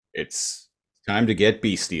It's time to get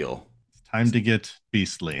bestial. Time to get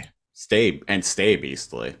beastly Stay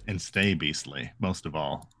beastly. and stay beastly, most of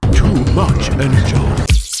all. Too much energy.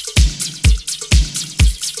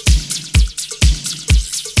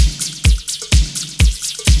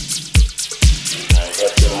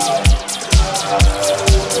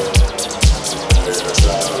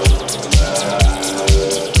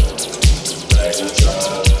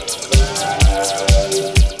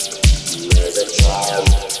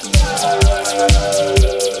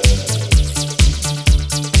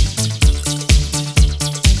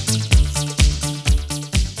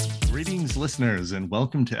 Greetings, listeners, and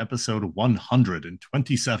welcome to episode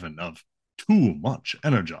 127 of Too Much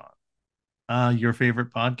Energon, your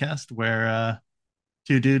favorite podcast where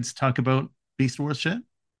two dudes talk about Beast Wars shit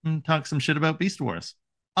and talk some shit about Beast Wars.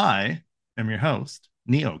 I am your host,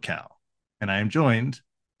 NeoCal, and I am joined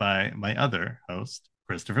by my other host,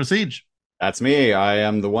 Christopher Siege. That's me. I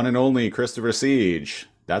am the one and only Christopher Siege.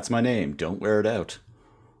 That's my name. Don't wear it out.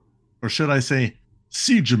 Or should I say,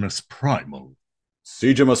 Siegemus Primal?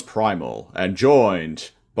 Siegemus Primal, and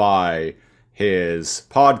joined by his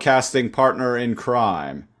podcasting partner in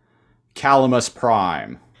crime, Calamus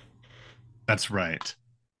Prime. That's right.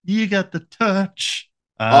 You got the touch.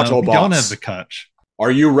 We Autobots. don't have the touch.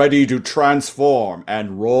 Are you ready to transform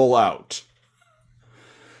and roll out?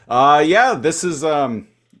 This is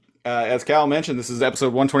as Cal mentioned, this is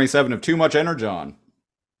episode 127 of Too Much Energon.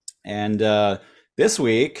 And this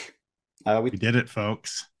week We did it,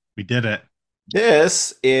 folks. We did it.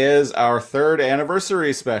 this is our third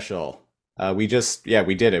anniversary special. We did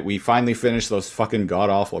it. We finally finished those fucking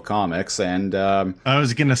god-awful comics, and I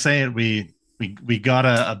was gonna say it. We got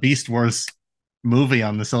a Beast Wars movie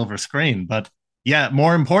on the silver screen, but yeah,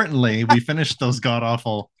 more importantly, we finished those god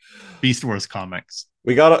awful Beast Wars comics.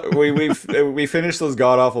 we finished those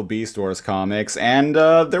god-awful Beast Wars comics, and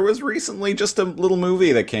there was recently just a little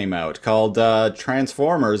movie that came out called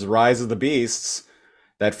Transformers: Rise of the Beasts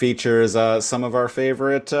that features some of our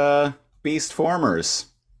favorite Beast Formers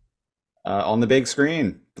on the big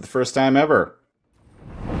screen for the first time ever.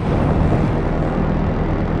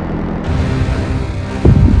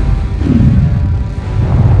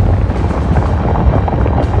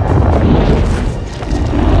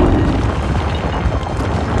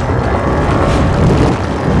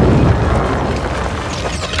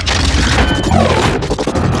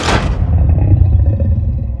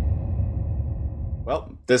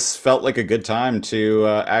 Well, this felt like a good time to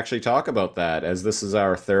actually talk about that, as this is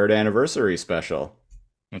our third anniversary special.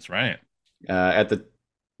 That's right. At the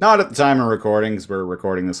Not at the time of recording, because we're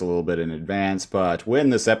recording this a little bit in advance, but when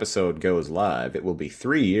this episode goes live, it will be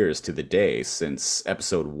 3 years to the day since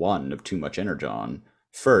episode 1 of Too Much Energon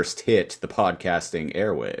first hit the podcasting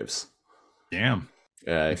airwaves. Damn.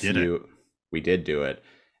 If did you, We did do it.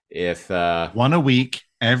 If One a week,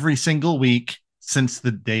 every single week since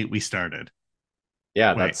the date we started.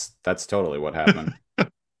 Yeah, Wait. that's totally what happened.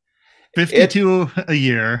 52 a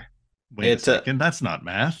year. Wait a It second. That's not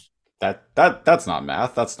math. that's not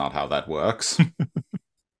math. That's not how that works.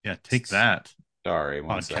 Yeah, take that. Sorry,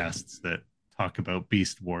 one second. Podcasts that talk about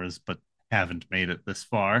Beast Wars but haven't made it this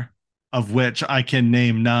far, of which I can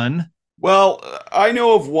name none. Well, I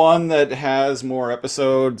know of one that has more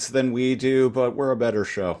episodes than we do, but we're a better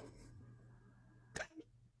show.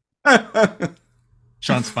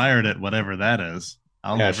 Shots fired at whatever that is.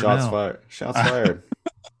 I'll Yeah, never shots know. fired. Shots fired.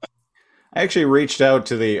 I actually reached out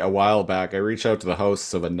to a while back. I reached out to the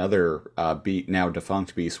hosts of another now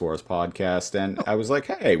defunct Beast Wars podcast, and I was like,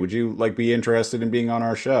 "Hey, would you be interested in being on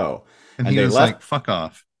our show?" And And he they was left. like, fuck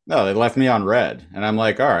off. No, they left me on red, and I'm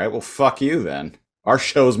like, "All right, well, fuck you then. Our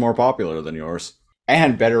show's more popular than yours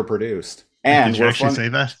and better produced, and Did you we're actually fun." say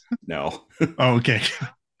that? No, Oh, okay.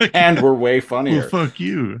 and we're way Well, funnier. fuck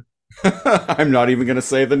you. I'm not even gonna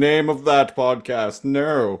say the name of that podcast.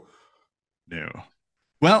 No. No.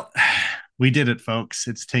 Well, we did it, folks.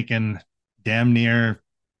 It's taken damn near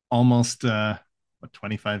almost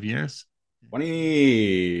 25 years?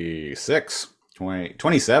 26, 20,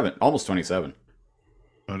 27, almost 27.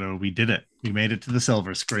 But we did it. We made it to the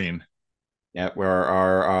silver screen. Yeah, where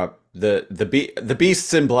our the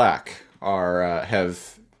beasts in black are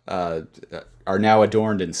now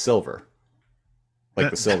adorned in silver, like the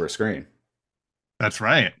That- silver screen. That's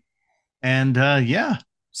right. And yeah.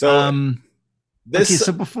 So Okay, this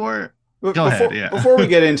so before before, ahead, yeah. before we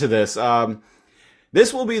get into this,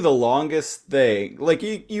 this will be the longest thing. Like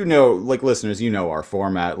listeners, our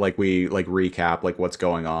format. Like we recap what's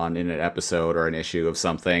going on in an episode or an issue of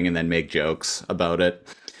something, and then make jokes about it.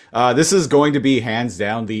 This is going to be hands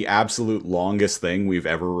down the absolute longest thing we've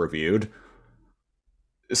ever reviewed.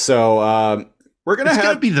 So we're gonna It's gonna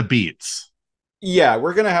have be the beats. yeah,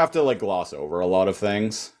 we're gonna have to like gloss over a lot of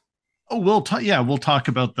things. Oh, we'll talk. Yeah, we'll talk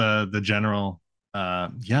about the general.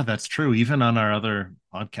 Yeah, that's true. Even on our other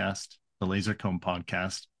podcast, the Lasercomb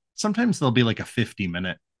podcast, sometimes there'll be like a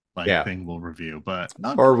 50-minute like Yeah, thing we'll review, but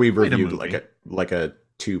not or we quite a reviewed movie. like a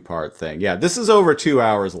two-part thing. Yeah, this is over 2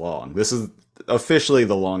 hours long. This is officially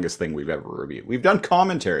the longest thing we've ever reviewed. We've done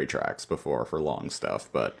commentary tracks before for long stuff,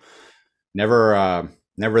 but never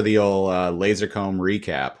the old Lasercomb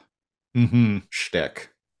recap Hmm. shtick.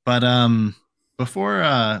 But before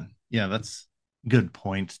yeah, that's a good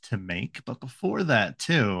point to make. But before that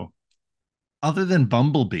too, other than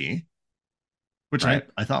Bumblebee, which Right.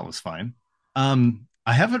 I thought was fine,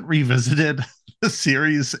 I haven't revisited the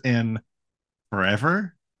series in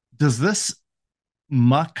forever. Does this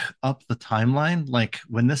muck up the timeline? Like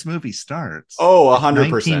when this movie starts, Oh, it's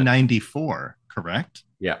 100%. 1994, correct?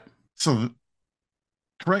 Yeah. So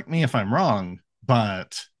correct me if I'm wrong,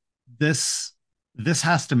 but this this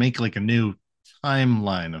has to make like a new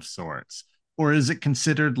timeline of sorts. Or is it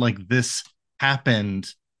considered like this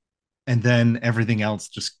happened and then everything else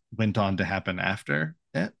just went on to happen after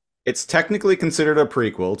it? It's technically considered a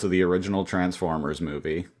prequel to the original Transformers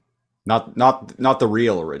movie. Not the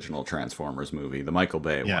real original Transformers movie, the Michael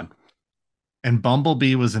Bay Yeah. one. And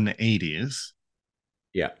Bumblebee was in the 80s.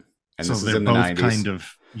 Yeah. And So this is they're in the both 90s. kind of,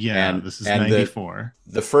 yeah, And this is and 94.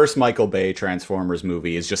 the first Michael Bay Transformers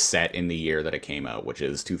movie is just set in the year that it came out, which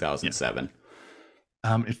is Yeah. 2007.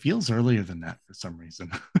 It feels earlier than that for some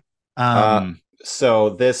reason. Uh, um, so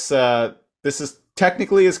this is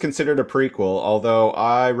technically is considered a prequel, although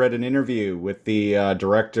I read an interview with the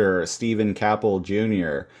director Stephen Caple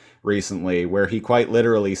Jr. recently, where he quite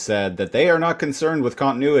literally said that they are not concerned with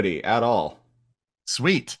continuity at all.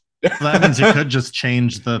 Sweet. So that means it could just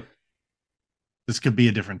change this could be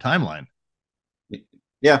a different timeline.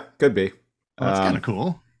 Yeah, could be. Well, that's kind of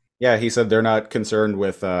cool. Yeah, he said they're not concerned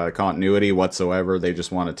with continuity whatsoever. They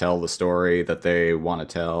just want to tell the story that they want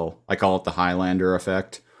to tell. I call it the Highlander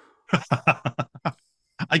effect.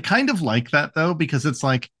 I kind of like that though, because it's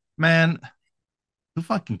like, man, who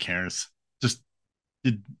fucking cares? Just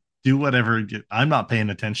do whatever. I'm not paying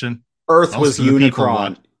attention. Earth Most was of the people Unicron.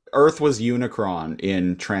 what Earth was Unicron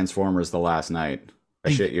in Transformers: The Last Night. I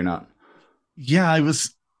I shit you not. yeah,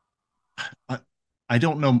 I, I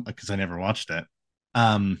don't know because I never watched it.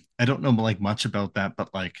 I don't know like much about that,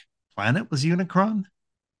 but like Planet was Unicron,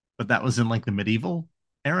 but that was in like the medieval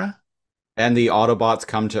era. And the Autobots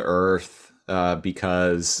come to Earth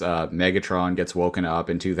because Megatron gets woken up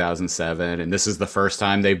in 2007, and this is the first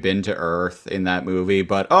time they've been to Earth in that movie.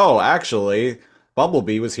 But oh, actually,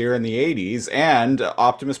 Bumblebee was here in the 80s, and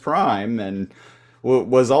Optimus Prime, and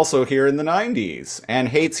was also here in the 90s, and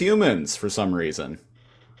hates humans for some reason.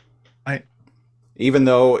 I Even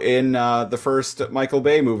though in the first Michael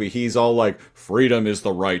Bay movie, he's all like, freedom is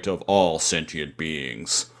the right of all sentient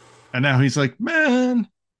beings. and now he's like, man,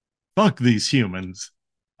 fuck these humans.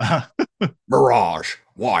 Mirage,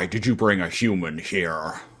 why did you bring a human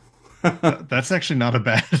here? That's actually not a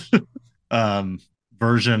bad um,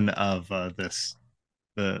 version of this.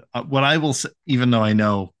 The what I will say, even though I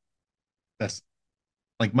know that's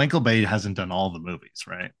like Michael Bay hasn't done all the movies,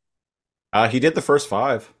 right? He did the first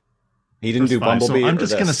five. He didn't First do five. So Bumblebee I'm or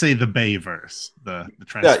just gonna this. say the Bay verse, the Yeah,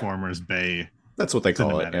 Transformers Bay that's what they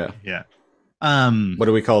call it. cinematic. Yeah. Yeah. What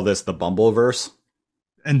do we call this? The Bumbleverse?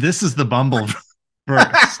 And this is the Bumble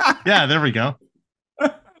verse. Yeah, there we go.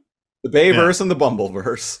 The Yeah, Bayverse and the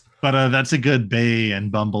Bumbleverse. but that's a good Bay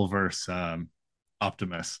and Bumbleverse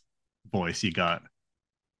Optimus voice you got.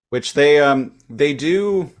 Which they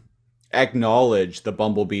do acknowledge the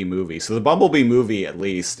Bumblebee movie. So the Bumblebee movie at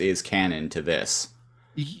least is canon to this.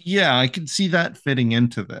 Yeah, I can see that fitting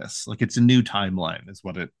into this. Like it's a new timeline, is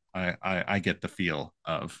what I get the feel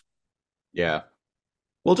of. Yeah.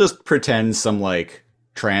 We'll just pretend some like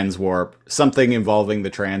transwarp, something involving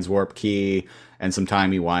the transwarp key and some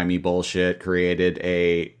timey-wimey bullshit created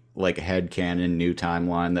a like headcanon new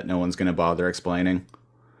timeline that no one's gonna bother explaining.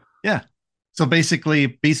 Yeah. So basically,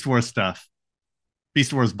 Beast Wars stuff.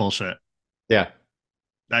 Beast Wars bullshit. Yeah.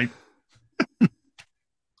 I All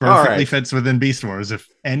perfectly right. fits within Beast Wars. If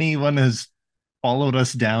anyone has followed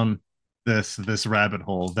us down this rabbit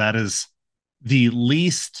hole, that is the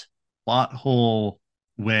least plot hole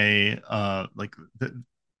way. Like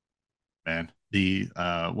man, the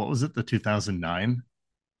what was it? The 2009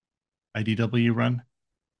 IDW run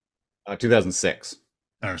 2006.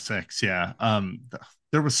 or six? Yeah.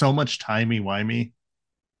 There was so much timey wimey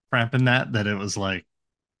crap in that it was like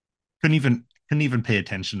couldn't even pay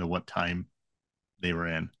attention to what time they were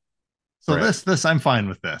in. So Right. this I'm fine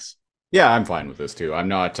with this. Yeah, I'm fine with this too. I'm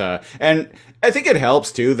not, and I think it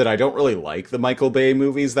helps too that I don't really like the Michael Bay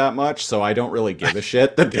movies that much, so I don't really give a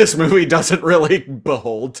shit that this movie doesn't really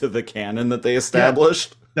behold to the canon that they Yeah,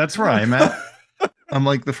 established. that's where I'm at. I'm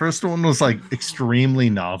like the first one was like extremely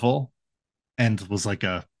novel and was I like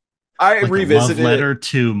a love revisited letter it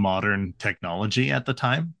to modern technology at the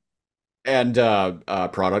time. and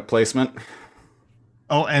product placement,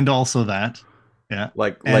 Oh, and also that. Yeah.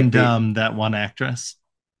 like And the that one actress,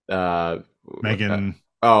 uh, uh Megan.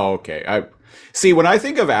 oh okay. I see when I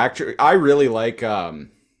think of actor, I really like uh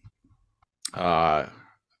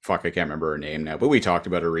fuck, I can't remember her name now, but we talked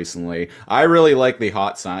about her recently. I really like the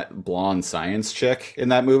blonde science chick in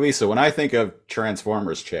that movie. So when I think of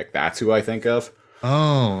Transformers chick, that's who I think of.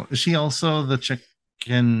 Oh, is she also the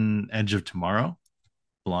chicken Edge of Tomorrow?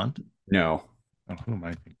 Blonde? No, Oh, who am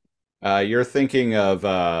I thinking? you're thinking of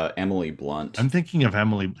Emily Blunt. I'm thinking of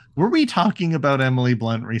Emily. Were we talking about Emily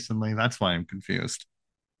Blunt recently? That's why I'm confused.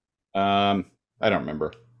 Um, I don't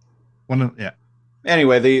remember. One of yeah.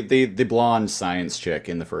 Anyway, the blonde science chick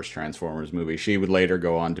in the first Transformers movie, she would later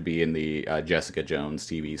go on to be in the Jessica Jones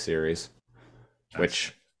TV series, That's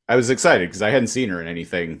which I was excited because I hadn't seen her in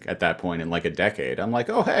anything at that point in like a decade. I'm like,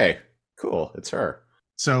 oh hey, cool, it's her.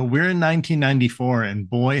 so we're in 1994, and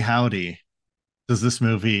boy howdy, does this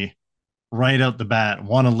movie right out the bat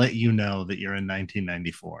want to let you know that you're in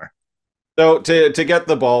 1994. So to get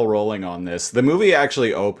the ball rolling on this, the movie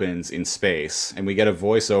actually opens in space, and we get a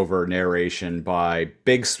voiceover narration by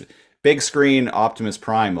big screen Optimus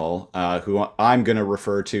Primal, who I'm going to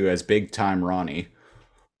refer to as Big Time Ronnie,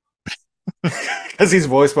 because he's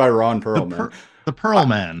voiced by Ron The Perlman. per- the Pearl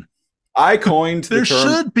Man. I coined the There term.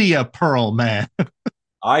 should be a Pearl Man.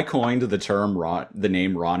 I coined the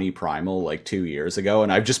name Ronnie Primal like 2 years ago,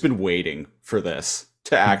 and I've just been waiting for this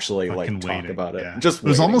to actually like Fucking talk waiting. about it. Yeah. Just It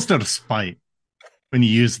was waiting. almost out of spite when you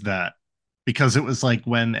used that because it was like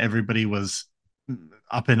when everybody was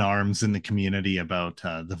up in arms in the community about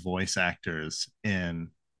the voice actors in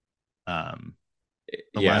um,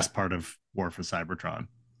 the Yeah, last part of War for Cybertron.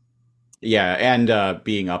 yeah, and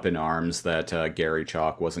being up in arms that Gary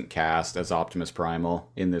Chalk wasn't cast as Optimus Primal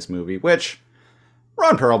in this movie, which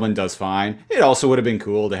Ron Perlman does fine. It also would have been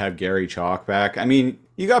cool to have Gary Chalk back. I mean,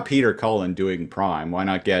 you got Peter Cullen doing Prime. Why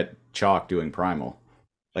not get Chalk doing Primal?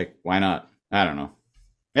 Like, why not? I don't know.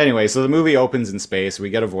 Anyway, so the movie opens in space. We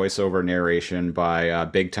get a voiceover narration by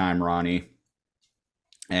Big Time Ronnie,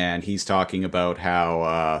 and he's talking about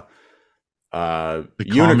how The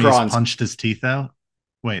commies Unicron's. punched his teeth out.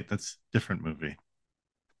 Wait, that's a different movie.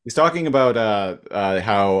 He's talking about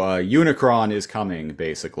how Unicron is coming,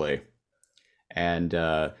 basically,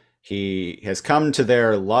 and he has come to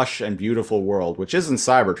their lush and beautiful world, which isn't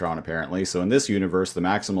Cybertron apparently. So in this universe, the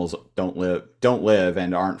Maximals don't live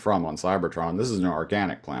and aren't from on Cybertron. This is an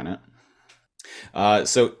organic planet.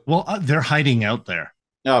 So Well, they're hiding out there.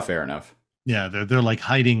 oh, fair enough. Yeah, they're like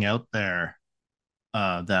hiding out there.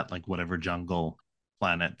 That like whatever jungle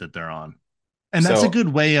planet that they're on. And that's a So good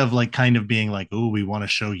way of like kind of being like, oh, we want to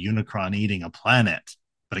show Unicron eating a planet,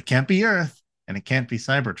 but it can't be Earth and it can't be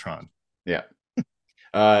Cybertron. yeah,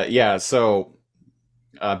 yeah. So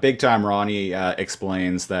Big Time Ronnie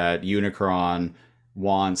explains that Unicron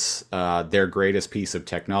wants their greatest piece of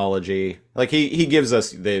technology. Like he gives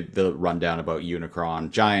us the rundown about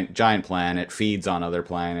Unicron, giant planet, feeds on other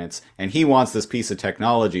planets, and he wants this piece of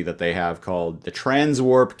technology that they have called the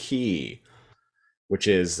Transwarp Key, which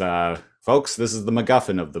is folks, this is the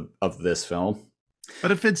MacGuffin of this film.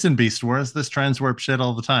 But it fits in Beast Wars. This transwarp shit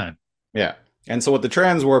all the time. Yeah. And so what the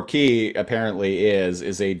transwarp key apparently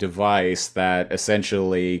is a device that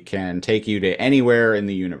essentially can take you to anywhere in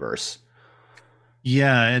the universe.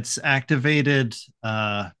 Yeah, it's activated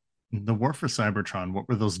the War for Cybertron. What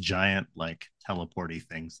were those giant like teleporty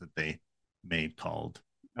things that they made called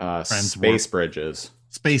transwarp Space bridges.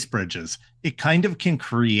 space bridges? It kind of can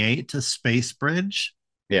create a space bridge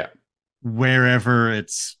Yeah, wherever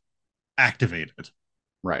it's activated.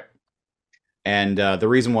 right. And the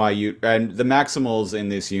reason why and the Maximals in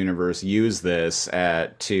this universe use this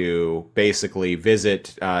to basically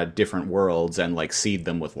visit different worlds and like seed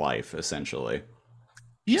them with life, essentially.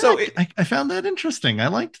 Yeah, So I found that interesting. I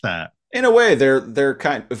liked that. in a way, they're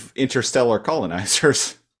kind of interstellar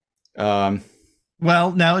colonizers. Um,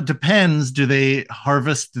 Well, now it depends. Do they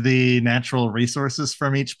harvest the natural resources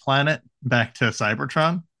from each planet back to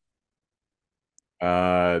Cybertron?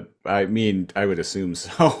 I mean, I would assume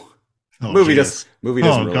so. Oh, movie does geez. movie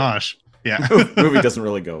doesn't Oh, really gosh. Yeah. movie doesn't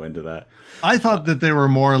really go into that. I Uh, thought that they were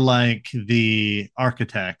more like the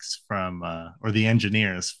architects from, or the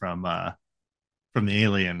engineers from the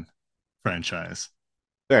Alien franchise.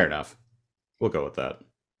 Fair enough. We'll go with that.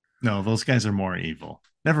 No, those guys are more evil.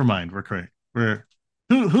 Never mind. We're correct. We're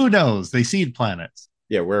who knows? They seed planets.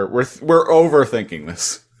 Yeah, we're overthinking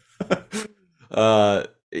this.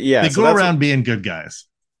 Yeah, They so go around being good guys.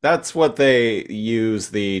 that's what they use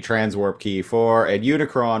the transwarp key for, and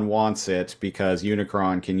Unicron wants it because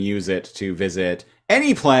Unicron can use it to visit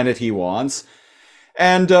any planet he wants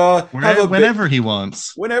and have a bit Whenever he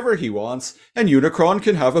wants. whenever he wants, and Unicron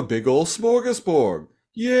can have a big old smorgasbord.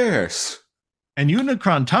 Yes. And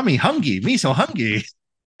Unicron tummy hungry, me so hungry.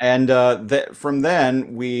 And from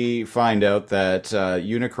then, we find out that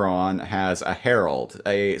Unicron has a herald,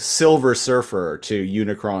 a silver surfer to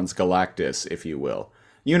Unicron's Galactus, if you will.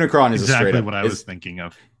 Unicron is Exactly what I was thinking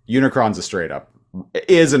of. Unicron's a straight up,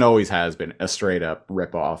 is and always has been a straight up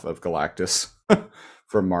ripoff of Galactus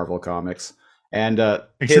from Marvel Comics. And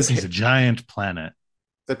except he's a giant planet.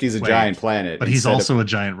 Except he's a giant planet. But he's also a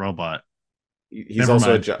giant robot. He's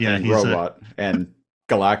also a giant robot, and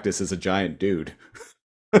Galactus is a giant dude.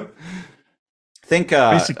 Think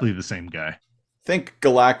basically the same guy. Think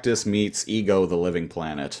Galactus meets Ego the Living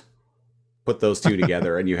Planet. Put those two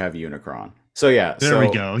together and you have Unicron. So yeah, there we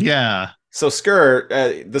go. Yeah. So Scourge,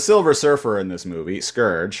 the Silver Surfer in this movie,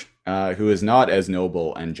 Scourge, who is not as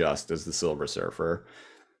noble and just as the Silver Surfer,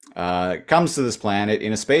 comes to this planet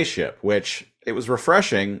in a spaceship, which it was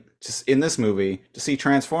refreshing just in this movie to see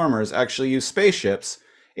Transformers actually use spaceships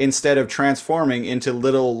instead of transforming into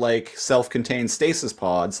little, like, self-contained stasis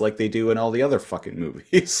pods like they do in all the other fucking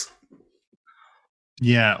movies.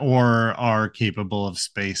 Yeah, or are capable of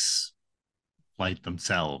space flight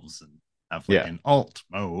themselves and have like an alt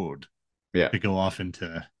mode to go off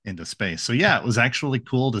into space. So yeah, it was actually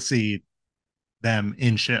cool to see them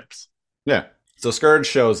in ships. Yeah. So Scourge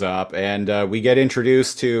shows up, and we get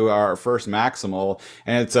introduced to our first Maximal,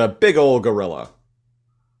 and it's a big old gorilla.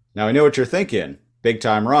 Now, I know what you're thinking. Big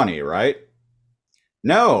Time Ronnie, right?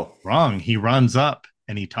 No. Wrong. He runs up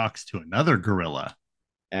and he talks to another gorilla.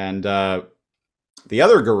 And the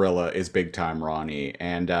other gorilla is Big Time Ronnie,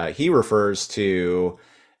 and he refers to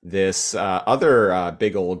this other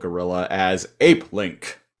big old gorilla as Ape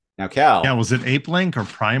Link. Now, Cal. Yeah, was it Ape Link or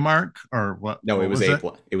Primarch or what? No, what it was Ape.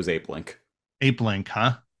 It was Ape Link. Ape Link,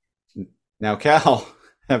 huh? Now, Cal,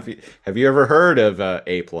 have you ever heard of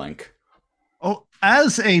Ape Link? Oh,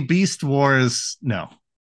 as a Beast Wars, no.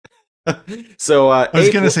 So I was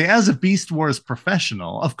going to say, as a Beast Wars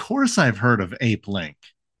professional, of course I've heard of Ape Link.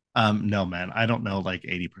 No, man, I don't know like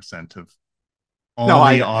 80% of all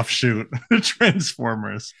the offshoot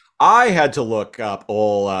Transformers. I had to look up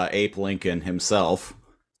old Ape Lincoln himself.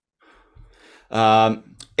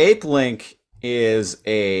 Ape Link was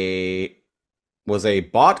a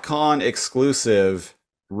BotCon exclusive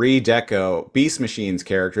redeco Beast Machines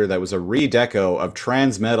character that was a redeco of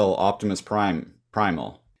Transmetal Optimus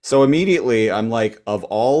Primal. So immediately I'm like, of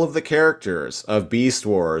all of the characters of Beast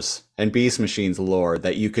Wars and Beast Machines lore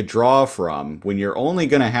that you could draw from when you're only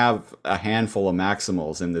going to have a handful of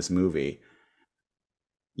Maximals in this movie,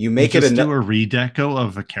 you make it do a redeco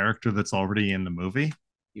of a character that's already in the movie.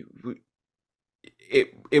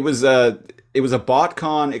 It was a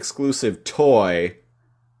BotCon exclusive toy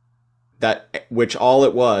which all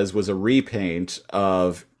it was a repaint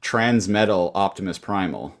of Transmetal Optimus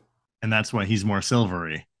Primal. And that's why he's more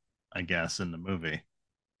silvery, I guess, in the movie.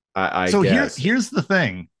 I guess. Here's the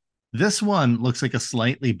thing. This one looks like a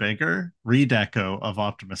slightly bigger redeco of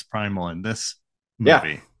Optimus Primal in this movie.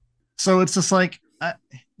 Yeah. So it's just like,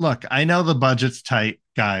 look, I know the budget's tight,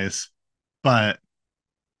 guys, but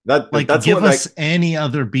that's give us any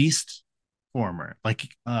other beast former.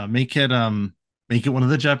 Like make it one of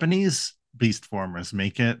the Japanese beast formers.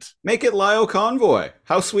 Make it Lyle Convoy.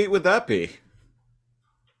 How sweet would that be?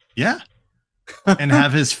 Yeah. And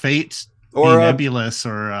have his fate or be nebulous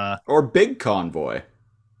or Big Convoy.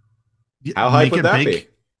 How hype would that be?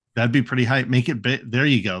 That'd be pretty hype. Make it big. There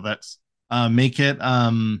you go. That's make it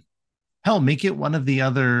make it one of the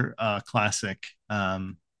other classic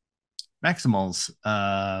Maximals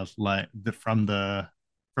like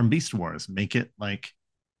from Beast Wars. Make it like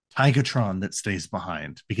Tigatron that stays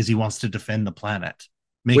behind because he wants to defend the planet.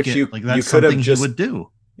 Like that's something he would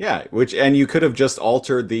do. Yeah, and you could have just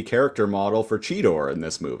altered the character model for Cheetor in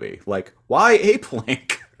this movie. Like, why Ape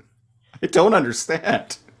Link? I don't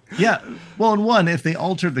understand. Yeah, well, if they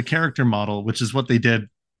altered the character model, which is what they did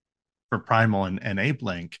for Primal and Ape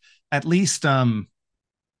Link, at least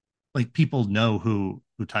like people know who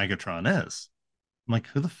Tigatron is. I'm like,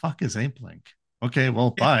 who the fuck is Ape Link? Okay,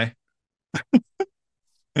 well, bye.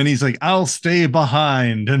 And he's like, I'll stay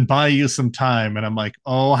behind and buy you some time. And I'm like,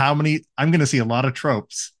 oh, how many? I'm going to see a lot of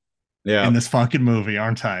tropes in this fucking movie,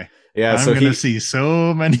 aren't I? Yeah, I'm going to see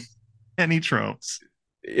so many tropes.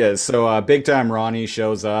 Yeah, so Big Time Ronnie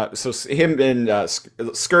shows up. So him and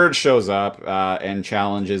Scourge shows up and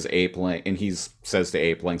challenges Ape Link, and he says to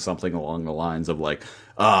Ape Link something along the lines of like,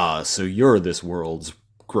 "Ah, so you're this world's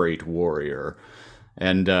great warrior."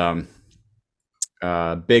 And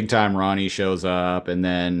Big Time Ronnie shows up, and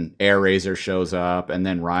then Air Razor shows up, and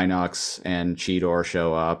then Rhinox and Cheetor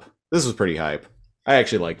show up. This was pretty hype. I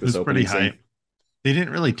actually like It this was pretty opening scene. hype. They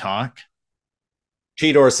didn't really talk.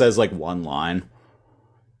 Cheetor says like one line.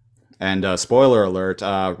 And spoiler alert,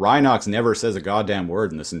 Rhinox never says a goddamn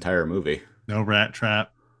word in this entire movie. No rat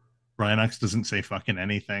trap. Rhinox doesn't say fucking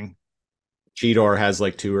anything. Cheetor has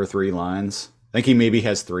like two or three lines. I think he maybe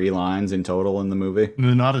has three lines in total in the movie.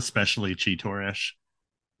 Not especially Cheetorish.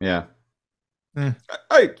 Yeah. Eh,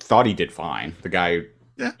 I thought he did fine. The guy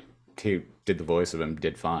yeah. who did the voice of him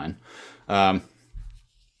did fine. Um,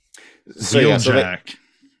 so yeah, Wheeljack. so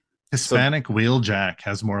Hispanic Wheeljack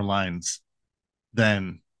has more lines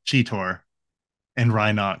than Cheetor and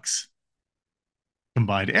Rhinox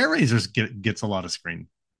combined. Air Razors gets a lot of screen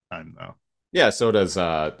time though. yeah, so does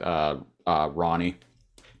Ronnie.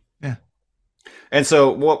 Yeah. And so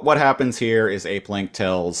what happens here is Ape Link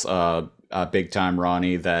tells Big Time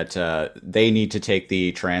Ronnie that they need to take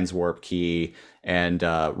the transwarp key and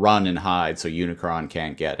run and hide so Unicron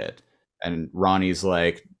can't get it. And Ronnie's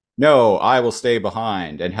like, "No, I will stay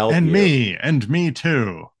behind and help you." And me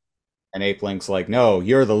too. And Ape Link's like, "No,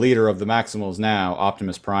 you're the leader of the Maximals now,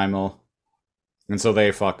 Optimus Primal." And so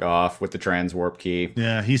they fuck off with the transwarp key.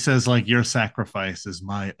 Yeah, he says like your sacrifice is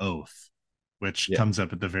my oath, which Yeah, comes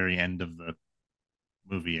up at the very end of the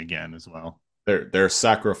movie again as well. their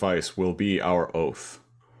sacrifice will be our oath.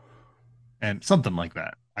 And something like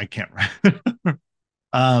that. I can't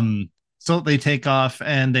so they take off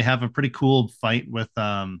and they have a pretty cool fight with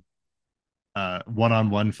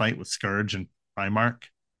one-on-one fight with Scourge and Primarch.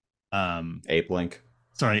 Ape Link.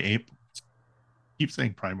 Sorry, Ape. Keep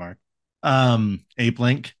saying Primarch. Ape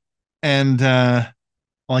Link. And well,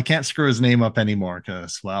 I can't screw his name up anymore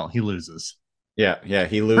because well, he loses. Yeah, he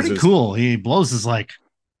Pretty loses. cool. He blows his like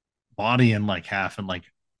body in like half and like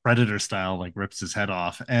Predator style, like rips his head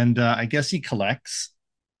off. And I guess he collects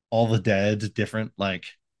all the dead, different like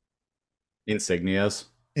Insignias.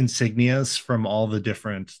 insignias from all the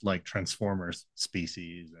different like Transformers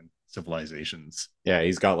species and civilizations Yeah,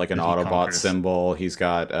 he's got like an that he Autobot conquers, symbol. He's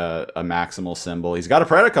got a Maximal symbol. He's got a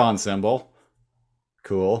Predacon symbol.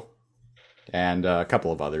 Cool. And a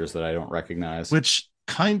couple of others that I don't recognize. which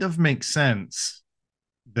kind of makes sense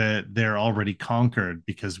that they're already conquered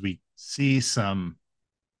because we see some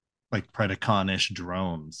like Predaconish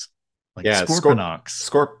drones, like Yeah, Scorponok's.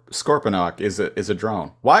 Scorponok is a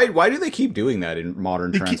drone. Why do they keep doing that in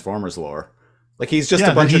modern Keep, Transformers lore? Like he's just a yeah,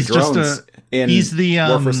 that bunch of he's just drones in he's the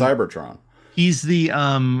War for Cybertron. he's the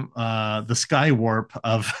sky warp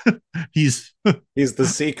of he's He's the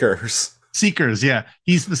Seekers. seekers, yeah,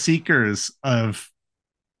 he's the seekers of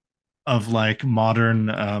like modern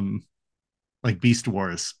like Beast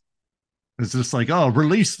Wars. It's just like, oh,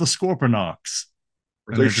 release the Scorponok's.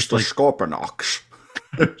 And they're Release just the like Scorponoks.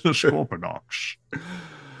 the Scorponok's.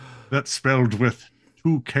 That's spelled with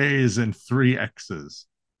two K's and three X's.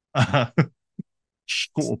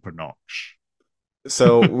 Scorponok's.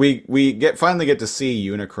 So we finally get to see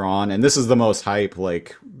Unicron, and this is the most hype.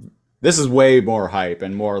 Like this is way more hype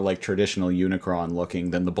and more like traditional Unicron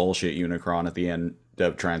looking than the bullshit Unicron at the end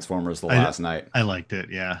of Transformers: The Last Night. I liked it.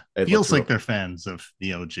 Yeah, It looks feels like real. they're fans of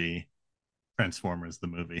the OG Transformers, the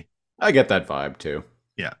movie. I get that vibe too.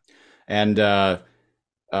 Yeah. And uh,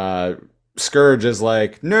 Scourge is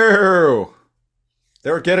like, "No,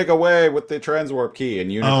 they're getting away with the transwarp key,"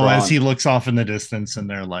 and Oh, as Unicron. he looks off in the distance and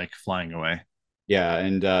they're like flying away. Yeah,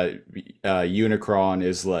 and Unicron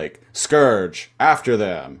is like, "Scourge, after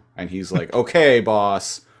them," and he's like, "Okay,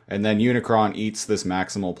 boss." And then Unicron eats this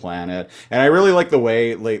maximal planet, and I really like the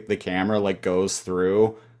way like the camera like goes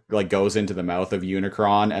through, like goes into the mouth of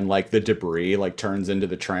Unicron, and like the debris like turns into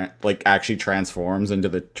the like actually transforms into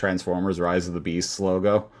the Transformers: Rise of the Beasts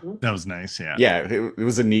logo. That was nice. Yeah. Yeah, it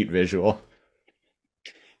was a neat visual.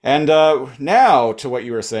 And now to what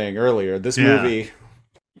you were saying earlier, this Yeah. movie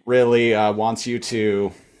really wants you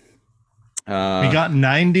to We uh, got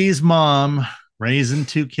 90s mom raising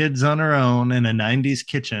two kids on her own in a 90s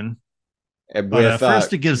kitchen. But with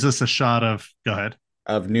first, it gives us a shot of, go ahead.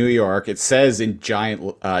 of New York. It says in giant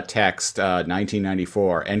text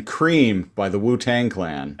 1994, and "Cream" by the Wu Tang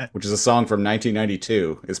Clan, Uh, which is a song from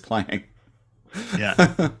 1992, is playing.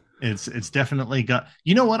 Yeah. It's definitely got,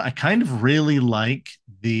 you know what? I kind of really like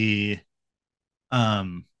the,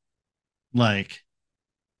 um, like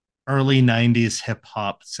early 90s hip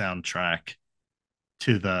hop soundtrack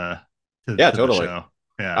to the, Yeah, to the totally. show.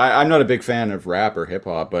 Yeah. I'm not a big fan of rap or hip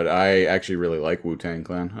hop, but I actually really like Wu-Tang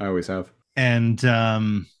Clan. I always have. And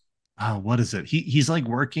what is it? He's like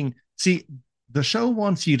working. See, the show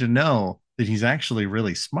wants you to know that he's actually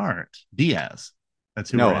really smart. Diaz.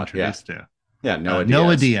 That's who we're Noah, yeah. introduced to. Yeah, Noah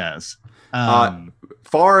Noah Diaz. Diaz. Uh, Um,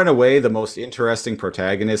 Far and away the most interesting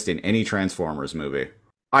protagonist in any Transformers movie.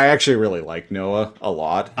 I actually really like Noah a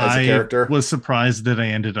lot as a I character. was surprised that I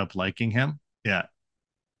ended up liking him. Yeah,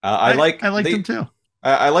 I I like liked him too.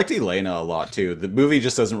 I liked Elena a lot too. The movie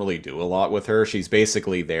just doesn't really do a lot with her. She's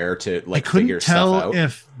basically there to I like couldn't figure stuff tell out.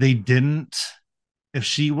 if if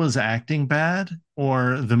she was acting bad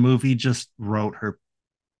or the movie just wrote her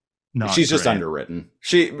not She's just great. underwritten.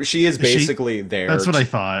 She is She, basically there that's what I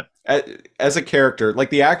thought. as a character. Like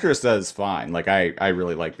the actress does fine. Like I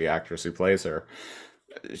really like the actress who plays her.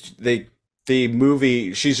 They the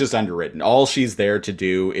movie, she's just underwritten. All she's there to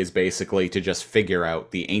do is basically to just figure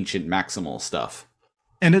out the ancient maximal stuff.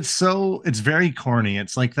 And it's very corny.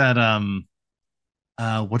 It's like that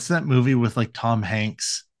what's that movie with like Tom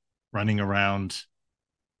Hanks running around?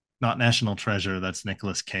 Not National Treasure, that's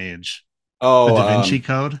Nicolas Cage. The Oh, Da Vinci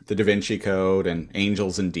Code. the Da Vinci Code and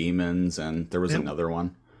Angels and Demons, and there was It, another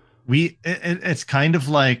one. it's kind of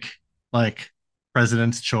like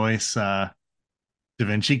President's Choice Da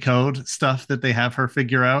Vinci Code stuff that they have her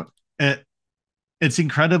figure out. It's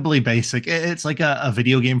incredibly basic. It's like a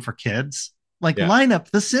video game for kids. Like Yeah. line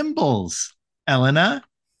up the symbols, Elena.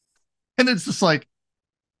 And it's just like,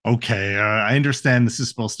 okay, I understand this is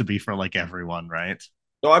supposed to be for like everyone, right?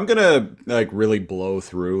 So I'm gonna like really blow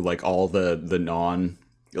through like all the non.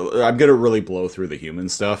 I'm gonna really blow through the human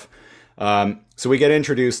stuff. So we get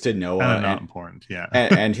introduced to Kind Noah of not important. Yeah.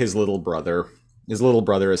 and his little brother. His little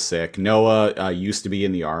brother is sick. Noah used to be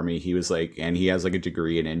in the army. He was like, and he has like a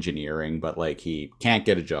degree in engineering, but like he can't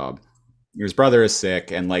get a job. His brother is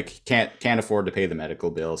sick and like can't afford to pay the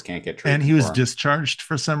medical bills. Can't get And he treatment was for him. discharged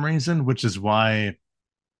for some reason, which is why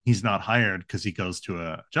he's not hired because he goes to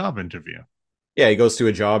a job interview. Yeah, he goes to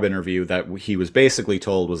a job interview that he was basically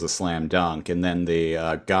told was a slam dunk, and then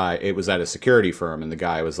the guy, it was at a security firm, and the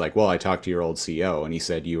guy was like, "Well, I talked to your old CO, and he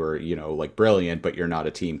said you were, like brilliant, but you're not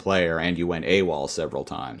a team player, and you went AWOL several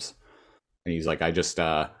times." And he's like, "I just,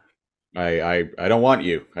 I don't want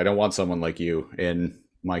you. I don't want someone like you in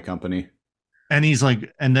my company." And he's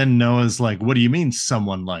like, and then Noah's like, what do you mean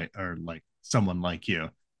someone like you?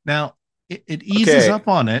 Now it eases Okay, up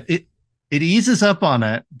on it. It eases up on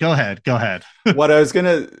it. Go ahead. Go ahead. what I was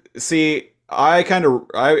gonna see, I kind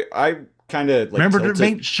of like Remember to tilted.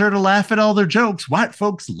 make sure to laugh at all their jokes. White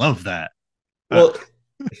folks love that. Uh, Well,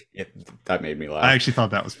 that made me I laugh. actually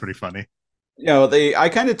thought that was pretty funny. They I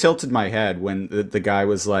kind of tilted my head when the guy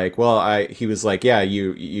was like, "Well, I," he was like, "Yeah,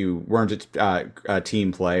 you weren't a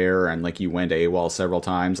team player, and like you went AWOL several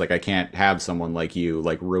times. Like I can't have someone like you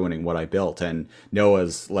like ruining what I built." And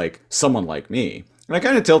Noah's like, "Someone like me," and I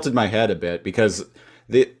kind of tilted my head a bit because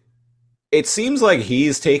the it seems like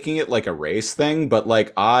he's taking it like a race thing, but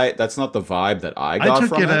like that's not the vibe that I I got took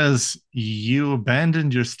from it it. as you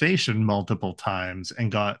abandoned your station multiple times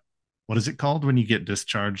and got what is it called when you get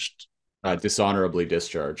discharged? Dishonorably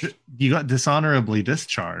discharged. You got dishonorably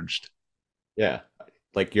discharged. Yeah,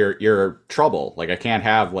 like you're trouble. Like I can't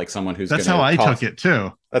have like someone who's That's how gonna I took cause. it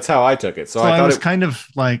too. That's how I took it. So So I I thought was it. kind of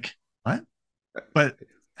like, what? But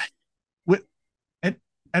with, at,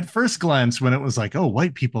 at first glance, when it was like, oh,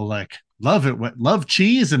 white people like love it, love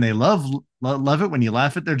cheese, and they love it when you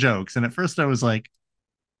laugh at their jokes. And at first, I was like,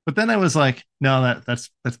 but then I was like, no, that's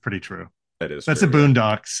pretty true. That is That's a true. Yeah.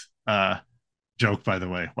 Boondocks joke, by the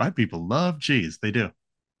way. White people love cheese. They do.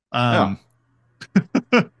 No, Um,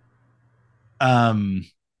 um,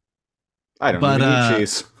 I don't but even eat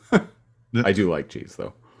cheese. the, I do like cheese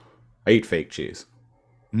though. I eat fake cheese.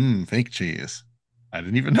 fake cheese. I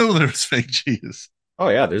didn't even know there was fake cheese. Oh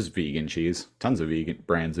yeah, there's vegan cheese. Tons of vegan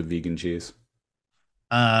brands of vegan cheese.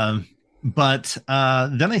 Um, but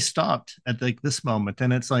then I stopped at like this moment,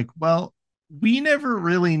 and it's like, well, we never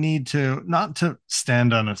really need to not to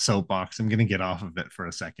stand on a soapbox. I'm gonna get off of it for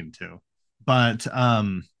a second too. But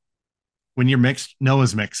when you're mixed,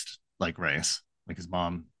 Noah's mixed like race, like his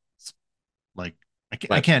mom, like I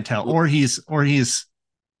But can't tell, or he's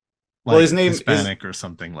well, his like name is Hispanic or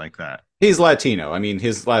something like that. he's Latino. I mean,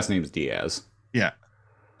 his last name's Diaz. Yeah.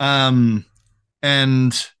 Um,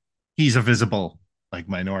 and he's a visible like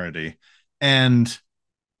minority, and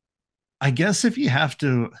I guess if you have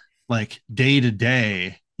to like day to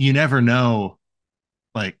day, you never know.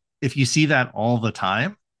 Like if you see that all the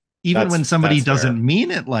time, even when somebody That's fair doesn't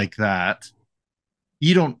mean it like that,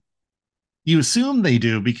 you don't. You assume they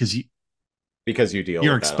do because because you deal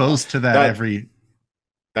you're with that a lot. exposed to that That every.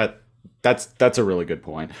 that That's a really good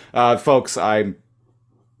point, folks. I'm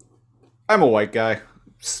a white guy,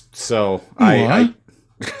 so What?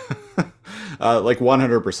 like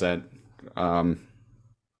 100%. Um,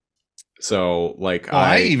 so like Well,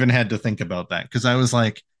 I even had to think about that because I was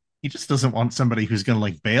like, he just doesn't want somebody who's going to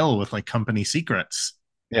like bail with like company secrets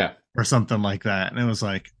yeah, or something like that. And it was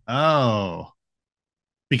like, oh,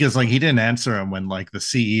 because like he didn't answer him when like the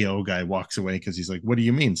CEO guy walks away because he's like, what do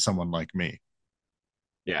you mean someone like me?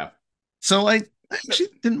 yeah. So I actually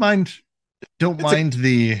didn't mind, don't It's a mind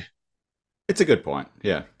the, it's a good point.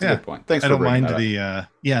 Yeah, it's a yeah, good point. Thanks I for don't bringing mind that up.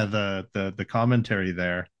 the, yeah, the commentary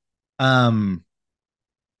there. Um,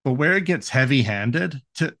 but where it gets heavy handed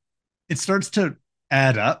to, it starts to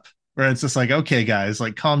add up where it's just like, okay, guys,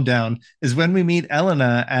 like calm down is when we meet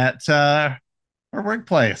Elena at her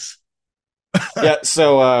workplace. Yeah,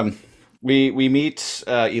 so we meet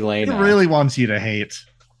It Elena. really wants you to hate.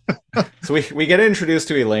 So we get introduced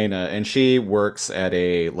to Elena, and she works at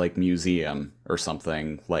a like museum or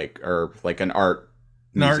something, or like an art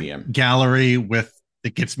An art museum. gallery with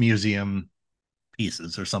that gets museum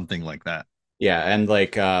pieces or something like that. Yeah, and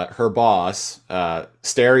like her boss,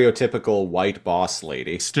 stereotypical white boss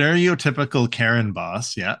lady. Stereotypical Karen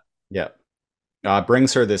boss, yeah. Yeah,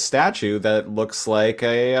 brings her this statue that looks like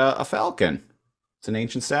a falcon. It's an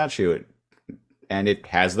ancient statue, and it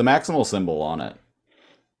has the maximal symbol on it.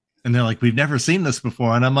 And they're like, we've never seen this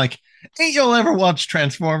before. And I'm like, ain't you'll ever watch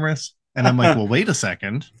Transformers? And I'm like, well, wait a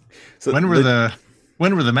second. So When were the the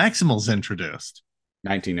when were the Maximals introduced?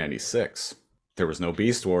 1996. There was no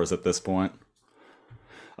Beast Wars at this point.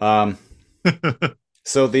 Um,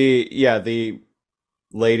 so the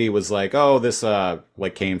lady was like, "Oh, this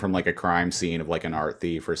like came from like a crime scene of like an art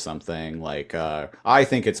thief or something. Like I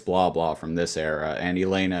think it's blah blah from this era." And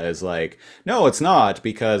Elena is like, "No, it's not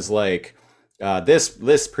because like this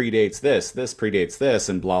predates this predates this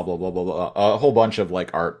and blah blah blah blah blah. A whole bunch of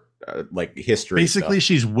like art like history Basically, stuff."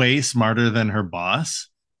 she's way smarter than her boss.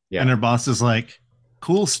 And Yeah. her boss is like,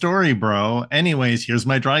 cool story, bro. Anyways, here's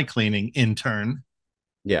my dry cleaning intern.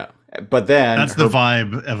 Yeah. But then That's the her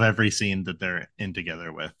vibe of every scene that they're in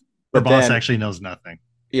together with. Her but boss then actually knows nothing.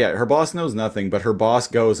 yeah, her boss knows nothing, but her boss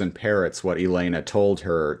goes and parrots what Elena told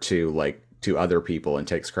her to like to other people and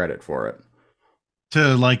takes credit for it.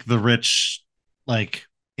 To like the rich, like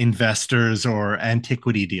investors or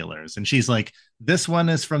antiquity dealers. And she's like, this one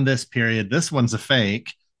is from this period. This one's a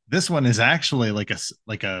fake. This one is actually like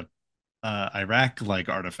a Iraq like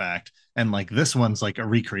artifact. And like this one's like a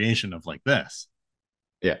recreation of like this.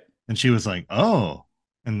 Yeah. And she was like, oh.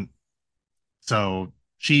 And so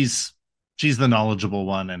she's the knowledgeable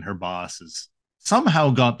one, and her boss is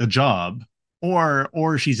somehow got the job, or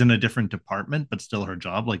she's in a different department, but still her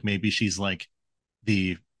job. Like maybe she's like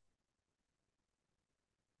the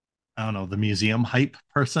I don't know, the museum hype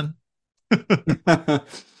person, or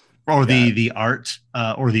Yeah. the art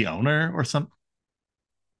or the owner or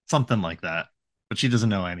something like that. But she doesn't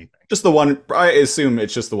know anything. Just the one I assume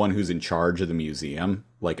it's just the one who's in charge of the museum,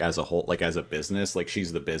 like as a whole, like as a business, like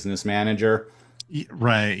she's the business manager.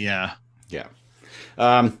 Right, yeah. Yeah.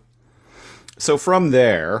 Um so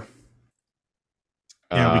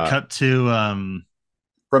Yeah, we uh cut to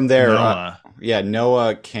from there Noah. yeah,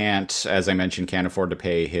 Noah can't, as I mentioned, can't afford to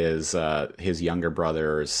pay his younger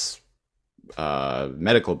brother's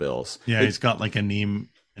medical bills. Yeah, he's got like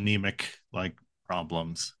anemic like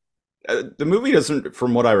problems. The movie doesn't,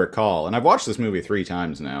 from what I recall, and I've watched this movie 3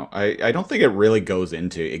 times now. I don't think it really goes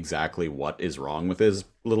into exactly what is wrong with his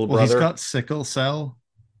little Well, he's brother. got sickle cell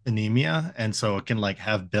anemia, and so it can like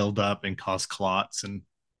have buildup and cause clots and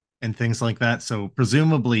things like that. So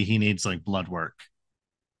presumably he needs like blood work,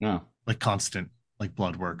 No, like constant like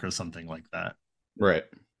blood work or something like that. right.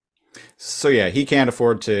 So yeah, he can't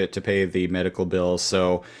afford to pay the medical bills.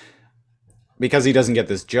 So because he doesn't get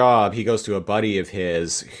this job, he goes to a buddy of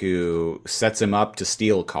his who sets him up to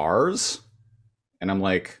steal cars. And I'm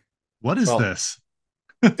like, What is well, this?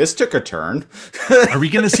 this took a turn. Are we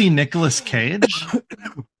going to see Nicolas Cage?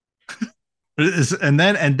 And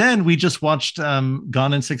then we just watched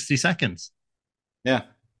Gone in 60 Seconds, Yeah.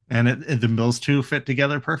 and those two fit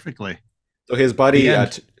together perfectly. So his buddy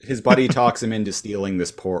talks him into stealing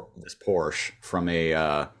this Porsche from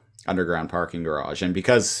a underground parking garage, and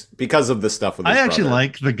because of the stuff with his I actually brother,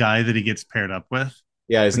 like the guy that he gets paired up with,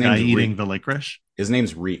 yeah, his the guy name's eating Reek. the licorice. His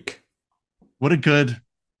name's Reek. What a good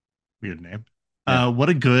weird name. Yeah. What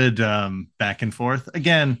a good back and forth.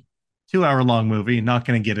 Again, 2 hour long movie. Not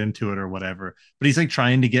going to get into it or whatever. But he's like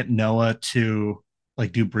trying to get Noah to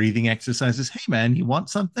like do breathing exercises. Hey man, you want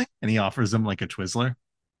something? And he offers him like a Twizzler.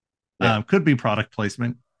 Yeah. Could be product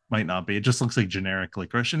placement, might not be. It just looks like generic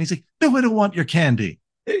licorice. And he's like, no, I don't want your candy.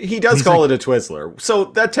 He And does he's call like, it a Twizzler. So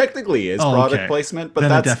that technically is oh, product okay. placement, but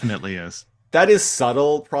Then it definitely is. that is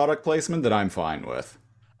subtle product placement that I'm fine with.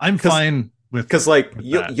 I'm Cuz fine cuz like with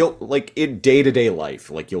that. you'll like in day-to-day life,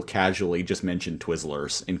 like you'll casually just mention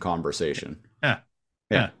Twizzlers in conversation. Yeah.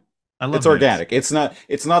 Yeah. Yeah. I It's love these. organic. It's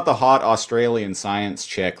not the hot Australian science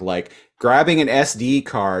chick like grabbing an SD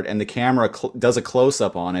card and the camera does a close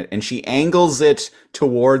up on it and she angles it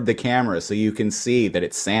toward the camera so you can see that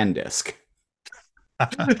it's SanDisk.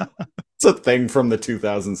 It's a thing from the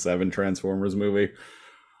 2007 Transformers movie.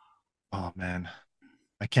 Oh man.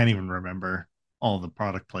 I can't even remember all the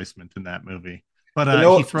product placement in that movie. But But he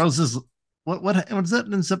no, throws his what's that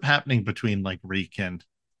ends up happening between like Reek and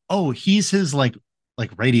oh, he's his like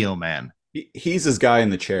radio man. he's his guy in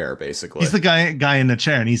the chair He's basically. the guy in the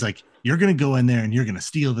chair, and he's like, "You're gonna go in there and you're gonna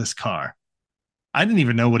steal this car." I didn't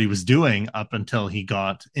even know what he was doing up until he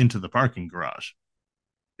got into the parking garage.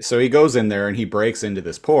 So he goes in there and he breaks into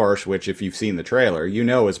this Porsche, which if you've seen the trailer, you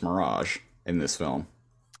know is Mirage in this film.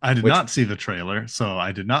 I did Which not see the trailer, so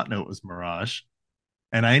I did not know it was Mirage,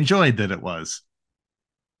 and I enjoyed that it was.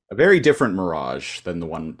 a very different Mirage than the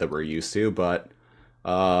one that we're used to, but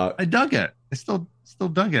uh I dug it. I still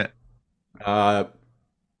dug it. uh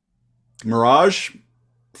Mirage,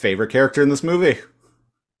 favorite character in this movie.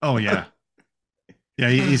 Oh yeah, yeah.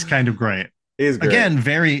 He's kind of great. He's great. Again,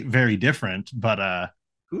 very very different, but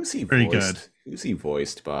Who's he very good. voiced? Who's he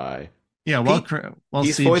voiced by? Yeah. Pete. Well,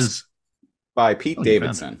 He's Siege voiced is. by Pete Oh, you found it.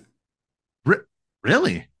 Davidson.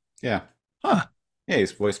 Really? Yeah. Huh? Yeah,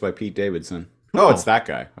 he's voiced by Pete Davidson. Oh, it's Cool. that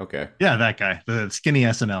guy. Okay. Yeah, that guy, the skinny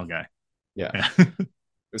SNL guy. Yeah. Yeah.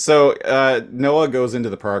 So Noah goes into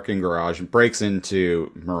the parking garage and breaks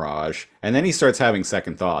into Mirage, and then he starts having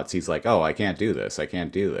second thoughts. He's like, "Oh, I can't do this. I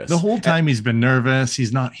can't do The this." whole time he's been nervous.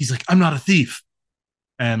 He's not. He's like, I'm not a thief,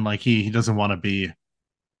 and like he doesn't want to be,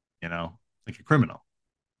 like a criminal.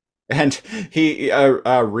 And he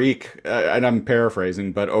Reek, and I'm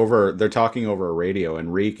paraphrasing, but over they're talking over a radio,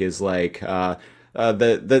 and Reek is like,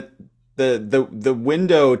 the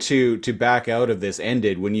window to back out of this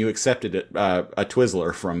ended when you accepted a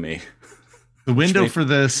Twizzler from me. The Which window made, for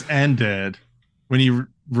this ended when he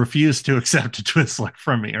refused to accept a Twizzler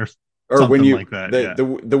from me, or or when something you like that. the,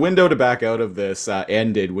 Yeah, the window to back out of this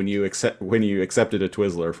ended when you accepted a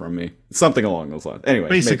Twizzler from me. Something along those lines. Anyway,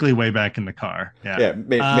 basically way back in the car. Yeah, made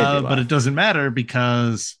me but laugh. it doesn't matter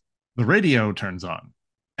because the radio turns on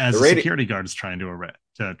The as a radio security guard is trying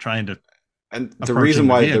to and the approaching reason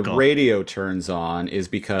the why the vehicle. radio turns on is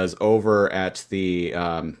because over at the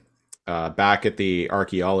back at the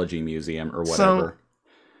archaeology museum or So whatever,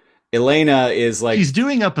 Elena is like she's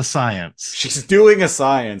doing up a science. she's doing a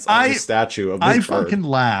science on the I statue of I this bird. fucking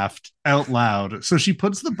laughed out loud. So she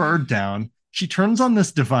puts the bird down. She turns on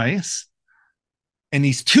this device, and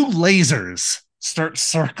these two lasers start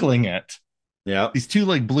circling it. Yeah, These two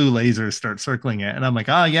like blue lasers start circling it, and I'm like,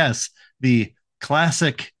 ah, yes, the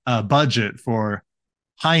classic budget for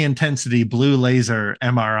high intensity blue laser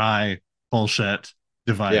MRI bullshit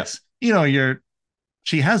yeah. device.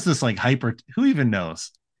 She has this like hyper. Who even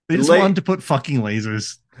knows? They just La- wanted to put fucking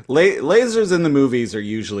lasers. lasers in the movies are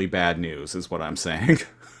usually bad news, is what I'm saying.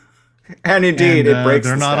 And indeed, And it breaks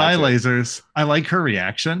they're the not eye statue. lasers. I like her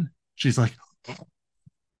reaction. She's like, because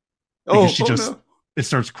Oh, oh no. it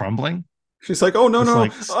starts crumbling. She's like, oh no, It's no,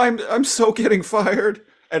 like, I'm so getting fired.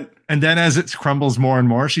 and then as it crumbles more and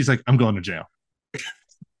more, she's like, I'm going to jail.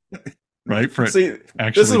 Right? For it See,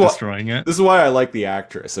 actually destroying it. this is why I like the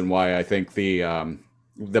actress and why I think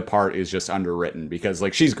the part is just underwritten because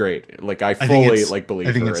like she's great. Like I fully like believe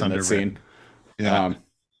I think her it's in that underwritten. scene. Yeah. Um,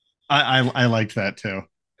 I liked that too.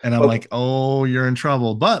 And I'm but like, oh, you're in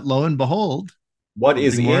trouble. But lo and behold, what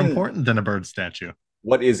is something more in important than a bird statue.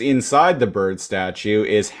 what is inside the bird statue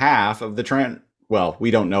is half of the well,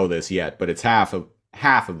 we don't know this yet, but it's half of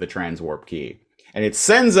the transwarp key. And it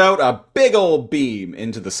sends out a big old beam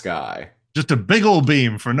into the sky. Just a big old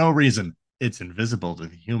beam for no reason. It's invisible to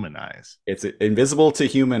the human eyes. It's invisible to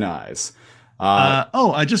human eyes.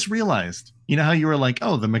 I just realized. You know how you were like,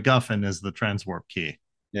 oh, the MacGuffin is the transwarp key.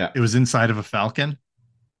 Yeah. It was inside of a falcon,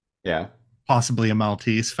 Yeah. possibly a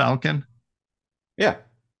Maltese falcon. Yeah.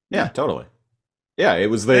 Yeah, Yeah. totally. Yeah, it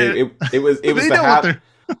was They it was know what half they're.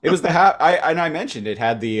 it was the half I mentioned it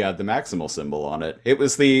had the maximal symbol on it. It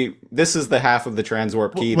was this is the half of the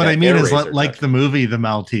transwarp key What that I mean is Air like touched. the movie The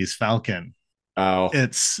Maltese Falcon. Oh.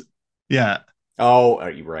 It's yeah, Oh,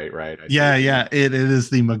 right. I see yeah, what you yeah. mean. It is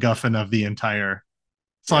the MacGuffin of the entire.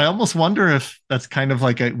 So I Yeah. almost wonder if that's kind of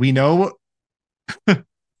like we know Oh,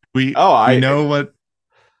 we know what.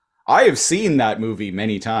 I have seen that movie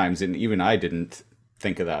many times and even I didn't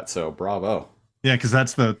think of that, so bravo. Yeah, because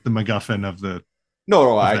that's the MacGuffin of the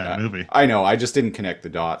No, of that movie. I know. I just didn't connect the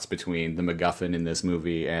dots between the MacGuffin in this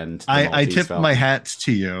movie and the I Maltese tip my Falcon. hat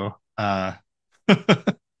to you,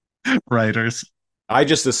 writers. I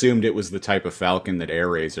just assumed it was the type of falcon that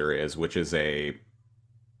AirRaiser is, which is a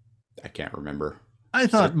I can't remember. I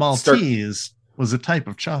thought Start. Maltese was a type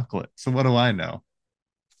of chocolate. So what do I know?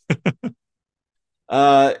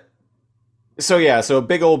 Uh, so yeah, so a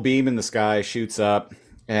big old beam in the sky shoots up,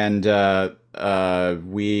 and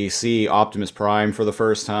we see Optimus Prime for the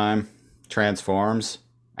first time, transforms,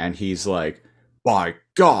 and he's like, "By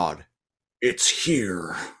God, it's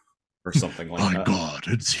here," or something like My that. God,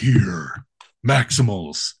 it's here.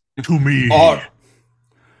 Maximals, to me. Oh,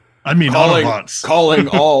 I mean, calling, Autobots. calling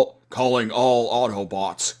all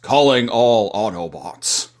Autobots, calling all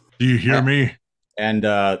Autobots. Do you hear me? And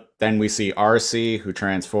then we see RC who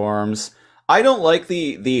transforms. I don't like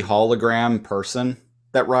the hologram person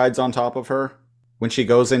that rides on top of her. When she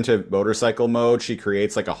goes into motorcycle mode, she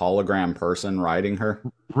creates like a hologram person riding her.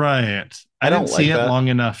 Right. I I didn't don't see like it that. long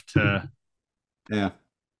enough to. Yeah.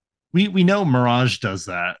 We know Mirage does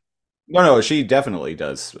that. No, she definitely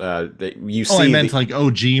does. You Oh, I see meant the like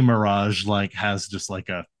OG Mirage like has just like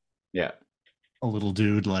yeah. a little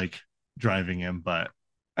dude like driving him, but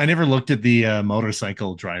I never looked at the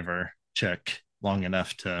motorcycle driver chick long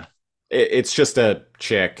enough to. It's just a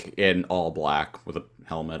chick in all black with a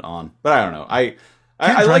helmet on. But I don't know.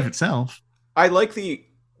 Can't I drive like itself. I like the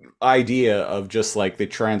idea of just like the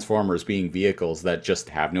Transformers being vehicles that just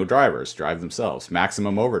have no drivers, drive themselves,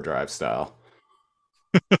 maximum overdrive style.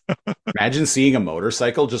 Imagine seeing a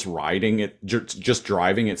motorcycle just riding it, just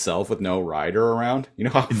driving itself with no rider around. You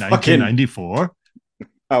know how In fucking 1994.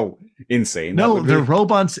 how insane that No, would they're be.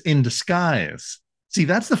 robots in disguise. See,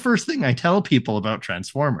 that's the first thing I tell people about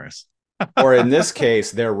Transformers. Or in this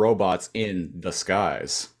case, they're robots in the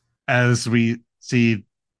skies. As we see,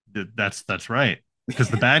 that's right. Because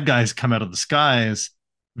the bad guys come out of the skies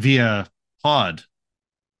via pod,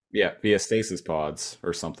 Yeah, via stasis pods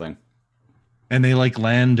or something. and they like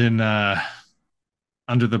land in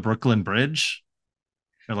under the Brooklyn Bridge.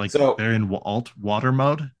 So, They're in alt water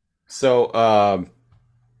mode. so,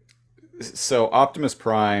 so Optimus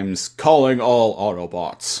Prime's calling all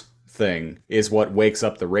Autobots thing is what wakes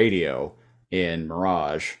up the radio in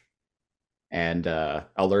Mirage and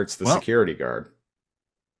alerts the Well, security guard.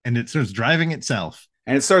 and it starts driving itself.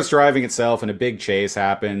 And it starts driving itself, and a big chase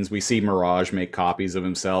happens. We see Mirage make copies of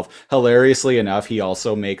himself. Hilariously enough, he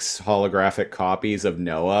also makes holographic copies of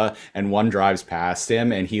Noah, and one drives past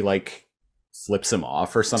him, and he like flips him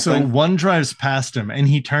off or So something. one drives past him and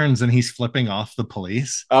he turns and he's flipping off the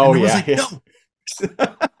police. Oh And Noah's yeah, like, yeah.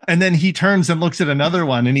 no. And then he turns and looks at another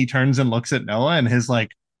one and he turns and looks at Noah and his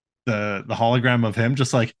like the hologram of him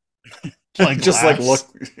just like Just like look, laughs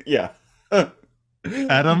yeah.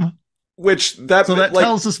 at him. Which that So that like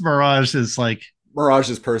tells us Mirage is like,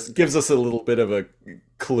 Mirage's person gives us a little bit of a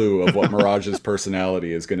clue of what Mirage's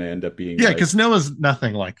personality is going to end up being yeah, like. because Noah's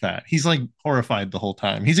nothing like that. He's like horrified the whole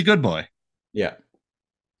time. He's a good boy. Yeah.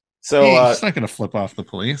 So He's not going to flip off the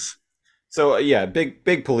police. So yeah,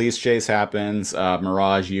 big police chase happens.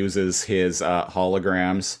 Mirage uses his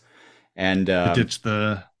holograms, and To ditch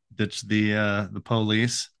the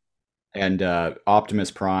police.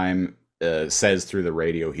 Optimus Prime says through the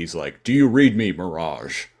radio, he's like, "Do you read me,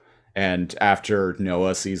 Mirage?" And after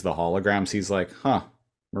Noah sees the holograms, he's like, "Huh,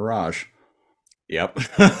 Mirage." Yep.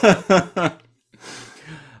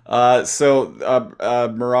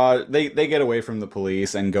 Mirage, they get away from the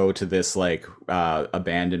police and go to this like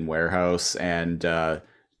abandoned warehouse, and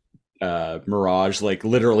Mirage like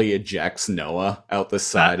literally ejects Noah out the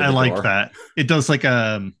side of I the like door. that. It does like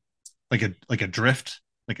a drift,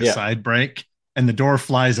 like a Yeah, side break, and the door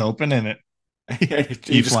flies open and he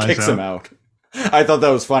he just flies kicks him out. out. I thought that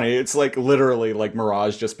was funny. It's like literally like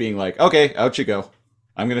Mirage just being like, "Okay, out you go.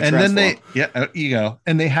 I'm gonna And then transform." out you go.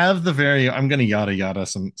 And they have the very, I'm gonna yada yada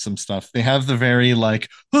some stuff. They have the very like,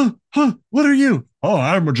 what are you? Oh,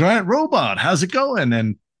 I'm a giant robot. How's it going?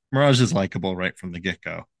 And Mirage is likable right from the get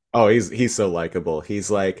go. Oh, he's so likable.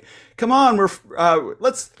 He's like, "Come on, we're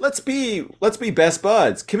let's be best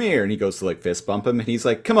buds. Come here." And he goes to like fist bump him, and he's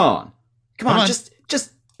like, come Come on, on, just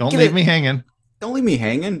don't give leave it. me hanging. Don't leave me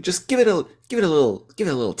hanging. Just give it a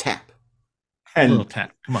little tap." A little And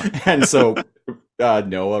tap. Come on. and so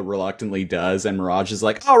Noah reluctantly does, and Mirage is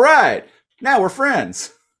like, "All right, now we're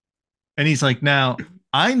friends." And he's like, now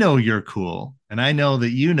I know you're cool, and I know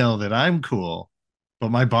that you know that I'm cool,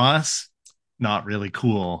 but my boss, not really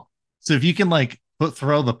cool. So if you can like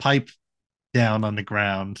throw the pipe down on the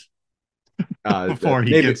ground before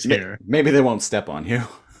he gets here. Maybe they won't step on you.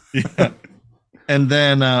 Yeah. And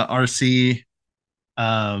then RC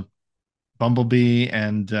Bumblebee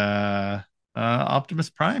and Optimus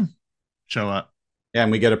Prime show up. Yeah,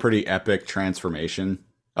 and we get a pretty epic transformation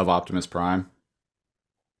of Optimus Prime.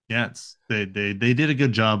 Yeah, they did a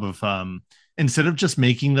good job of instead of just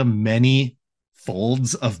making them many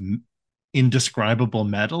folds of indescribable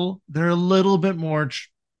metal, they're a little bit more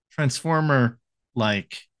transformer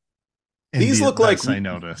like in These the look like this I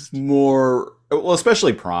noticed. more, well,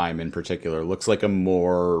 especially Prime in particular, looks like a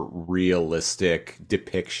more realistic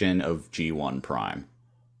depiction of G1 Prime.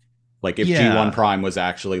 Like if G1 Yeah, Prime was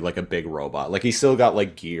actually like a big robot. Like he's still got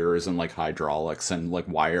like gears and like hydraulics and like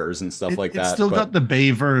wires and stuff like it's that. still got But the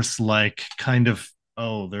Bayverse like kind of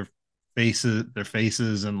their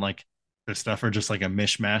faces and like their stuff are just like a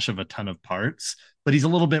mishmash of a ton of parts. But he's a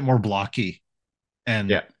little bit more blocky and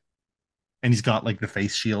yeah, he's got like the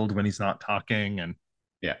face shield when he's not talking and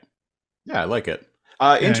yeah, yeah, I like it.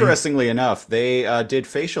 yeah, he's Interestingly enough, they did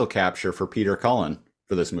facial capture for Peter Cullen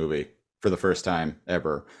for this movie for the first time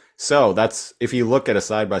ever. So that's if you look at a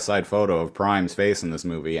side by side photo of Prime's face in this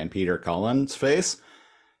movie and Peter Cullen's face,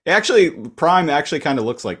 actually, Prime actually kind of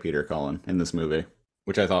looks like Peter Cullen in this movie,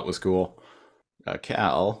 which I thought was cool.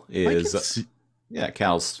 Cal I is, can see yeah,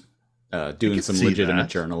 Cal's I doing can some see legitimate that.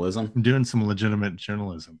 journalism. I'm doing some legitimate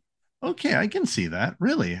journalism. Okay, I can see that.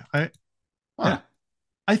 Really? Huh. Yeah,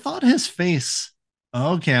 I thought his face.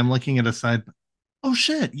 Okay, I'm looking at a side. Oh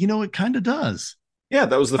shit! It kind of does. yeah,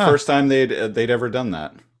 that was the Huh? first time they'd ever done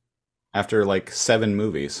that after like 7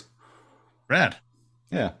 movies. Rad.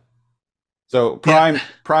 Yeah. So Yeah,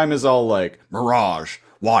 Prime is all like, Mirage,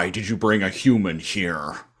 why did you bring a human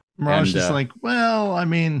here? Mirage And is like, well, I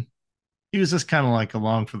mean, he was just kind of like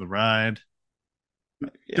along for the ride.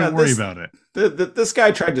 yeah, Don't worry about it. this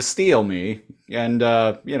guy tried to steal me, and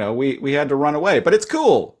we had to run away. But it's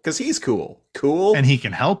cool because he's cool. And Cool, he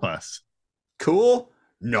can help us. cool,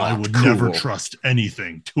 I not would never cool. trust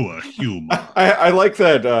anything to a human. I like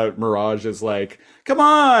that Mirage is like, come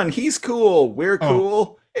on, he's cool, we're Oh,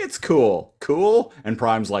 cool, it's cool, cool, and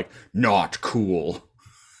Prime's like, not cool.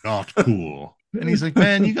 Not cool. and he's like,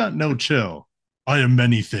 man, you got no chill. I am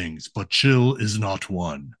many things, but chill is not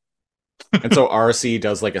one. And so RC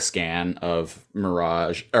does like a scan of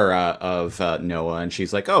Mirage or of Noah, and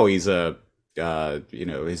she's like, "Oh, he's a,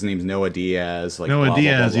 his name's Noah Diaz." Like Noah blah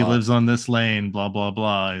blah blah Diaz, he blah. lives on this lane. Blah blah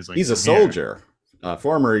blah. He's like He's a from here. soldier,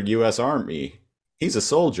 former U.S. Army. He's a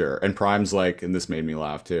soldier, and Prime's like, and this made me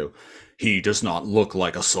laugh too. He does not look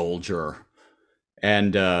like a soldier.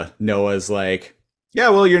 And Noah's like, "Yeah,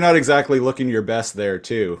 well, you're not exactly looking your best there,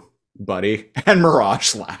 too, buddy." And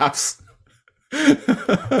Mirage laughs.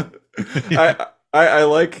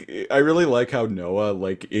 I really like how Noah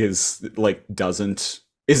like is like doesn't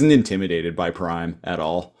isn't intimidated by Prime at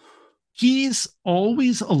all. He's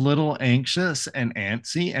always a little anxious and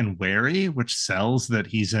antsy and wary, which sells that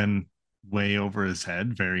he's in way over his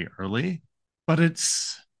head very early. But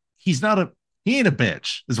he's not a he ain't a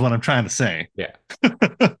bitch, is what I'm trying to say. Yeah.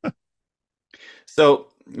 So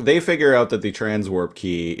they figure out that the transwarp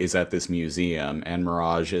key is at this museum, and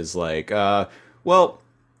Mirage is like, well,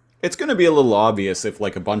 it's going to be a little obvious if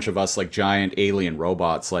like a bunch of us like giant alien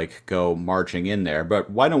robots like go marching in there, but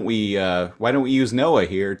why don't we use Noah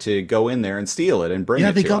here to go in there and steal it and bring Yeah,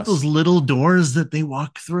 it they to got us? those little doors that they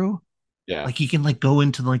walk through. Yeah. Like he can like go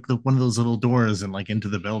into like the one of those little doors and like into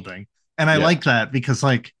the building. And I Yeah. like that because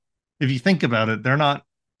like if you think about it,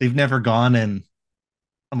 they've never gone in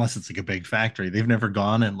unless it's like a big factory. They've never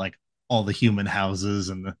gone in like all the human houses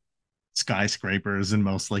and the skyscrapers and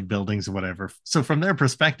most like buildings or whatever. So from their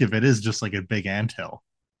perspective, it is just like a big anthill.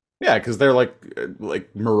 Yeah, because they're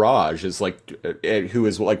like Mirage is like who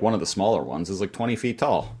is like one of the smaller ones is like 20 feet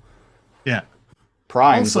tall. Yeah.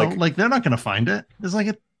 Prime's Also, like like they're not going to find it. There's like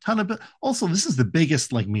a ton of. Also, this is the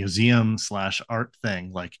biggest like museum slash art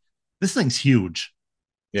thing. Like this thing's huge.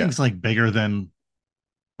 yeah. Thing's like bigger than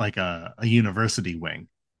like a university wing.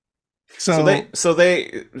 So they So so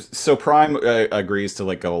they so Prime agrees to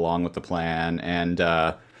like go along with the plan, and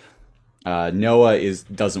Noah is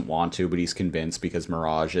doesn't want to, but he's convinced because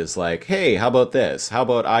Mirage is like, "Hey, how about this? How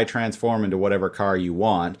about I transform into whatever car you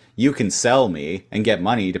want? You can sell me and get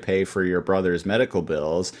money to pay for your brother's medical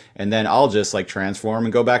bills, and then I'll just like transform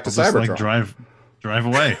and go back to I'll just like Cybertron." drive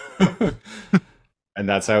away. And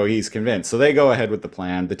that's how he's convinced. So they go ahead with the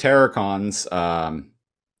plan. The Terracons,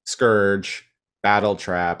 Scourge, Battle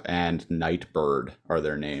Trap, and Nightbird are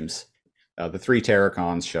their names. The three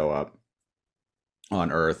Terracons show up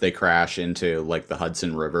on Earth. They crash into like the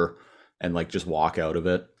Hudson River and like just walk out of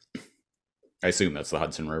it. I assume that's the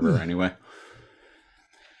Hudson River anyway.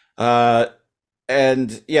 Uh,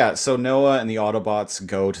 And yeah, so Noah and the Autobots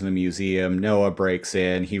go to the museum. Noah breaks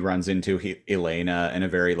in. He runs into Elena, and a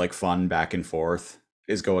very like fun back and forth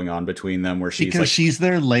is going on between them, where she's Because like, she's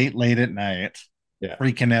there late at night, yeah,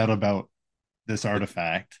 freaking out about this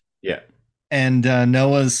artifact. yeah. And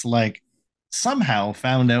Noah's like somehow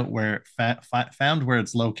found where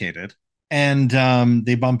it's located, and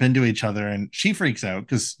they bump into each other, and she freaks out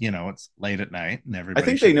because it's late at night and I everybody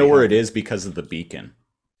think they should know be where it home. is because of the beacon.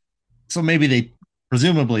 So maybe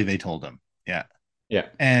presumably they told him, yeah. Yeah.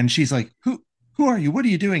 And she's like, who are you? What are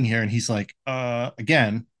you doing here? And he's like,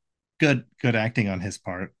 again, good acting on his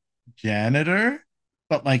part, janitor.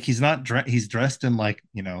 But like he's not he's dressed in like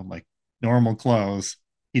like normal clothes.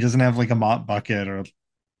 He doesn't have like a mop bucket or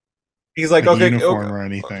He's like, like a okay, okay, uniform or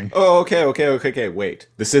anything. oh, okay. Wait,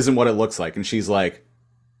 this isn't what it looks like. And she's like,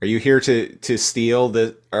 "Are you here to steal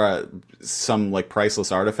the some like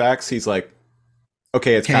priceless artifacts?" He's like,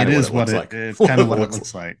 "Okay, it's Okay, kind it of what is it looks like." it's What kind it of what it looks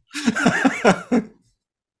looks like. like.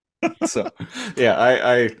 So, yeah,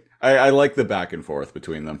 I like the back and forth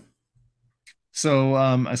between them. So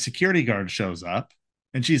a security guard shows up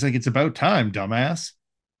and she's like, it's about time, dumbass.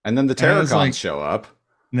 And then the And I was Terracons like, show up.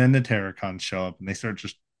 and then the Terracons show up and they start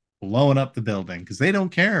just blowing up the building because they don't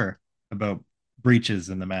care about breaches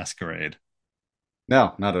in the masquerade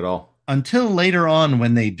No, not at all. until later on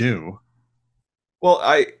when they do. Well,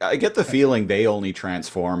 I get the feeling they only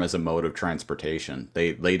transform as a mode of transportation.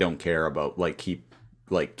 They don't care about keep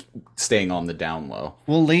like staying on the down low.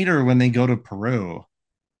 Well, later when they go to Peru,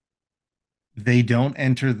 they don't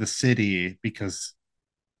enter the city because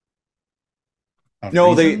of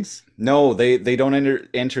No, reasons. they don't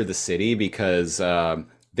enter the city because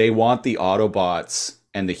they want the Autobots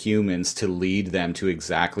and the humans to lead them to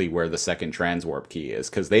exactly where the second transwarp key is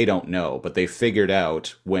because they don't know, but they figured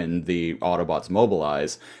out when the Autobots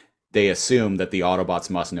mobilize, they assume that the Autobots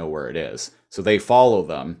must know where it is. So they follow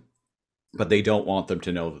them, but they don't want them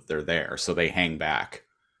to know that they're there, so they hang back.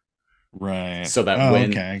 Right. So that Oh,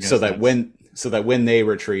 when okay. I guess so that when they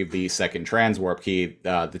retrieve the second transwarp key,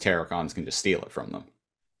 the Terracons can just steal it from them.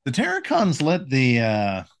 the Terracons let the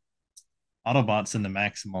Autobots and the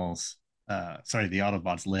Maximals, the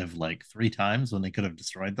Autobots live like 3 times when they could have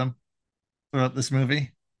destroyed them throughout this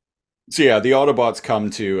movie. So yeah, the Autobots come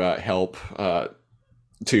to help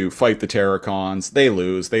to fight the Terracons. They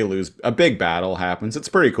lose. They lose. A big battle happens. It's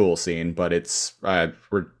a pretty cool scene, but I'm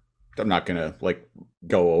not gonna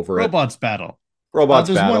go over it. Robots battle. Robots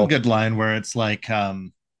There's battle. one good line where it's like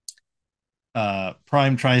Prime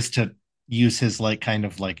tries to use his like kind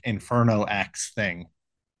of like Inferno axe thing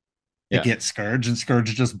to Yeah. get Scourge, and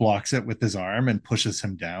Scourge just blocks it with his arm and pushes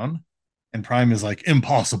him down. And Prime is like,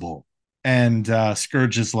 impossible. And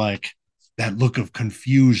Scourge is like, that look of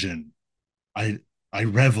confusion. I I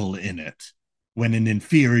revel in it when an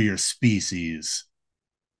inferior species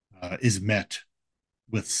is met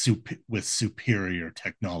with superior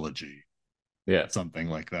technology, Yeah. something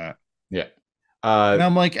like that. Yeah. And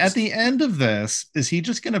I'm like, at the end of this, is he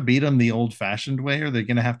just going to beat him the old-fashioned way, or are they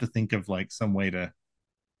going to have to think of like some way to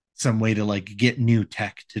like get new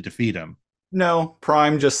tech to defeat him? No,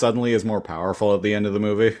 Prime just suddenly is more powerful at the end of the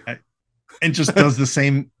movie. And just does the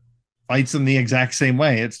same fights him the exact same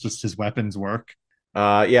way. It's just his weapons work.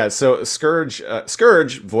 Yeah. So Scourge,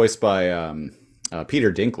 voiced by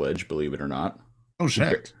Peter Dinklage, believe it or not. Oh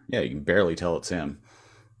shit! Yeah, you can barely tell it's him.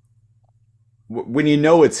 When you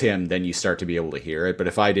know it's him, then you start to be able to hear it. But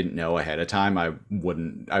if I didn't know ahead of time, I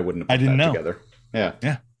wouldn't have put I didn't that know. together.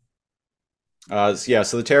 Yeah. Yeah.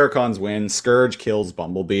 So the Terracons win. Scourge kills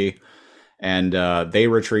Bumblebee, and they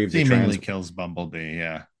retrieve the Seemingly kills Bumblebee.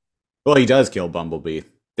 Yeah. Well, he does kill Bumblebee.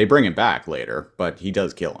 They bring him back later, but he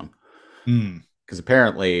does kill him. Hmm. Because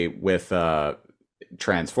apparently, with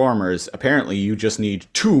Transformers, apparently you just need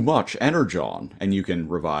too much energon, and you can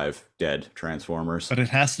revive dead Transformers. But it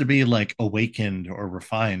has to be like awakened or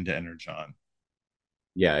refined energon.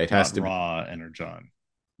 Yeah, it has to be raw energon.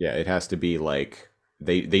 Yeah, it has to be like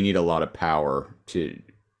they need a lot of power to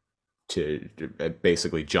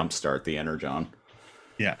basically jumpstart the energon.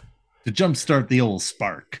 Yeah, to jumpstart the old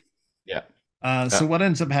spark. Yeah. So what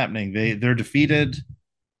ends up happening? They're defeated,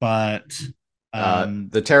 but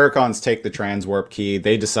the Terracons take the transwarp key.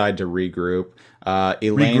 They decide to regroup.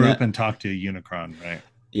 Elena regroup and talk to Unicron, right?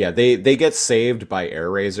 Yeah, they get saved by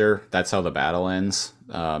Air That's how the battle ends.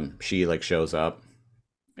 She shows up,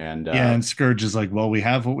 and and Scourge is like, "Well, we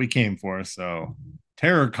have what we came for, so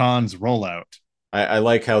Terracons roll out." I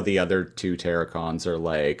like how the other two Terracons are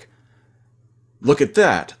like, "Look at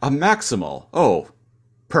that, a Maximal. Oh,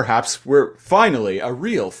 perhaps we're finally a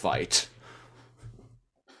real fight."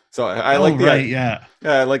 So I like the right, yeah.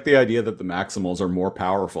 I like the idea that the Maximals are more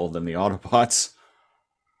powerful than the Autobots.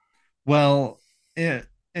 Well, if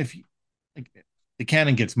like, the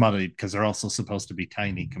canon gets muddied because they're also supposed to be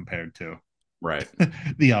tiny compared to Right.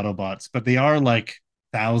 the Autobots, but they are like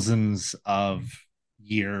thousands of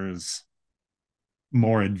years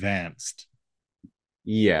more advanced.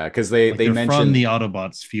 Yeah, because they Like they they're from mention the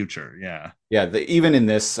Autobots' future. Yeah. yeah even in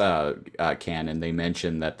this canon they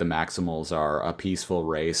mention that the Maximals are a peaceful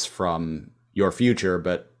race from your future,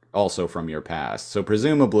 but also from your past. So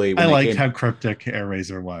presumably I when they liked came, how cryptic Air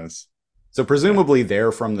Razor was. so Yeah. presumably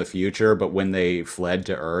they're from the future, but when they fled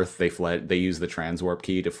to Earth, they used the transwarp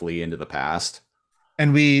key to flee into the past.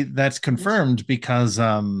 And we that's confirmed because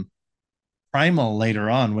Primal later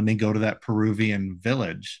on, when they go to that Peruvian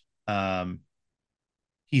village,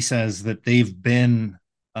 he says that they've been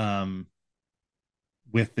um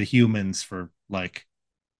with the humans for like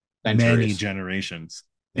many Centuries. generations.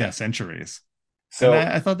 Yeah, Yeah. centuries. And So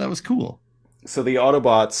I thought that was cool. so the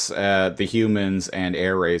Autobots, the humans, and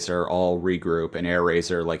Air Razor all regroup, and Air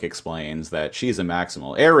Razor like explains that she's a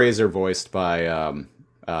Maximal. Air Razor, voiced by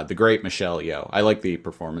the great Michelle Yeoh. I like the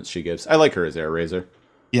performance she gives. I like her as Air Razor.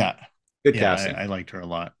 Yeah. Good Yeah, casting. I liked her a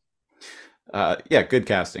lot. Yeah, good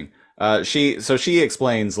casting. She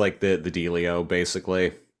explains like the dealio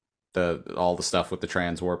basically, the all the stuff with the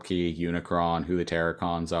transwarp key, Unicron, who the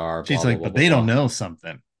Terracons are, She's blah blah like, blah but blah they don't blah. know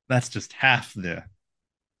something. That's just half the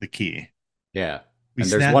key. Yeah, We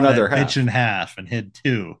and there's snapped one other that bitch in half. half and hid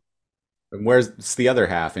two. And where's the other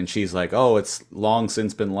half? And she's like, "Oh, it's long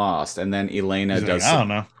since been lost." And then He's like, I don't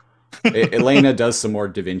know. Elena does some more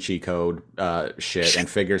Da Vinci Code shit and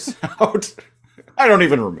figures out. I don't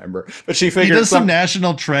even remember, but she He figures does some some.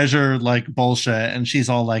 national treasure like bullshit, and she's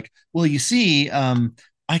all like, "Well, you see,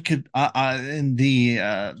 I could in the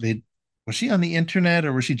was she on the internet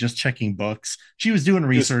or was she just checking books? She was doing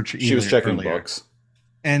research She was checking earlier, books.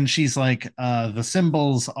 and she's like, the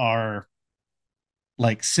symbols are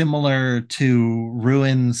like similar to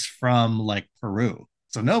ruins from like Peru,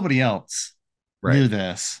 so nobody else Right. knew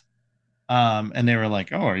this. And they were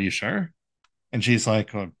like, "Oh, are you sure?" And she's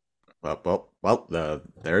like, "Oh,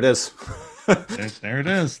 There it is. there it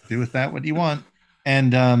is. Do with that what you want."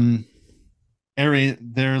 And Ari,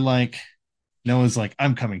 they're like, Noah's like,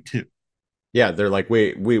 "I'm coming too." Yeah, they're like,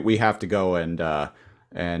 we have to go and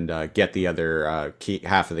get the other key,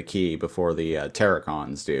 half of the key before the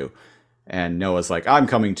Terracons do. And Noah's like, I'm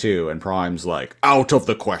coming too, and Prime's like, out of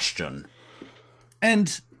the question.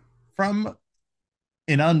 And from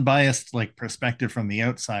an unbiased like perspective from the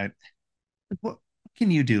outside, what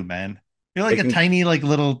can you do, man? You're They like a can, tiny, like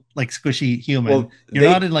little, like squishy human. well, You're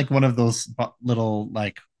not they in like one of those little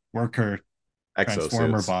like worker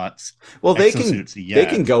transformer exosuits. bots, Well, exosuits they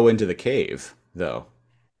can yet. go into the cave though.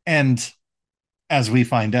 And as we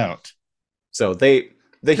find out, So the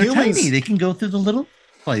they're tiny. humans, They can go through the little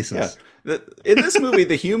yeah. places. In this movie,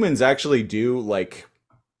 the humans actually do like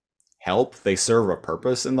help. They serve a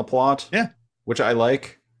purpose in the plot, Yeah, which I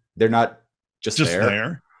like. They're not just just there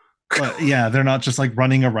there. But yeah, they're not just like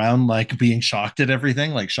running around like being shocked at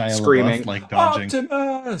everything, like Shia LaBeouf, screaming like dodging,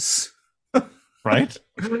 Optimus. right?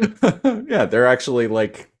 Yeah, they're actually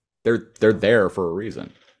like they're there for a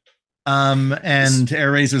reason. And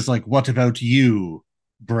Air Razor's like, "What about you,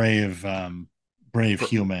 brave, brave Br-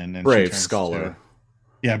 human?" And she Brave turns to, scholar.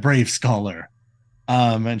 yeah, brave scholar.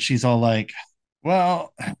 And she's all like,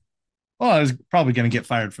 "Well, I was probably going to get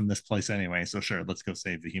fired from this place anyway, so sure, let's go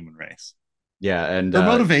save the human race." Yeah, and Her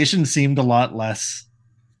motivation seemed a lot less.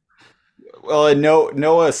 well, and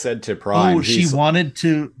Noah said to Oh, Prime, she he's wanted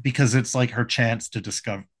to because it's like her chance to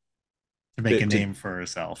discover to make a to name for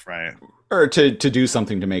herself, right? or to do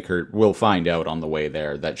something to make her. We'll find out on the way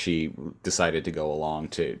there that she decided to go along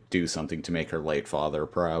to do something to make her late father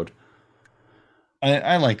proud.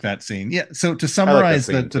 I like that scene. Yeah. So to I like that summarize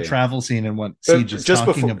scene the too. travel scene and what Siege But is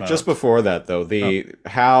talking just about. before that though, Oh, the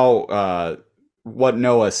how what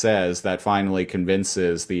Noah says that finally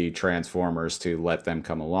convinces the Transformers to let them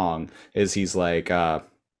come along is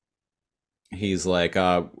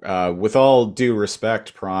with all due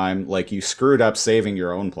respect, Prime, like you screwed up saving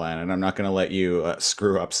your own planet. I'm not going to let you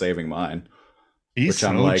screw up saving mine. he's Which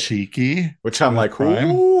I'm so like, cheeky which I'm with like,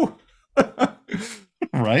 Prime, ooh.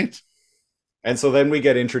 right? And so then we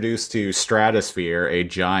get introduced to Stratosphere, a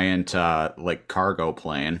giant like cargo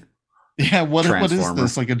plane Yeah. What is transformer.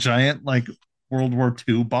 this? Like a giant like World War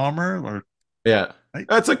II bomber or Yeah, like,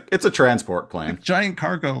 it's a transport plane giant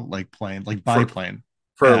cargo like plane, like for biplane.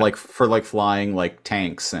 Yeah. for like flying like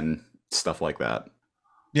tanks and stuff like that.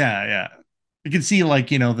 Yeah. Yeah. You can see like,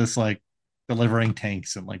 this like delivering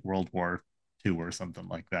tanks in like World War II or something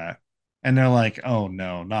like that. And they're like, oh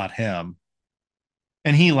no, not him.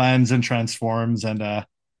 And he lands and transforms and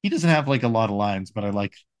he doesn't have like a lot of lines, but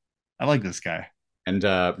I like this guy. And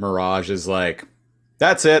Mirage is like,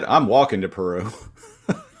 "That's it. I'm walking to Peru."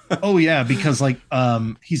 Oh yeah, because like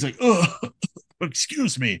he's like, oh,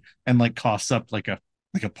 excuse me, and like coughs up like a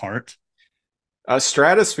part.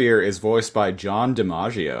 Stratosphere is voiced by John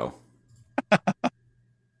DiMaggio,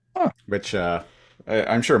 Huh, which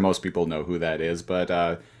I'm sure most people know who that is,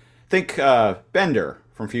 but think Bender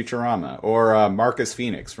from Futurama or Marcus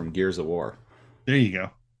Phoenix from Gears of War. there you go.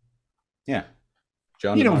 Yeah,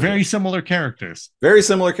 John DiMaggio. Very similar characters. Very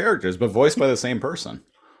similar characters, but voiced by the same person,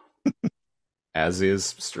 as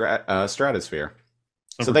is Stratosphere.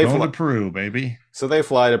 So So we're they going to fly. Peru, baby. So they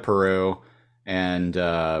fly to Peru, and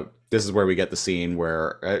this is where we get the scene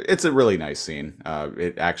where it's a really nice scene.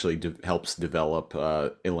 It actually helps develop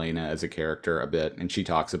Elena as a character a bit, and she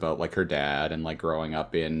talks about like her dad and like growing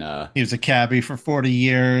up in. He was a cabbie for 40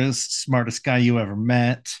 years, smartest guy you ever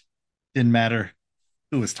met. Didn't matter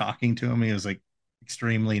who was talking to him. He was like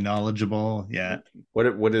extremely knowledgeable. Yeah.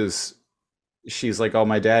 What is? She's like, oh,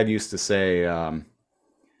 my dad used to say,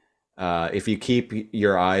 if you keep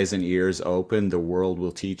your eyes and ears open, the world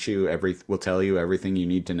will tell you everything you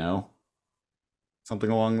need to know. Something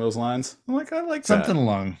along those lines. I'm like, I like Something that.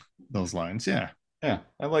 along those lines. Yeah. Yeah,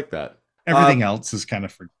 I like that. Uh, Everything else is kind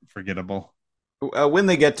of forgettable. when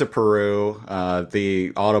they get to Peru,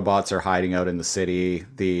 the Autobots are hiding out in the city.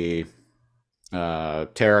 The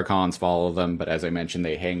Terracons follow them, but as I mentioned,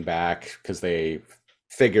 they hang back because they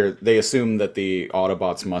assume that the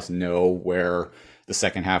Autobots must know where the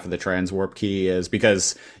second half of the transwarp key is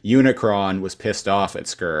because Unicron was pissed off at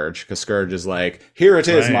Scourge because Scourge is like, "Here it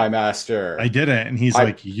is, Right. my I master." did it. And he's I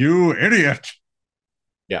like, you idiot.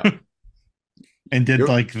 Yeah, And did you're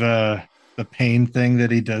like the pain thing that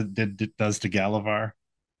he does to Galavar.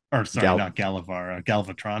 Or sorry, Gal. not Galavar,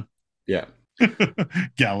 Galvatron. Yeah,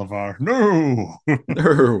 Galavar. No.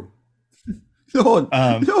 no, Lord,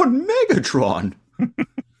 um Lord Megatron.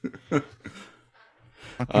 fucking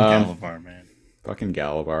Um, Galavar, man. Fucking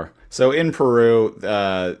Galavar. So in Peru,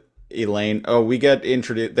 Elaine. Oh, we get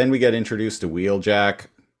introduced. Then we get introduced to Wheeljack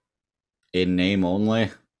in name only.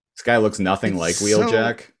 This guy looks nothing It's like so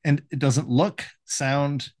Wheeljack. and it doesn't look,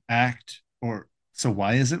 sound, act, or so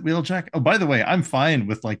why is it Wheeljack? Oh, by the way, I'm fine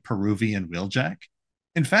with like Peruvian Wheeljack.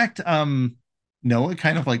 In fact, Noah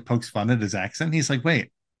kind of like pokes fun at his accent. He's like,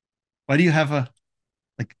 wait, why do you have a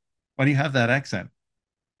like why do you have that accent?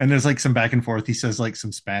 And there's like some back and forth. He says like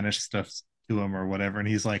some Spanish stuff to him or whatever, and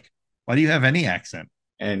he's like, why do you have any accent?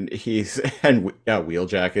 And he's and yeah,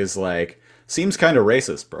 Wheeljack is like seems kind of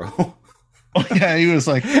racist, bro. Oh yeah, he was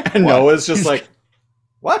like, And what? Noah's just He's like,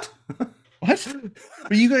 what? what?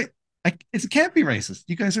 But you guys, it can't be racist.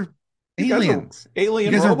 You guys are You guys are aliens. You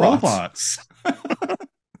alien guys are robots. robots.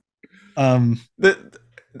 Um, The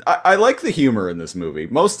I like the humor in this movie.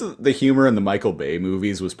 Most of the humor in the Michael Bay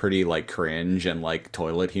movies was pretty like cringe and like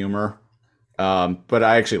toilet humor. But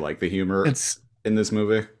I actually like the humor it's in this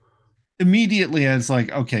movie. immediately it's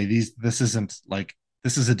like, okay, this isn't like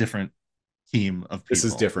this is a different team of This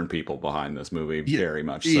is people. different people behind this movie, Yeah, very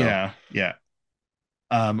much so. yeah, yeah.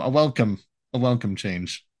 A welcome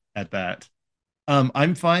change at that.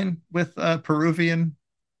 I'm fine with Peruvian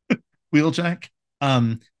Wheeljack.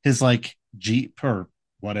 His like Jeep or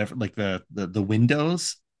whatever, like the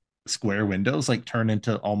windows, square windows, like turn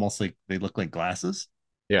into almost like they look like glasses.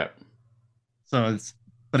 Yeah. So it's,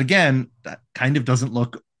 but again, that kind of doesn't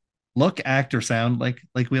act, or sound like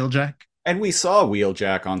Wheeljack. And we saw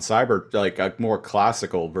Wheeljack on Cyber, like a more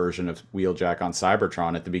classical version of Wheeljack on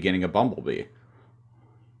Cybertron at the beginning of Bumblebee.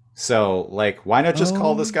 So, like, why not just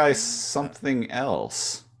call Oh, this guy yeah. something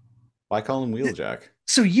else? Why call him Wheeljack?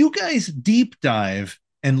 So you guys deep dive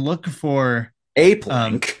and look for Ape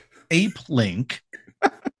um Link. Ape Link,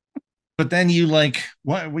 but then you like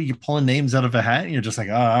what? Were you pulling names out of a hat? And you're just like,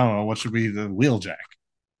 oh, I don't know, what should be the Wheeljack?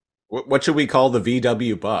 What should we call the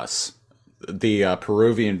VW bus? The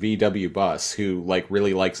Peruvian VW bus who, like,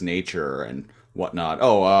 really likes nature and whatnot.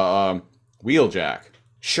 Oh, Wheeljack.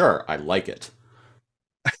 Sure, I like it.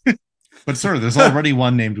 But sir, there's already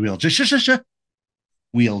one named Wheeljack.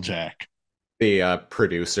 Wheeljack. The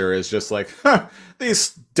producer is just like, huh,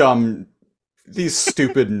 these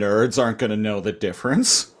stupid nerds aren't going to know the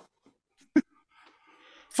difference.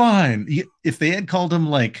 Fine. If they had called him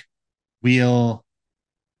like Wheel,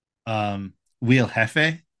 Wheel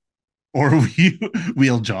Hefe, or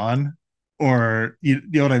Wheel John, or you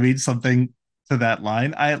know what I mean, something to that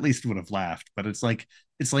line, I at least would have laughed. But it's like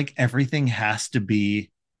everything has to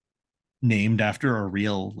be named after a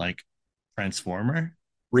real like transformer.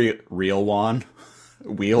 Real Juan,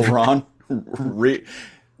 Wheel Ron, Re-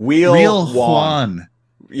 Wheel Real Juan. Juan.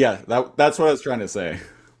 Yeah, that's what I was trying to say.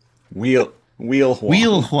 Wheel Wheel Juan.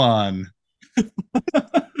 Wheel Juan.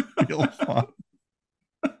 Real Juan.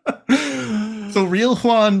 So Real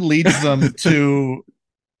Juan leads them to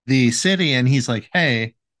the city, and he's like,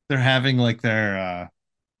 "Hey, they're having like their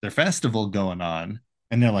festival going on,"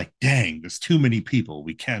 and they're like, "Dang, there's too many people.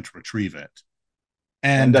 We can't retrieve it."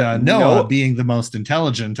 And And Noah, no, being the most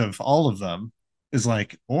intelligent of all of them, is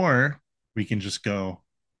like, "Or we can just go."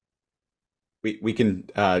 we can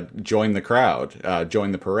join the crowd,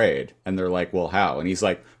 join the parade. And they're like, well, how? And he's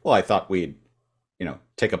like, well, I thought we'd,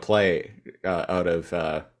 take a play out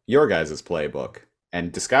of your guys' playbook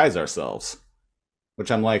and disguise ourselves.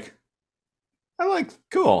 Which I'm like,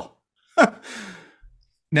 cool.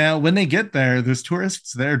 Now, when they get there, there's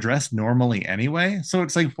tourists there dressed normally anyway. So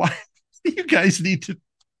it's like, why do you guys need to?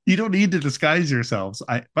 You don't need to disguise yourselves.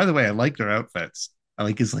 By the way, I like their outfits. I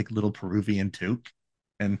like his like little Peruvian toque.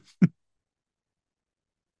 And where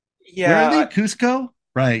are they? Yeah, Cusco?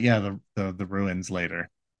 Right. Yeah. The ruins later.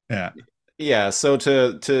 Yeah. yeah. So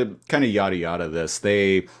to kind of yada yada this,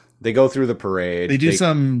 they go through the parade. They do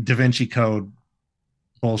some Da Vinci Code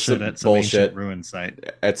bullshit Some at some ancient bullshit ruin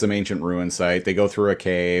site. at some ancient ruin site. They go through a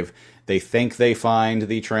cave. They think they find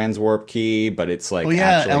the transwarp key, but it's Oh like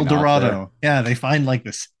yeah, actually El not there. Dorado. Yeah, they find like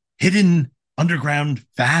this hidden underground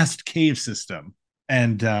vast cave system.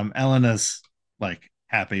 And Elena's like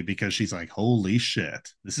happy because she's like, holy shit,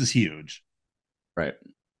 this is huge. Right.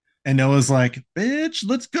 And Noah's like, bitch,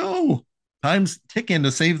 let's go. Time's ticking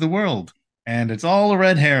to save the world. And it's all a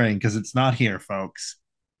red herring because it's not here, folks.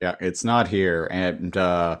 Yeah, it's not here. And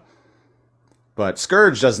but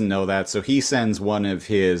Scourge doesn't know that, so he sends one of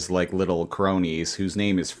his like little cronies, whose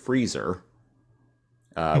name is Freezer,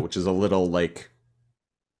 which is a little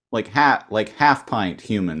half pint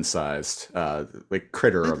human sized like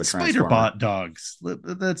critter of a Spider transformer. bot dogs.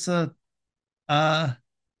 That's a uh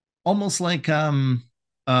almost like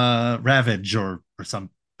Ravage or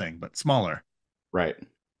something, but smaller. Right.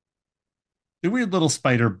 The weird little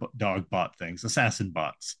spider dog bot things, assassin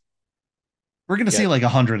bots. We're gonna Yeah. see like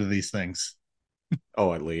 100 of these things.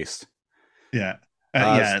 Oh, at least. Yeah,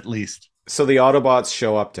 Uh, yeah, at least. so the Autobots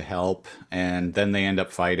show up to help, and then they end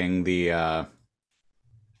up fighting the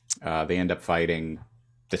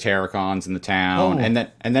Terracons in the town, Oh,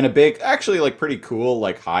 and then a big, actually like pretty cool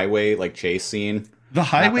like highway like chase scene the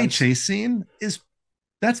highway happens. chase scene is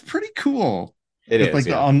that's pretty cool. It With is, like the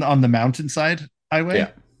yeah, on the mountainside yeah,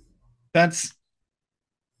 highway. That's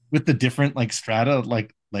with the different like strata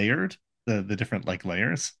like layered, the different like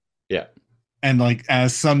layers. yeah, And like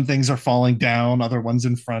as some things are falling down, other ones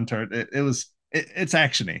in front are it's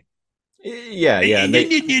actiony. yeah, And, yeah. and And then,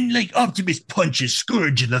 they, then, then like Optimus punches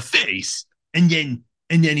Scourge in the face, and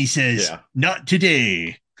then he says, yeah, "Not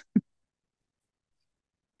today."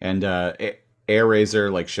 and Air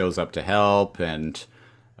Razor like shows up to help, and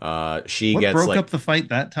she What gets broke like up the fight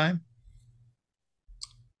that time?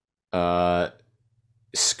 uh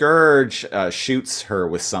Scourge shoots her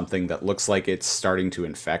with something that looks like it's starting to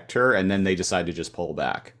infect her, and then they decide to just pull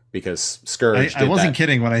back because I, Scourge I did wasn't that.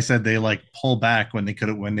 kidding when I said they like pull back when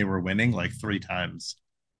they were winning like three times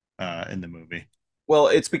in the movie. Well,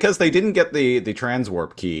 it's because they didn't get the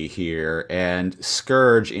transwarp key here, and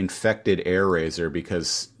Scourge infected Air Razor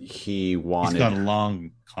because he He's got wanted. a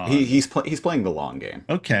long con. He's playing the long game,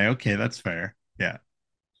 Okay, that's fair. Yeah.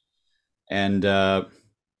 and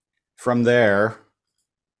from there,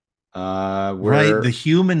 Right. The we're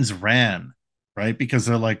humans ran, right? Because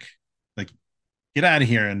they're like, get out of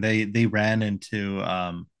here. And they ran into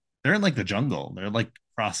they're in like the jungle. They're like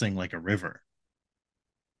crossing like a river.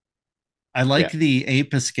 I like yeah, the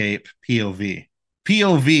ape escape POV.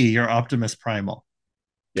 POV, your Optimus Primal.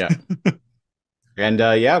 yeah, and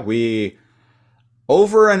yeah, we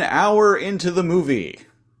over an hour into the movie,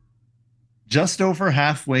 Just over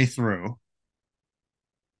halfway through,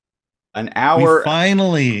 an we hour.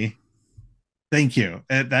 finally thank you.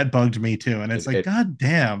 That bugged me too. And it's like, It God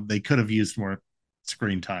damn, they could have used more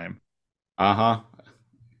screen time. uh-huh.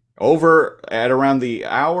 Over at around the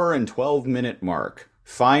hour and 12-minute mark.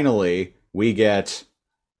 Finally, we get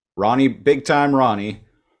Ronnie, big time Ronnie,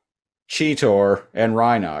 Cheetor, and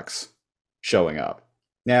Rhinox showing up.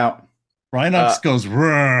 Now, Rhinox goes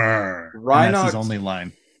roar, and that's his Rhinox, only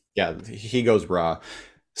line. yeah, he goes raw.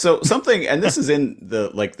 So something, and this is in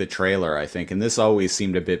the trailer, I think, and this always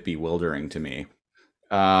seemed a bit bewildering to me.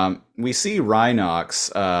 We see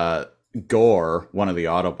Rhinox gore one of the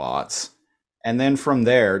Autobots, and then from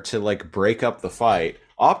there to like break up the fight,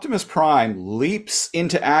 Optimus Prime leaps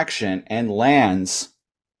into action and lands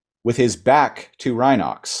with his back to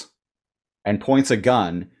Rhinox and points a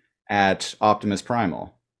gun at Optimus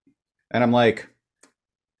Primal. And I'm like,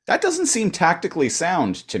 That doesn't seem tactically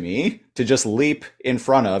sound to me to just leap in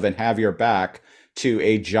front of and have your back to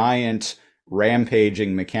a giant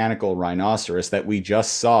rampaging mechanical rhinoceros that we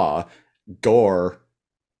just saw gore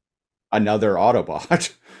another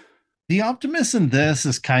Autobot. The Optimus in this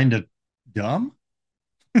is kind of dumb.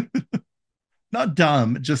 Not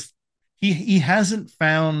dumb, just he hasn't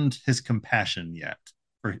found his compassion yet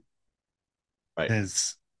for Right.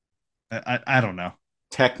 his I don't know.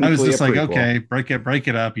 I was Technically a just like, prequel. okay, break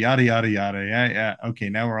it up, yada yada yada. Yeah, yeah. Okay,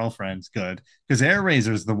 now we're all friends. Good. Because Air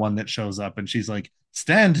Razor's the one that shows up and she's like,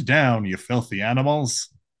 stand down, you filthy animals.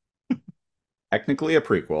 Technically a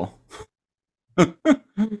prequel.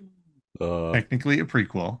 uh, Technically a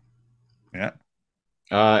prequel. Yeah.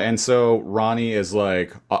 and so Ronnie is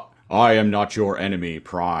like, I am not your enemy,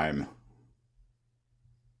 Prime.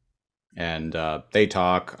 And they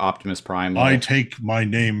talk. Optimus I Primal. take my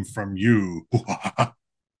name from you.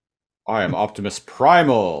 I am Optimus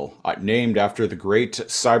Primal, named after the great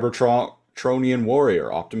Cybertronian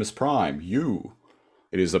warrior, Optimus Prime. You.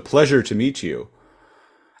 It is a pleasure to meet you.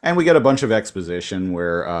 And we get a bunch of exposition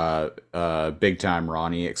where Big Time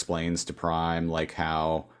Ronnie explains to Prime like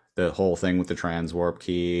how the whole thing with the transwarp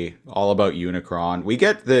key, all about Unicron. We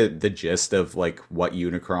get the gist of like what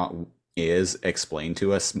Unicron is explained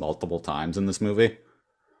to us multiple times in this movie.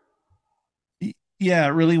 Yeah, it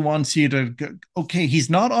really wants you to go, okay, he's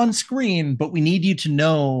not on screen, but we need you to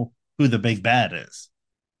know who the big bad is.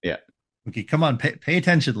 Yeah, Okay, come on, pay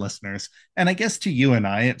attention, listeners. And I guess to you and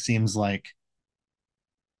I, it seems like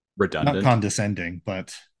not redundant. condescending,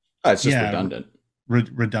 but It's just yeah, redundant.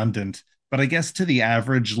 redundant. But I guess to the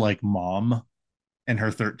average like mom and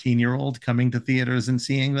her 13-year-old coming to theaters and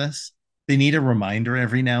seeing this, they need a reminder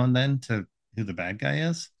every now and then to who the bad guy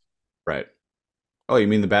is. Right. Oh, you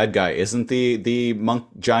mean the bad guy isn't the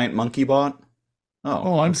giant monkey bot? Oh,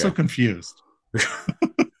 Oh, I'm so okay. confused.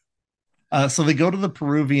 So they go to the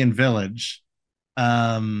Peruvian village.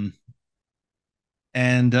 Um,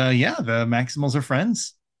 and yeah, the Maximals are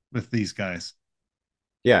friends with these guys.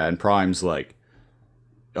 Yeah, and Prime's like,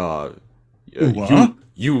 uh, What?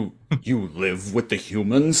 you live with the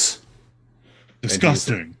humans, and he's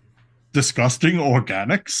Disgusting. Disgusting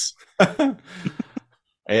organics.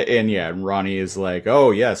 and yeah, and Ronnie is like,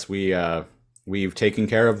 oh yes, we've taken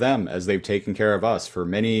care of them as they've taken care of us for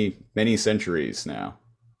many centuries now.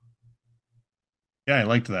 Yeah, I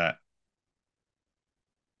liked that.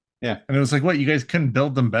 Yeah, And it was like, what, you guys couldn't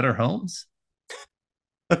build them better homes?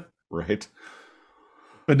 right.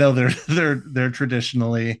 But no, they're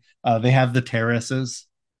traditionally they have the terraces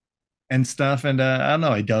and stuff. And I don't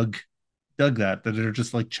know, I dug that they're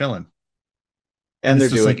just like chilling. And And they're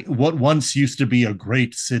it's just doing like what once used to be a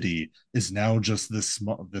great city is now just this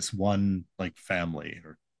one like family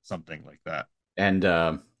or something like that. and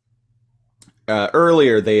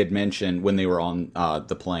earlier they had mentioned when they were on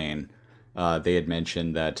the plane. They had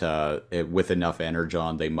mentioned that with enough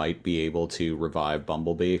energon, they might be able to revive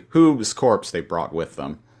Bumblebee, whose corpse they brought with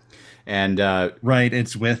them. And Right.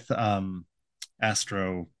 It's with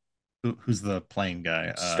Astro, who's the plane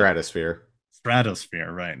guy? Stratosphere.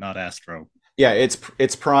 Stratosphere, right? Not Astro. Yeah,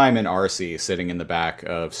 it's Prime and RC sitting in the back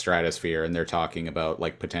of Stratosphere, and they're talking about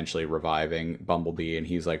like potentially reviving Bumblebee, and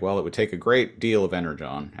he's like, "Well, it would take a great deal of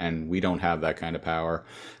energon, and we don't have that kind of power."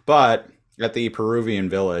 But at the Peruvian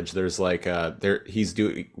village, there's like there he's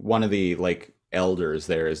doing one of the like elders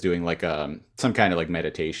there is doing like some kind of like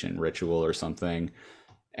meditation ritual or something,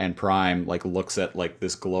 and Prime like looks at like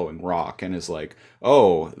this glowing rock and is like,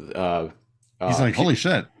 "Oh, He's like, pu- holy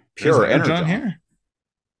shit, there's pure energon energon." here.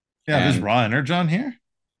 Yeah, there's And raw energon here.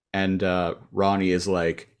 Ronnie is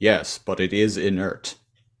like, yes, but it is inert.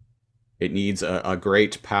 It needs a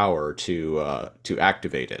great power to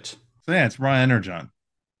activate it. So yeah, it's raw energon.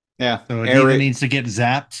 Yeah, So it either air needs to get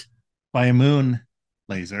zapped by a moon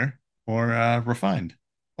laser or refined.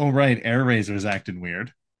 Oh right, Air Razor's acting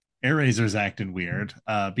weird. Air Razor's acting weird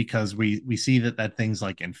because we see that thing's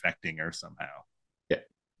like infecting her somehow. yeah.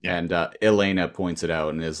 Yeah, And Elena points it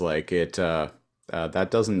out and is like, it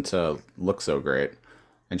that doesn't look so great.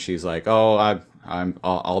 And she's like, oh,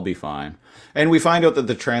 I'll be fine. And we find out that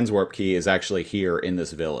the transwarp key is actually here in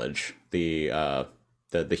this village. The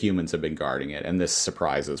humans have been guarding it, and this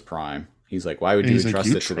surprises Prime. He's like, why would and you he's like, entrust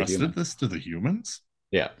you it to the trusted human? this to the humans?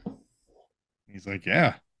 Yeah, He's like,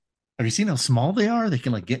 yeah. Have you seen how small they are? They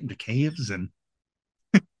can like get into caves and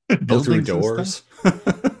go through buildings and stuff.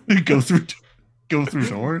 doors. go through go through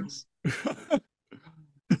doors.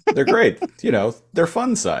 They're great. You know, they're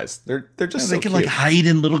fun size. They're Yeah, just they so can like cute. hide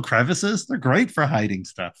in little crevices. They're great for hiding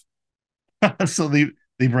stuff. So they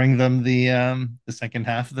bring them the second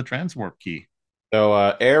half of the transwarp key. So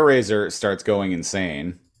Air Razor starts going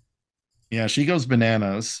insane, Yeah, she goes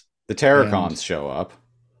bananas. The And Terracons show up,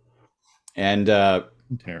 and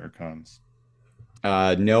Terracons.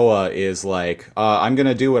 Noah is like, "I'm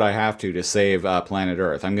gonna do what I have to save planet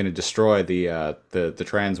Earth. I'm gonna destroy the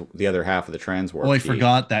other half of the Oh, transwarp I key."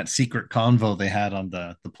 forgot that secret convo they had on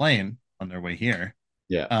the plane on their way here.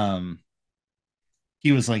 Yeah, Um,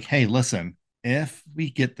 he was like, "Hey, listen, if we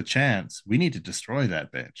get the chance, we need to destroy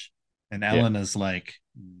that bitch." And yeah, Elena's like,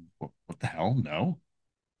 what the hell? No."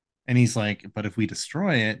 And he's like, "But if we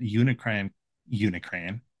destroy it, Unicran,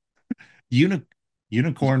 uni,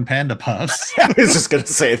 unicorn panda puffs, I was just gonna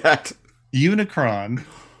say that. Unicron,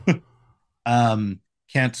 um,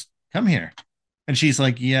 can't come here." And she's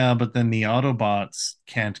like, "Yeah, but then the Autobots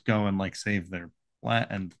can't go and like save their planet,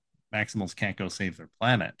 and Maximals can't go save their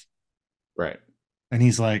planet." Right. And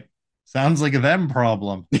he's like, "Sounds like a them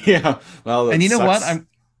problem." Yeah. Well, And that you know what? sucks. I'm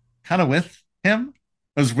kind of with him.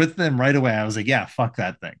 I was with them right away. I was like, "Yeah, fuck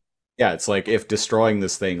that thing." Yeah, it's like if destroying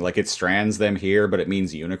this thing, like it strands them here, but it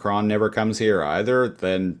means Unicron never comes here either,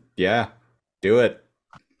 then yeah, do it.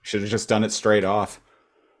 Should have just done it straight off.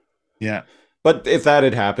 Yeah, But if that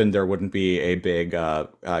had happened, there wouldn't be a big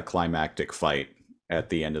climactic fight at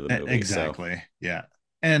the end of the movie. exactly. Yeah.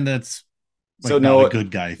 And that's So like not a Noah, good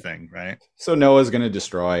guy thing, right? so Noah's gonna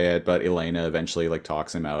destroy it, but Elena eventually like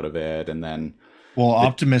talks him out of it, and then Well, the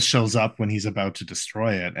Optimus shows up when he's about to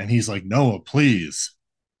destroy it, and he's like, "Noah, please."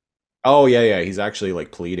 oh yeah, he's actually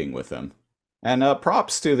like pleading with him. And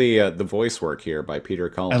props to the voice work here by Peter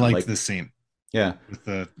I Cullen. liked Like this scene yeah,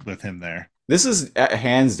 with him there. this is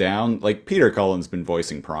hands down like Peter Cullen's been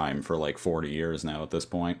voicing Prime for like 40 years now at this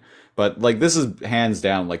point. But like this is hands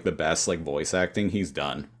down like the best like voice acting he's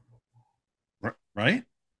done. Right?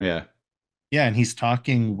 Yeah. Yeah, and he's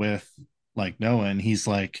talking with like Noah, and he's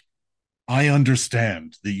like, "I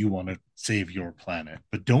understand that you want to save your planet,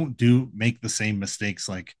 but don't make the same mistakes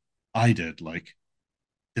like I did. Like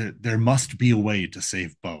there must be a way to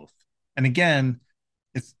save both." And again,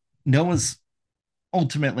 it's Noah's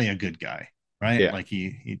ultimately a good guy, right? Yeah. Like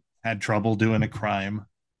he had trouble doing a crime,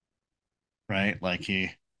 right? Like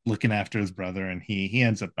he looking after his brother, and he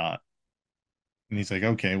ends up not. And he's like,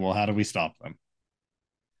 "Okay, well, how do we stop them?"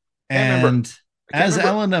 Can't remember. And I can't as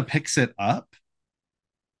remember. Elena picks it up,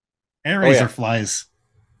 Air Oh Razor yeah. flies.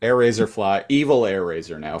 Air Razor fly. Evil Air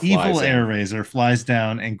Razor now Evil flies Air in. Razor flies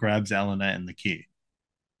down and grabs Elena and the key.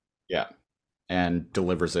 Yeah. And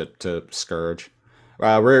delivers it to Scourge.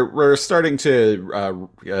 We're starting to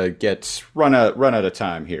get run out of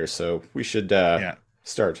time here, so we should Yeah.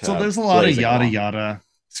 start So there's a lot of blazing yada along. yada.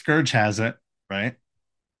 Scourge has it, right?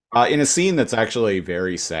 In a scene that's actually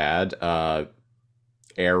very sad,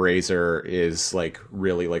 Air Razor is like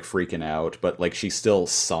really like freaking out, but like she's still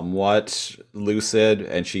somewhat lucid,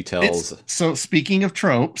 and she It's tells, so speaking of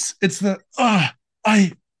tropes, it's the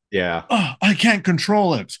I yeah, I can't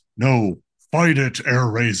control it. No, fight it, Air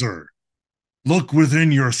Razor. Look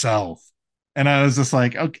within yourself. And I was just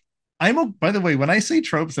like, okay. By the way, when I say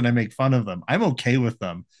tropes and I make fun of them, I'm okay with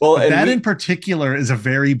them. well, But and that in we particular is a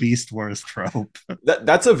very Beast Wars trope.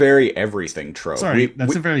 that's a very everything trope. Sorry,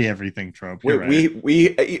 that's a very everything trope. We, You're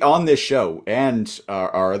right. on this show and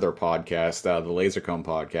our other podcast, the Lasercomb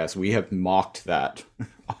podcast, we have mocked that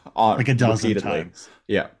on Like a dozen repeatedly. times.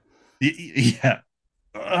 Yeah, Yeah.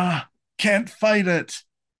 Can't fight it.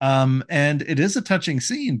 And it is a touching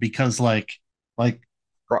scene because like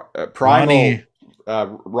Primal. Ronnie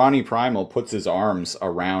Ronnie Primal puts his arms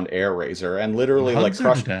around Air Razor and literally like hugs her to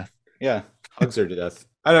crush. death. Yeah, hugs her to death.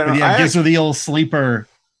 I don't know. But yeah, gives her the old sleeper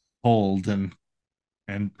hold and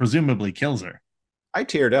presumably kills her. I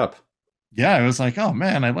teared up. Yeah, I was like, oh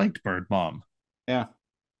man, I liked Bird Mom. Yeah,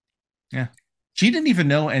 Yeah. She didn't even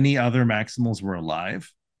know any other Maximals were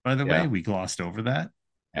alive, by the way. yeah, We glossed over that.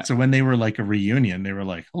 yeah. So when they were like a reunion, they were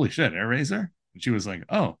like, holy shit, Air Razor? And she was like,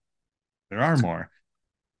 oh, there are more.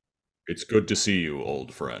 It's good to see you,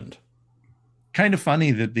 old friend. Kind of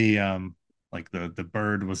funny that the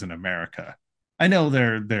bird was in America. I know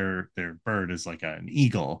their bird is like an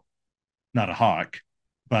eagle, not a hawk,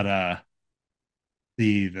 but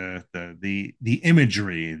the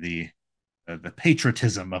imagery, the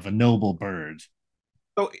patriotism of a noble bird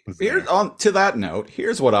So was here's there. on to that note.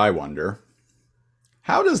 Here's what I wonder: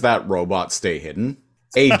 how does that robot stay hidden?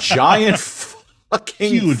 A giant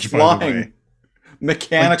fucking Huge, by the way. flying Like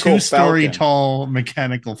mechanical two-story falcon tall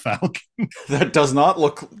mechanical falcon. that does not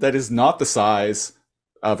look that is not the size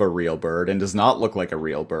of a real bird and does not look like a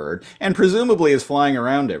real bird and presumably is flying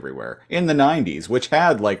around everywhere in the 90s, which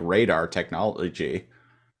had like radar technology.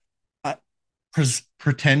 uh,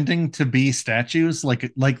 Pretending to be statues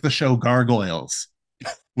like the show Gargoyles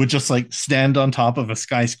would just like stand on top of a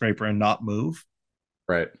skyscraper and not move.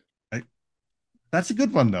 Right. That's a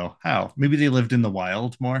good one though. How? Maybe they lived in the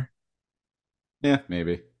wild more Yeah,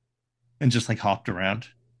 maybe. and just like hopped around,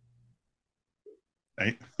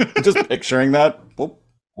 right? Just picturing that. Whoop,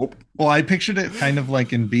 whoop. Well, I pictured it kind of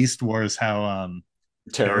like in Beast Wars how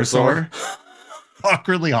Pterosaur. Pterosaur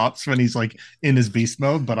awkwardly hops when he's like in his beast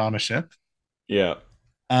mode, but on a ship. Yeah.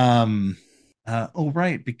 Um oh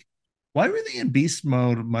right. Why were they in beast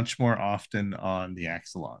mode much more often on the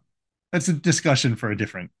Axelon? That's a discussion for a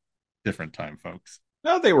different time, folks.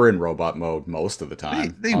 No, they were in robot mode most of the They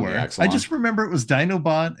time they on the were. I Axelon. just remember it was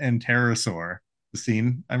Dinobot and Pterosaur, the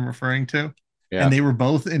scene I'm referring to, and Yeah. they were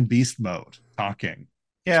both in beast mode talking.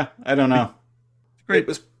 Yeah, I don't know. It Great.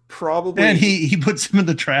 was And probably he puts him in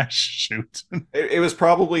the trash chute it was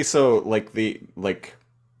probably so like the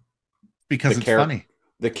because it's char- funny.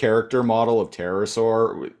 the character model of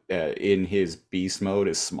Pterosaur in his beast mode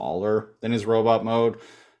is smaller than his robot mode,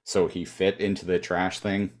 so he fit into the trash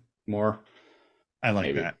thing more. I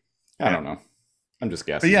like Maybe. that. I Yeah. don't know. I'm just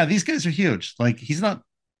But guessing. yeah, these guys are huge. Like he's not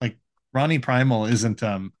like Ronnie Primal isn't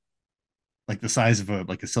like the size of a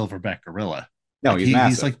silverback gorilla. No, Like he's he's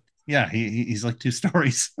massive. like yeah, he's like 2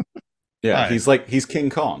 stories Yeah, high. he's King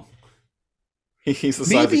Kong. He's the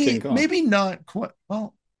size of King Kong. Maybe not quite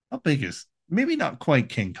well, how big is maybe not quite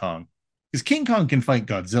King Kong. Because King Kong can fight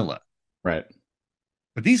Godzilla, Right.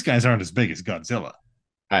 but these guys aren't as big as Godzilla.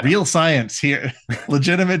 I don't Real know. science here,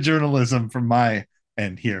 legitimate journalism from my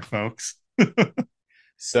end here, folks.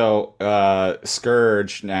 So,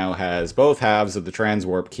 Scourge now has both halves of the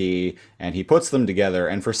transwarp key, and he puts them together.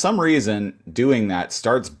 And for some reason, doing that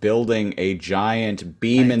starts building a giant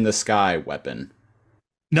beam I, in the sky weapon.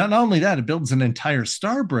 not only that, it builds an entire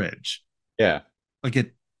star bridge. Yeah, Like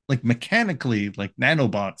it, like mechanically, like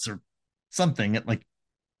nanobots or something. It like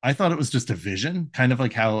I thought it was just a vision, kind of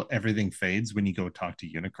like how everything fades when you go talk to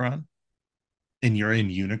Unicron, and you're in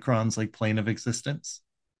Unicron's like plane of existence.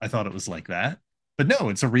 I thought it was like that, but no,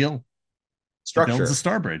 it's a real. It builds a structure.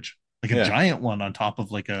 star bridge, like a Yeah. giant one on top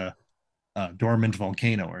of like a dormant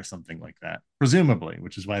volcano or something like that, presumably,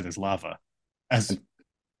 which is why there's lava, as And,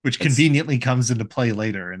 which and conveniently comes into play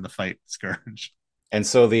later in the fight Scourge. And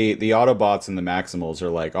so the Autobots and the Maximals are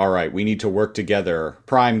like, all right, we need to work together.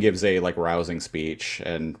 Prime gives a like rousing speech,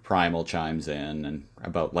 and Primal chimes in and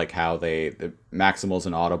about like how the Maximals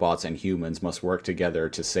and Autobots and humans must work together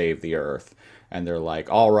to save the Earth. And they're like,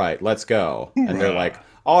 all right, let's go. And they're like, Hoorah.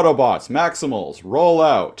 Autobots, Maximals, roll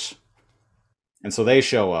out. And so they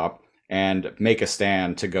show up and make a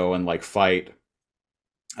stand to go and like fight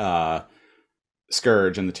uh,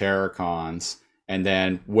 Scourge and the Terracons. And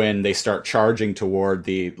then when they start charging toward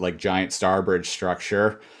the like giant Starbridge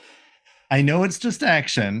structure, I know it's just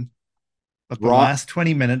action, but the Ron, last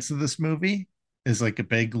 20 minutes of this movie is like a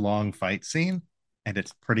big long fight scene, and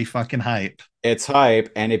it's pretty fucking hype. it's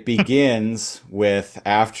hype, and it begins with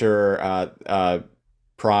after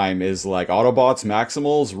Prime is like Autobots,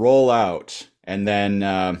 Maximals, roll out, and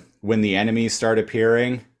then when the enemies start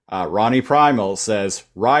appearing, Ronnie Primal says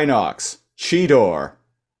Rhinox, Cheetor,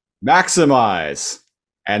 Maximize,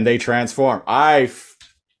 and they transform. I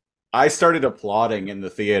started applauding in the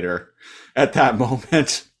theater at that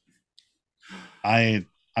moment. I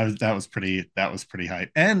was that was pretty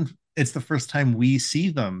hype. And it's the first time we see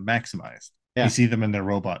them maximized. We Yeah, see them in their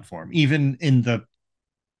robot form. Even in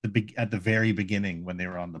at the very beginning when they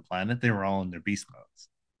were on the planet, they were all in their beast modes.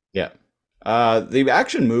 yeah. The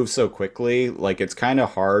action moves so quickly, like it's kind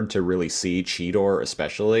of hard to really see Cheetor,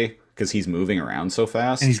 especially because he's moving around so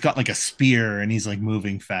And fast. he's got like a spear and he's like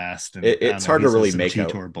moving fast and I don't It's know, hard to he's really some make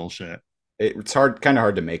out. Cheetor bullshit. It's hard, kind of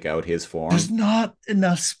hard to make out his There's form. not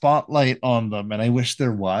enough spotlight on them, and I wish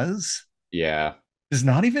there was. Yeah, There's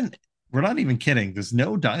not even we're not even kidding. There's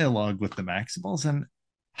no dialogue with the Maximals, and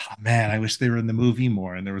oh, man, I wish they were in the movie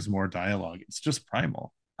more and there was more dialogue. It's just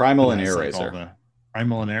Primal that Primal and has Air like all Razor. the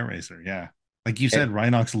Primal and Air Racer. Yeah, like you And said,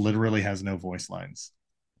 Rhinox literally has no voice lines.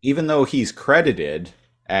 even though he's credited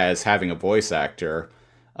as having a voice actor,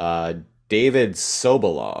 uh, David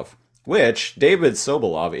Sobolov, which David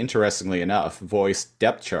Sobolov, interestingly enough, voiced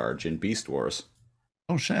Depth Charge in Beast Wars.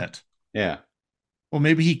 Oh shit. Yeah, Well,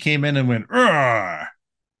 maybe he came in and went, "Arr!"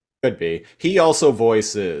 could be. He also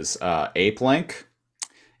voices Ape Link,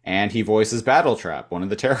 and he voices Battle Trap, one of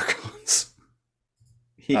the Terracons.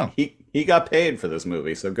 Oh, He got paid for this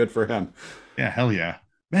movie, so good for him. yeah, hell yeah.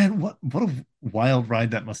 Man, what a wild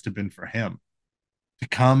ride that must have been for him to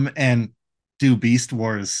come and do Beast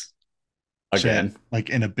Wars shit Again, like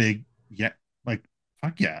in a big yeah, like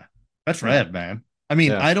fuck yeah. That's yeah, rad, man. I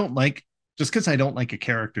mean, yeah, I don't like just because I don't like a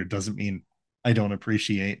character doesn't mean I don't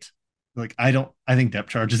appreciate like I think Depth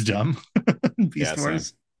Charge is dumb in yeah, Beast same.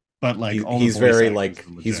 Wars. but like all the He's voice very actors like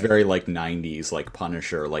are he's legit. very like 90s like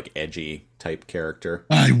Punisher, like edgy type character.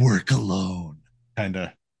 I work alone, kind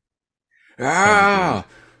of dude. Ah,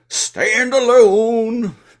 stand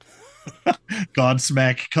alone.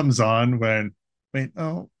 Godsmack comes on when wait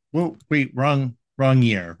oh well wait wrong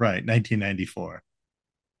year, right, 1994.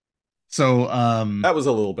 So That was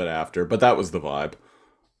a little bit after, but that was the vibe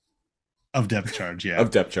of Depth Charge, yeah.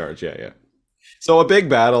 of Depth Charge. Yeah, yeah. So a big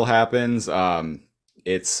battle happens.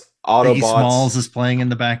 It's Biggie Smalls is playing in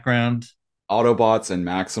the background. Autobots and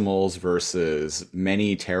Maximals versus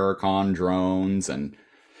many Terracon drones, and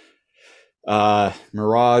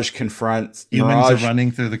Humans are Mirage.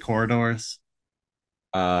 running through the corridors.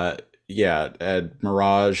 Uh, yeah,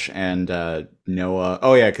 Mirage and Noah.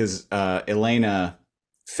 Oh yeah, because Elena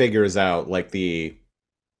figures out like the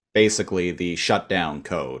basically the shutdown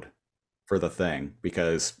code for the thing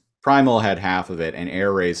because Primal had half of it and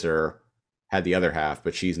Air Razor had the other half,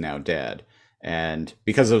 but she's now dead. And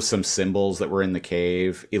because of some symbols that were in the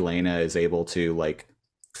cave, Elena is able to like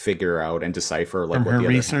figure out and decipher like From what her the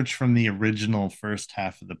other half. research from the original first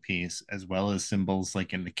half of the piece, as well as symbols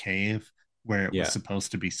like in the cave where it was Yeah.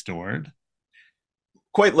 supposed to be stored.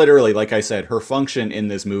 Quite literally, like I said, her function in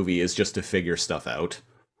this movie is just to figure stuff out.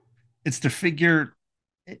 It's to figure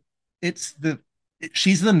it, it's the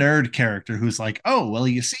she's the nerd character who's like, oh well,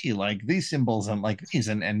 you see, like these symbols and like these,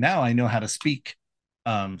 and now I know how to speak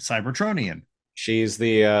Cybertronian. She's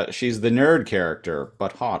the nerd character,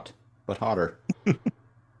 but hotter.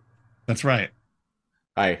 That's right.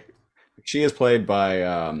 I She is played by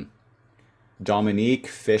Dominique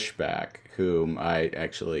Fishback, whom I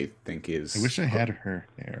actually I wish I had her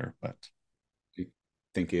hair, but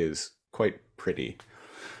think is quite pretty.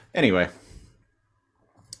 Anyway,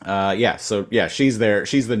 yeah, so yeah, she's there.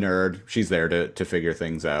 She's the nerd. She's there to figure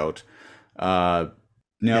things out. Uh,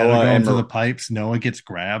 yeah, they're Noah going and to the pipes. Noah gets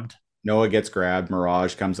grabbed Noah gets grabbed.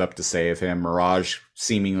 Mirage comes up to save him. Mirage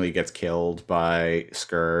seemingly gets killed by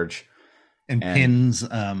Scourge, and and pins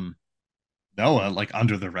Noah like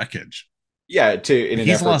under the wreckage. yeah, to in an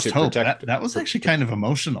He's effort lost to hope. protect. That was actually kind of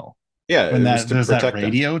emotional Yeah, when it was that to there's that protect him.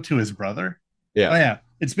 radio to his brother. Oh Yeah. yeah,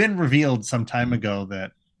 it's been revealed some time ago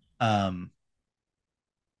that um,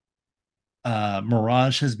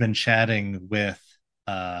 Mirage has been chatting with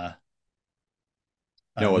uh,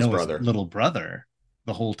 Noah's Noah's brother. little brother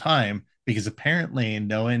the whole time because apparently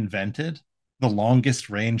Noah invented the longest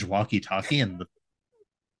range walkie-talkie in the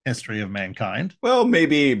history of mankind. Well,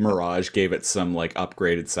 maybe Mirage gave it some like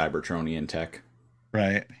upgraded Cybertronian tech.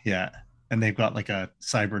 Right? Yeah, and they've got like a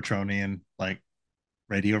Cybertronian like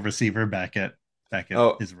radio receiver back at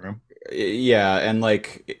Oh, his room. yeah, and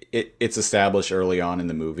like it's established early on in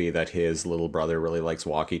the movie that his little brother really likes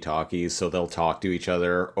walkie-talkies, so they'll talk to each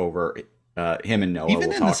other over him and Noah Even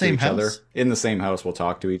will in the talk to same each other house. in the same house. Will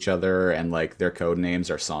talk to each other, and like their code names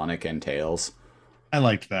are Sonic and Tails, I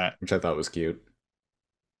liked that. which I thought was cute.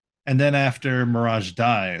 And then after Mirage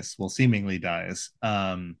dies, well, seemingly dies,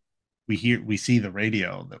 we see the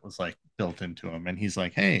radio that was like built into him, and he's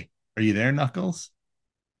like, "Hey, are you there, Knuckles?"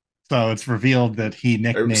 So it's revealed that he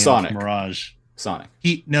nicknamed Sonic, Mirage. Sonic.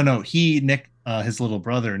 He no he nick his little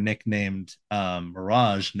brother nicknamed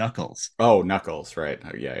Mirage Knuckles. Oh, Knuckles, right?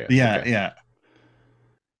 Oh, yeah, yeah. Yeah, Okay. yeah.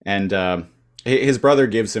 And his brother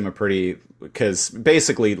gives him a pretty because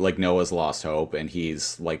basically like Noah's lost hope and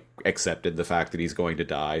he's like accepted the fact that he's going to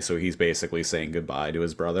die, so he's basically saying goodbye to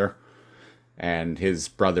his brother. And his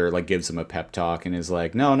brother like gives him a pep talk and is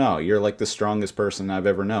like, "No, no, you're like the strongest person I've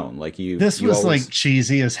ever known. Like This you was like always."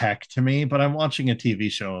 cheesy as heck to me, but I'm watching a TV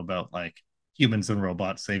show about like humans and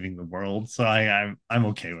robots saving the world, so I'm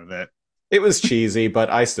okay with it. It was cheesy, but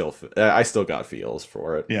I still got feels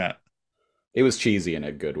for it. Yeah. It was cheesy in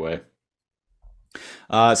a good way.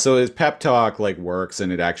 So his pep talk like works,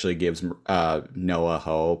 and it actually gives Noah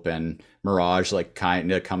hope, and Mirage like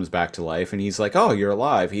kind of comes back to life, and he's like, "Oh, you're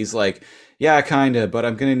alive." He's like, "Yeah, kind of, but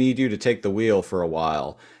I'm gonna need you to take the wheel for a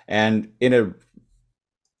while." And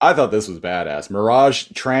I thought this was badass. Mirage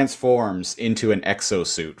transforms into an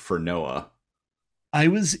exosuit for Noah. I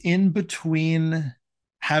was in between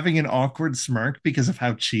having an awkward smirk because of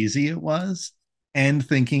how cheesy it was and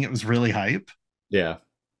thinking it was really hype. Yeah,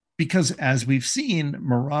 Because as we've seen,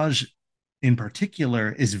 Mirage in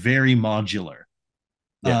particular is very modular.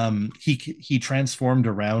 yeah, He transformed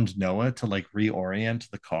around Noah to like reorient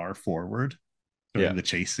the car forward yeah. during the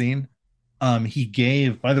chase scene. He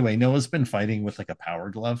gave, by the way, Noah's been fighting with like a power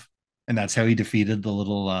glove, and that's how he defeated the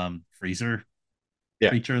little freezer Yeah,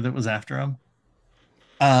 creature that was after him.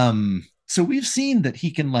 So we've seen that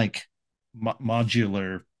he can like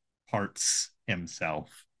modular parts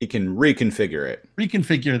himself. he can reconfigure it.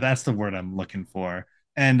 Reconfigure, that's the word I'm looking for.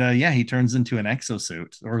 And yeah, he turns into an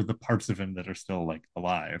exosuit, or the parts of him that are still like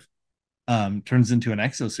alive, turns into an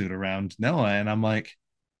exosuit around Noah. And I'm like,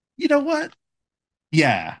 you know what?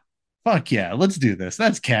 Yeah, fuck yeah, let's do this.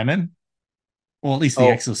 That's canon. Well, at least the Oh,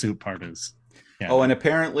 exosuit part is oh, and canon.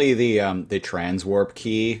 apparently the transwarp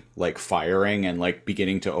key, like firing and like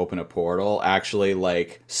beginning to open a portal, actually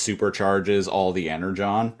like supercharges all the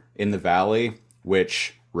energon in the valley,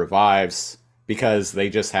 which revives because they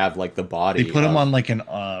just have like the They body put him of on like an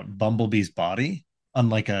Bumblebee's body, on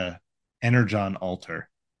like a energon altar,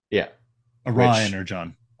 yeah, a raw which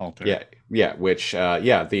energon altar. yeah, yeah, which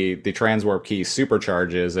yeah, the transwarp key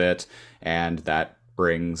supercharges it, and that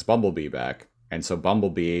brings Bumblebee back. And so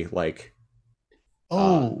Bumblebee like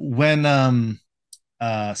uh Oh, when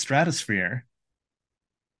Stratosphere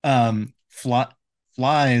fly,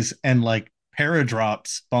 flies and like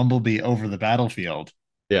paradrops Bumblebee over the battlefield.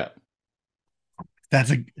 yeah.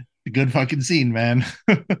 That's a good fucking scene, man.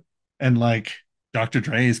 And like Dr.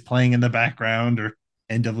 Dre is playing in the background, or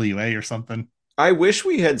NWA or something. I wish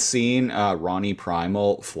we had seen Ronnie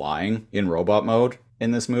Primal flying in robot mode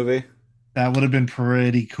in this movie. That would have been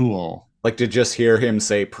pretty cool. Like to just hear him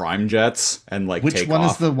say prime jets and like Which take one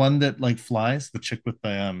is off. the one that like flies? The chick with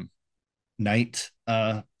the night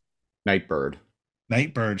Nightbird.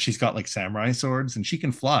 Nightbird. She's got like samurai swords and she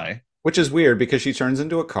can fly. Which is weird because she turns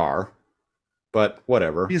into a car, but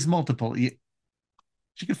She whatever. has multiple.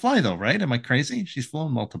 She can fly though, right? Am I crazy? She's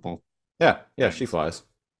flown multiple Yeah, yeah, she times. flies.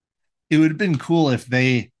 It would have been cool if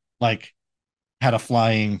they like had a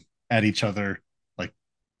flying at each other like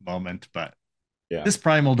moment, but Yeah. this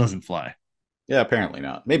primal doesn't fly. Yeah, apparently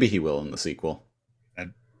not. Maybe he will in the sequel.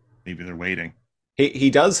 And maybe they're waiting. He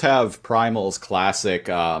does have Primal's classic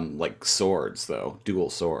like swords though, dual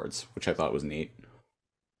swords, which I thought was neat.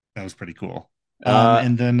 That was pretty cool. Uh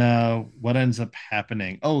And then what ends up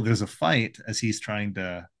happening? Oh, there's a fight as he's trying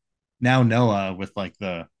to now Noah with like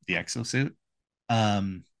the exosuit.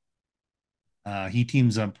 Um, he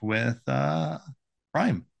teams up with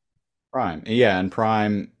Prime. Prime. Yeah, and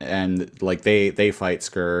Prime and like they fight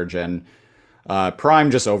Scourge and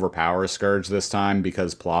Prime just overpowers Scourge this time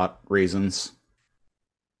because plot reasons.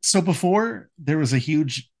 So before there was a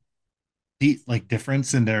huge like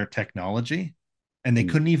difference in their technology, and they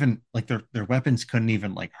couldn't even like their weapons couldn't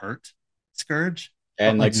even like hurt Scourge.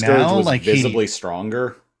 But And like like Scourge now, was like visibly he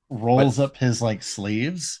stronger, but rolls up his like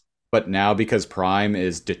sleeves. now because Prime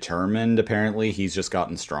is determined, apparently he's just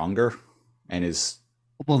gotten stronger and is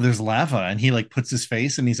Well, there's lava, and he like puts his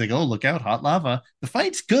face, and he's like, "Oh, look out, hot lava!" The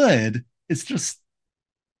fight's good. It's just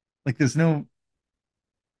like there's no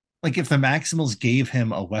like if the Maximals gave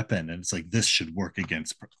him a weapon, and it's like this should work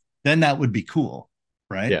against, then that would be cool,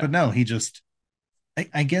 right? yeah. But no, he just.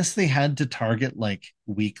 I guess they had to target like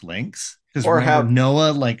weak links because Or remember have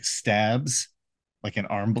Noah like stabs like an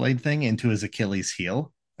arm blade thing into his Achilles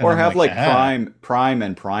heel, and or I'm have like, like aha, Prime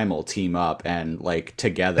and Primal team up and like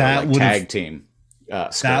together, that like would have tag team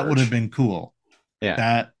that would have Scourge. been cool. Yeah,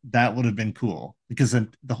 That would have been cool because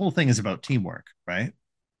then the whole thing is about teamwork, right?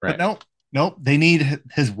 But right. nope, they need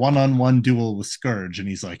his one-on-one duel with Scourge, and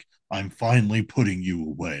he's like, "I'm finally putting you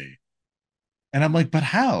away," and I'm like, "But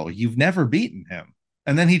how? You've never beaten him."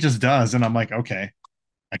 And then he just does, and I'm like, "Okay,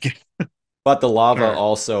 I get But the lava sure."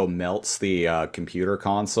 also melts the computer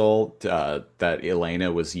console that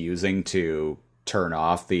Elena was using to turn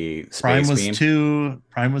off the space beam.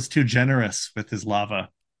 Prime was too generous with his lava,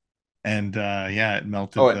 and yeah, it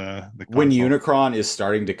Oh, melted the when console. Unicron is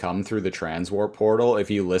starting to come through the transwarp portal, if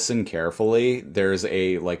you listen carefully, there's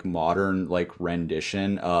a like modern like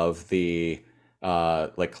rendition of the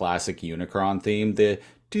like classic Unicron theme, the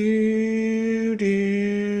do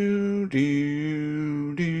do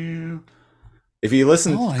do do. If you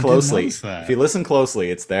listen Oh, I didn't closely, notice if you that. listen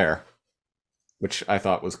closely, it's there, which I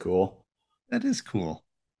thought was cool. That is cool.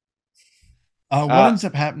 What Uh ends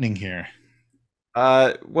up happening here?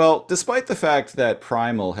 well, despite the fact that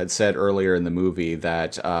Primal had said earlier in the movie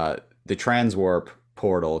that the transwarp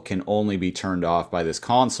portal can only be turned off by this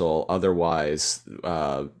console, otherwise,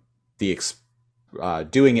 the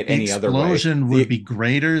doing it The any other way, explosion would be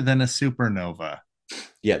greater than a supernova.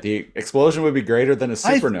 the explosion would be greater than a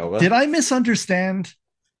I supernova. did I misunderstand,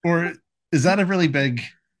 or is that a really big?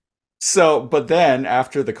 So, but then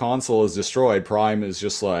after the console is destroyed, Prime is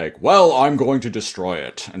just like, "Well, I'm going to destroy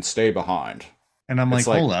it and stay behind." And I'm It's like,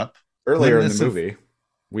 like hold up, earlier wouldn't in the this have movie,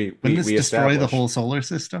 we wouldn't we this we destroy the whole established, solar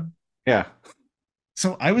system? yeah.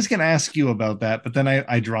 So I was going to ask you about that, but then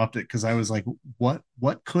I dropped it because I was like, what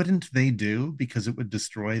couldn't they do because it would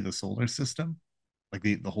destroy the solar system, like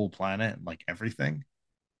the whole planet, like everything.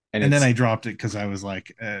 And And then it's I dropped it because I was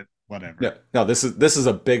like, whatever. No, no, this is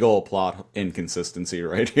a big old plot inconsistency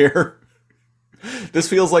right here. This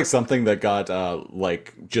feels like something that got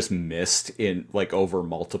like just missed in like over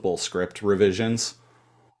multiple script revisions.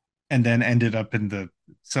 And then ended up in the,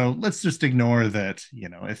 so let's just ignore that,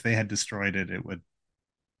 if they had destroyed it, it would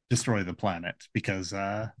destroy the planet because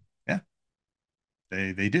yeah,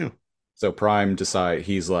 they do. So Prime decide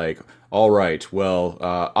he's like, all right, well,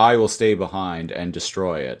 I will stay behind and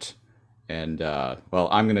destroy it, and well,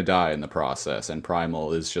 I'm gonna die in the process. And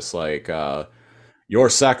Primal is just like, your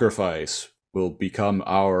sacrifice will become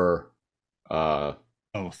our uh,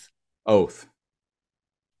 Oath. oath.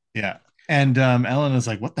 Yeah. And Ellen is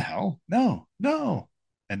like, what the hell? No, no.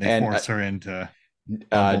 And they And force her into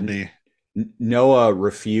uh, Bumblebee. Noah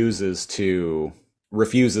refuses to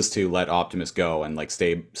let Optimus go and like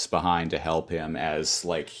stays behind to help him as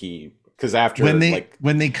like he because when after they like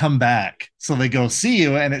when they come back, so they go see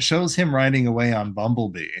you, and it shows him riding away on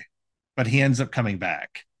Bumblebee, but he ends up coming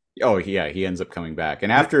back. oh yeah, he ends up coming back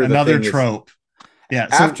and after the Another thing is trope. Yeah,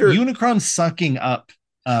 so after Unicron sucking up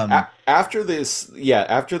after this, yeah,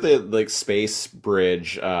 after the like space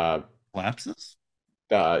bridge collapses.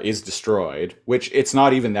 is destroyed, which it's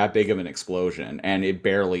not even that big of an explosion, and it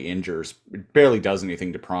barely does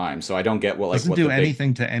anything to Prime. So I don't get what like Doesn't what the do big,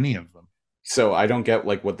 anything to any of them. so I don't get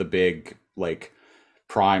like what the big like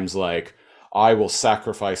Prime's like. I will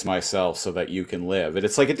sacrifice myself so that you can live, and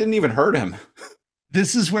it's like it didn't even hurt him.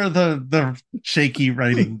 This is where the shaky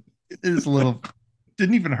writing is a little,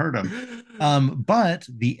 didn't even hurt him. But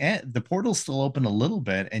the portal's still open a little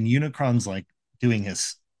bit, and Unicron's like doing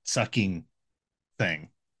his sucking thing,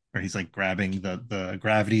 where he's like grabbing the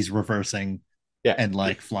gravity's reversing Yeah, and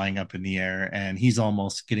like flying up in the air, and he's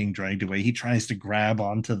almost getting dragged away. He tries to grab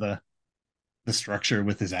onto the structure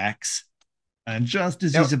with his axe, and just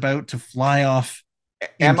as now, he's about to fly off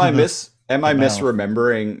am into I miss am the I mouth,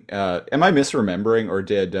 misremembering? Am I misremembering, or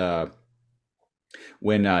did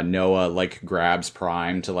when Noah like grabs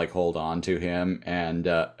Prime to like hold on to him, and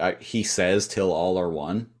he says, "Till all are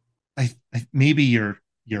one." maybe you're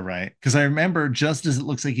right, because I remember just as it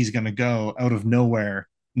looks like he's going to go out of nowhere,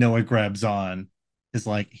 Noah grabs on. Is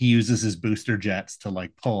like he uses his booster jets to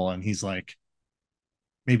like pull, and he's like,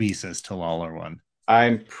 maybe he says till all are one.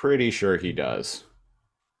 I'm pretty sure he does.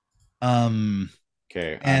 Um,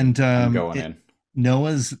 Okay, I'm and I'm going it in.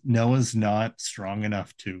 Noah's not strong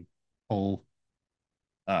enough to pull,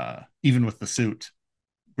 even with the suit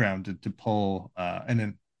grounded, to pull and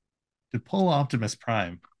then to pull Optimus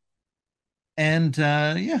Prime. And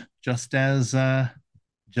yeah, just as our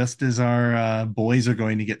boys are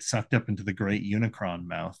going to get sucked up into the great Unicron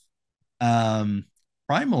mouth, um,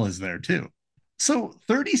 Primal is there too. So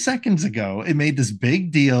 30 seconds ago, it made this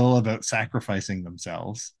big deal about sacrificing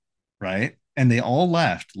themselves, right? And they all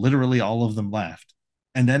left, literally all of them left.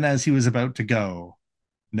 And then as he was about to go,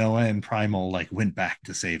 Noah and Primal like went back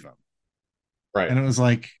to save him. Right, And it was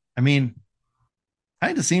like, I mean,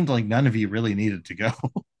 kind of seemed like none of you really needed to go.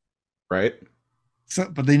 right. So,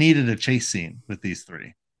 but they needed a chase scene with these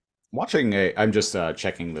three. I'm just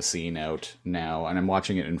checking the scene out now, and I'm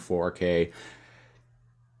watching it in 4K.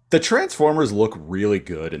 The Transformers look really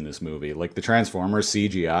good in this movie. Like the Transformers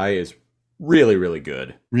CGI is really, really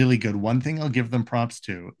good. Really good. One thing I'll give them props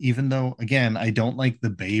to, even though again I don't like the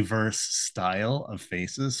Bayverse style of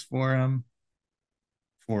faces for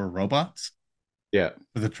robots, Yeah,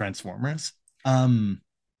 for the Transformers. Um,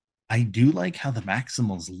 I do like how the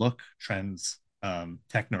Maximals look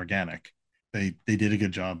techno organic. They did a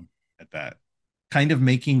good job at that. Kind of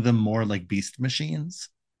making them more like beast machines.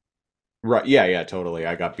 right. Yeah, yeah, totally.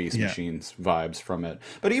 I got Beast Yeah. Machines vibes from it.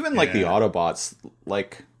 But even Yeah.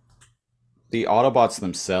 Like the Autobots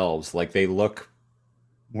themselves, like they look,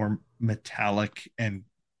 More metallic and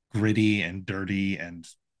gritty and dirty and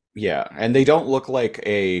yeah, and they don't look like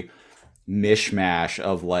a mishmash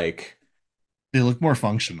of like they look more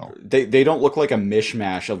functional. they don't look like a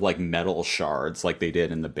mishmash of like metal shards like they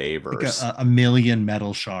did in the Like Bayverse. a million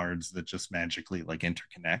metal shards that just magically like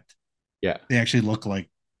interconnect. Yeah, They actually look like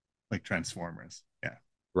Transformers. Yeah.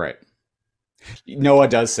 right. Noah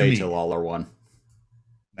does To say till me. all are one.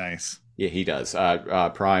 Nice. Yeah, he does.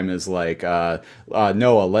 Prime is like,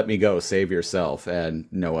 Noah, let me go, save yourself, and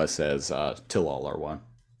Noah says, till all are one.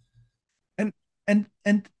 And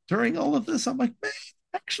and during all of this, I'm like, man,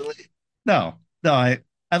 actually, no, no, I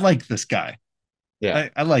like this guy. Yeah.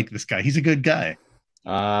 I like this guy. He's a good guy.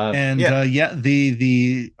 And Yeah, yeah,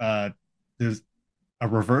 the there's a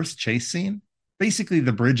reverse chase scene. Basically,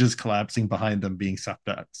 the bridge is collapsing behind them, being sucked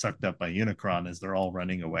up by Unicron as they're all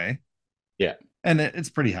running away. yeah. And it's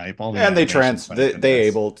pretty hype. All the And animation's hype in this.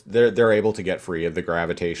 they're able to get free of the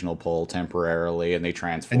gravitational pull temporarily, and they And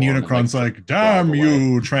transform and Unicron's like like, drive damn away.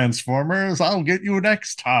 you, Transformers, I'll get you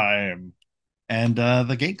next time. And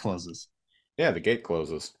the gate closes. Yeah, the gate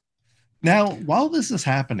closes. Now, while this is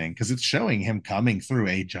happening, because it's showing him coming through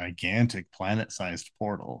a gigantic planet sized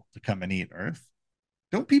portal to come and eat Earth,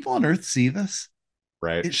 don't people on Earth see this?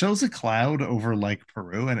 Right. It shows a cloud over like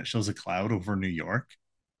Peru and it shows a cloud over New York.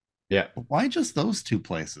 Yeah. But why just those two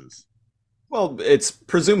places? Well, it's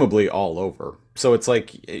presumably all over. So it's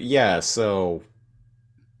like, yeah, so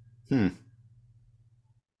hmm.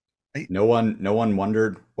 I, No one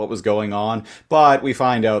wondered what was going on, but we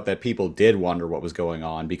find out that people did wonder what was going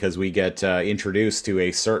on because we get introduced to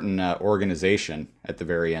a certain organization at the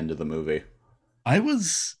very end of the movie. I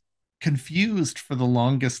was confused for the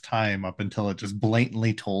longest time up until it just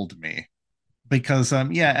blatantly told me. Because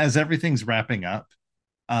yeah, as everything's wrapping up,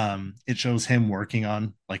 it shows him working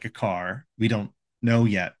on like a car. We don't know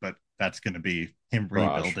yet, but that's going to be him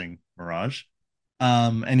Mirage. rebuilding Mirage.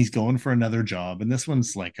 And he's going for another job, and this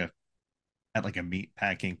one's like a at like a meat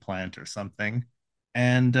packing plant or something.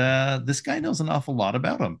 And this guy knows an awful lot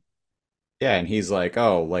about him. Yeah, and he's like,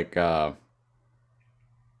 oh, like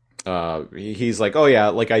he's like, oh yeah,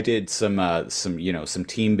 like I did some some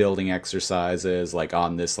team building exercises like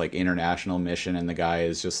on this like international mission, and the guy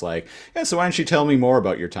is just like, yeah, so why don't you tell me more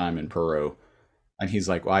about your time in Peru? And he's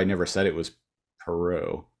like, well, I never said it was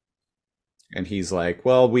Peru. And he's like,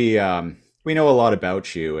 well, we know a lot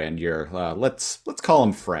about you, and you're let's call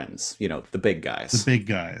them friends, the big The guys. big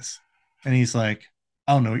guys, and he's like,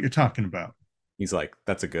 I don't know what you're talking about. He's like,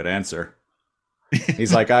 that's a good answer.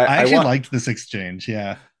 He's like, I I I actually want liked this exchange.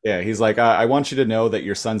 Yeah, Yeah, he's like, I want you to know that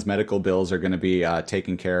your son's medical bills are going to be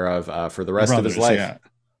taken care of for the your rest of his brothers. life.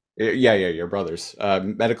 Yeah, Yeah, your brothers.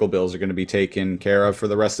 Medical bills are going to be taken care of for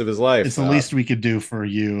the rest of his life. it's the least we could do for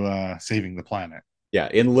you saving the planet. Yeah,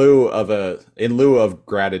 in lieu of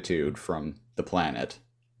gratitude from the planet.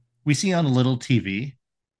 We see on a little TV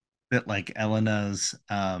that like Elena's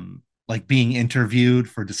like being interviewed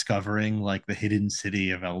for discovering like the hidden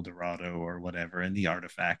city of El Dorado or whatever and the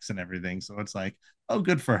artifacts and everything. So it's like, oh,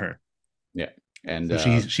 good for her. Yeah, and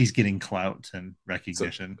So she's getting clout and so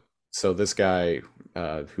recognition. so this guy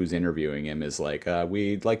who's interviewing him is like,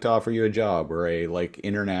 we'd like to offer you a job. We're a like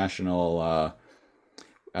international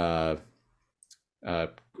uh, uh,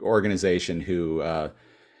 organization who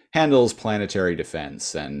handles planetary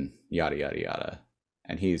defense and yada yada yada.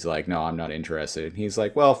 And he's like, no, I'm not interested. And he's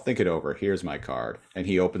like, well, think it over. Here's my card. And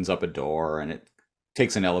he opens up a door, and it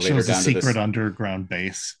takes an elevator Shows a down to secret this underground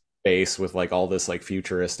base. base with like all this like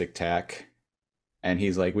futuristic tech. And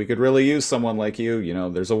he's like, we could really use someone like you.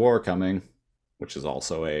 There's a war coming, which is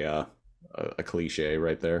also a cliche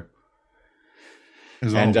right there.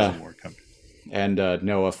 There's And always a war coming.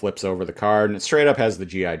 Noah flips over the card, and it straight up has the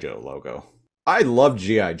GI Joe logo. I loved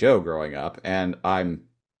GI Joe growing up, and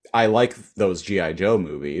I like those GI Joe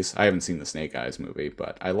movies. I haven't seen the Snake Eyes movie,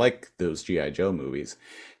 but I like those GI Joe movies.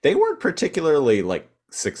 They weren't particularly like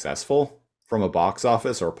successful from a box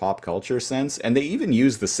office or pop culture sense, and they even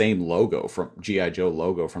use the same logo from GI Joe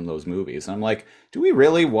logo from those movies. And I'm like, do we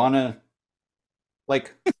really want to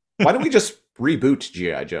like? Why don't we just reboot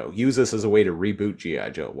GI Joe? Use this as a way to reboot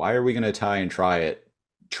GI Joe. Why are we going to try and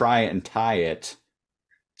tie it?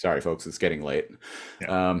 Sorry, folks, it's getting late.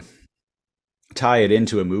 Yeah. Tie it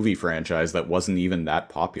into a movie franchise that wasn't even that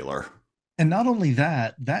popular. And not only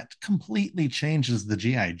that, that completely changes the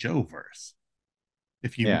GI Joe verse.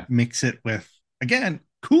 If you Yeah. mix it with, again,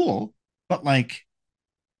 cool, but like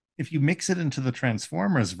if you mix it into the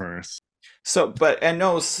Transformers verse, So, but and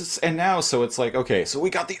no, and now so it's like, okay, so we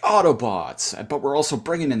got the Autobots, but we're also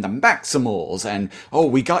bringing in the Maximals, and oh,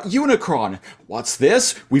 we got Unicron. What's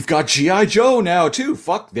this? We've got GI Joe now too.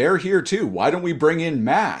 Fuck, they're here too. Why don't we bring in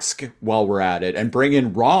Mask while we're at it, and bring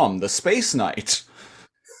in Rom, the Space Knight?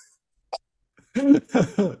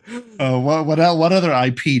 what other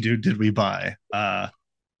IP did we buy?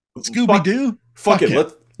 Scooby Doo. Fuck it.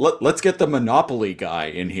 it. Let's get the Monopoly guy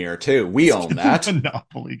in here too. We own that.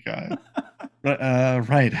 Monopoly guy.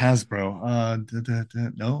 Right,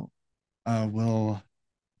 Hasbro. No. Will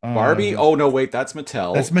Barbie? Oh no, wait, that's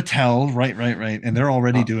Mattel. That's Mattel. Right. And they're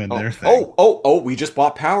already doing their thing. We just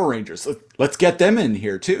bought Power Rangers. Let's get them in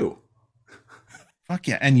here too. Fuck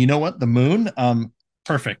yeah. And you know what? The moon,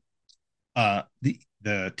 perfect.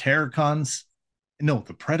 The Terracons, no,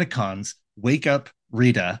 the Predacons wake up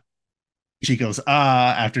Rita. She goes,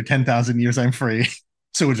 after 10,000 years, I'm free.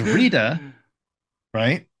 So it's Rita,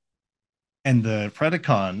 right? And the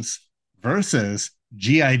Predacons versus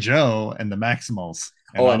G.I. Joe and the Maximals.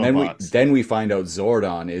 and Oh, and then we Autobots. then we find out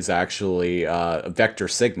Zordon is actually Vector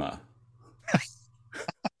Sigma.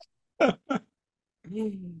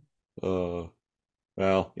 Oh,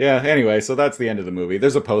 well, yeah. Anyway, so that's the end of the movie.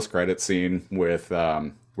 There's a post-credit scene with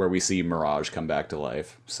where we see Mirage come back to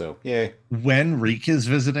life. So, yay. When Reek is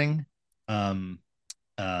visiting um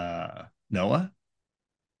Noah,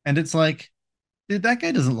 and it's like, dude, that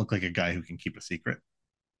guy doesn't look like a guy who can keep a secret.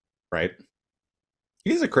 Right.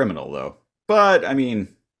 He's a criminal though. But I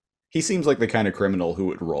mean, he seems like the kind of criminal who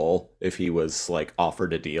would roll if he was like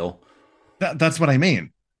offered a deal. That's what I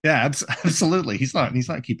mean. Yeah, absolutely. He's not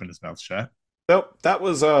keeping his mouth shut. So, that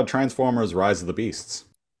was Transformers Rise of the Beasts.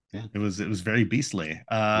 Yeah. It was very beastly. It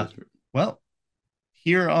was Well,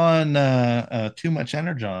 here on Too Much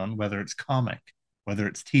Energon, whether it's comic, whether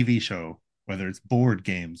it's TV show, whether it's board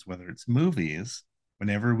games, whether it's movies,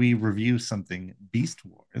 whenever we review something Beast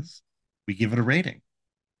Wars, we give it a rating.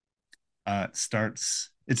 It's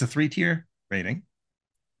a 3-tier rating.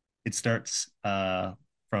 It starts from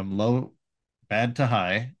low, bad to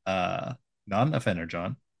high, not enough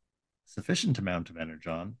energon, sufficient amount of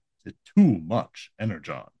energon, to too much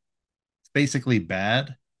energon. It's basically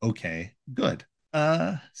bad, okay, good.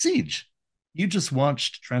 Siege, you just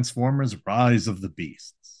watched Transformers Rise of the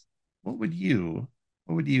Beasts. What would you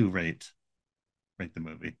rate the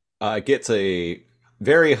movie? it gets a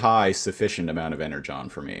very high sufficient amount of energon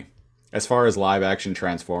for me. As far as live action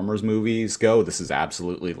Transformers movies go, this is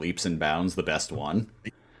absolutely leaps and bounds the best one.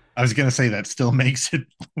 I was gonna say that still makes it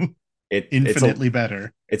It's a infinitely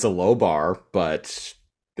better. it's a low bar, but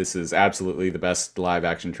this is absolutely the best live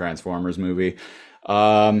action Transformers movie.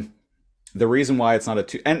 Um, the reason why it's not a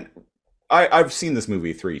two, and I've seen this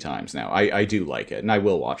movie 3 times now. I do like it, and I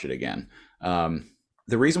will watch it again.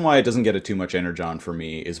 The reason why it doesn't get a too much energon for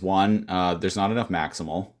me is one, there's not enough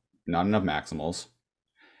Maximals.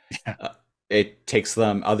 Yeah. It takes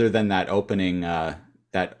them, other than that opening,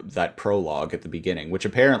 that prologue at the beginning, which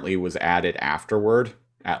apparently was added afterward,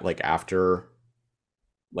 at like after,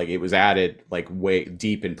 like it was added like way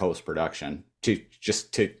deep in post production to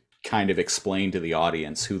kind of explain to the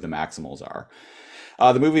audience who the Maximals are.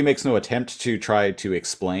 The movie makes no attempt to try to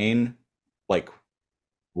explain like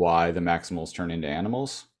why the Maximals turn into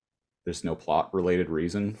animals. There's no plot related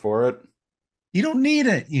reason for it. You don't need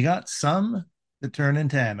it. You got some that turn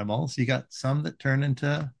into animals. You got some that turn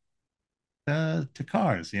into to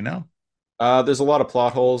cars. There's a lot of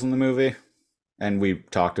plot holes in the movie, and we've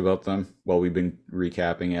talked about them while we've been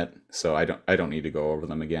recapping it, so I don't need to go over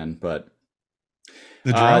them again. But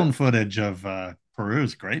The uh, drone footage of Peru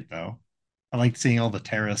is great, though. I like seeing all the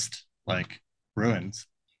terraced like ruins.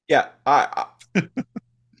 yeah,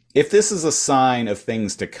 if this is a sign of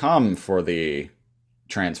things to come for the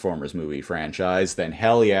Transformers movie franchise, then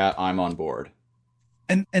hell yeah, I'm on board.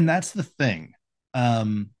 And that's the thing.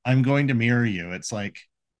 I'm going to mirror you. It's like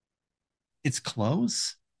it's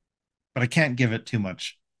close, but I can't give it too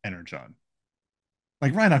much energon.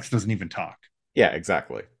 Like Rhinox doesn't even talk. Yeah,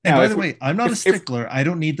 exactly. And Now, by if the we, way, I'm not a if stickler. I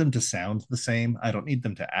don't need them to sound the same. I don't need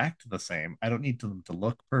them to act the same. I don't need them to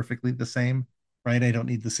look perfectly the same, right? I don't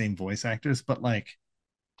need the same voice actors, but like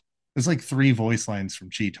there's like 3 voice lines from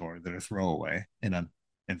Cheetor that are throwaway and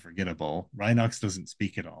forgettable. Rhinox doesn't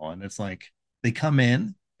speak at all. And it's like they come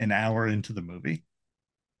in an hour into the movie.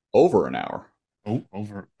 over an hour. Oh,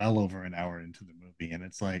 well over an hour into the movie. And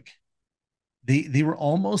it's like they were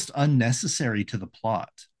almost unnecessary to the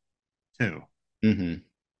plot, too. Hmm.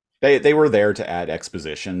 They were there to add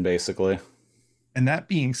exposition, basically. And that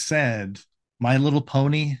being said, My Little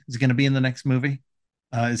Pony is going to be in the next movie.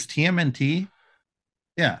 Is TMNT?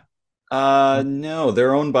 Yeah. No,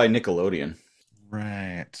 they're owned by Nickelodeon.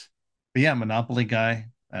 Right. But yeah, Monopoly guy,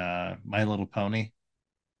 My Little Pony,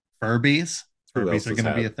 Furbies. Who else Furbies are does going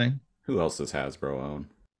to be has a thing. Who else does Hasbro own?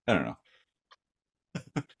 I don't know.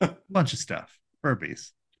 A bunch of stuff.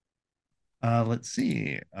 Furbies. Let's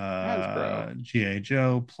see. Hasbro. G.I.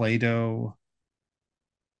 Joe, Play-Doh,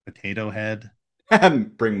 Potato Head.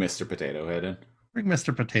 Bring Mr. Potato Head in. Bring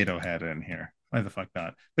Mr. Potato Head in here. Why the fuck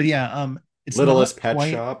not? But yeah, it's Littlest not Pet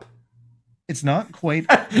quite. Shop. It's not quite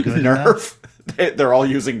good enough. Nerf. They're all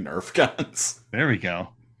using Nerf guns. There we go.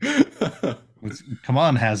 Come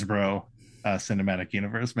on, Hasbro, cinematic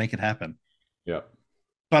universe, make it happen. Yep.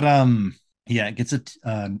 But yeah, it gets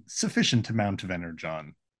a sufficient amount of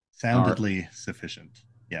energon. Soundedly sufficient.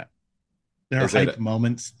 Yeah, there are Is hype it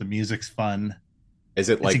moments. The music's fun. is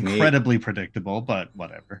it It's like me? incredibly predictable, but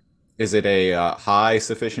whatever. Is it a high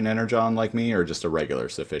sufficient energon like me, or just a regular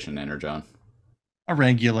sufficient energon? A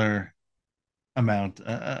regular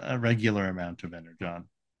a regular amount of energon.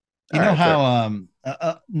 You All know right, fair.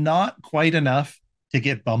 how not quite enough to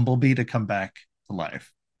get Bumblebee to come back to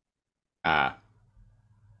life. Ah,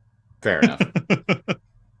 fair enough.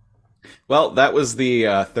 Well, that was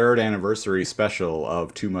the third anniversary special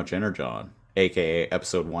of Too Much Energon, aka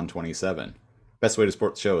episode 127. Best way to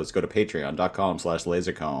support the show is go to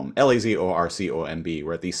patreon.com/lasercomb, LAZORCOMB,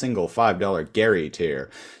 where at the single $5 Gary tier,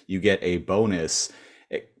 you get a bonus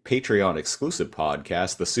Patreon exclusive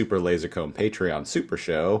podcast, the Super Lasercomb Patreon Super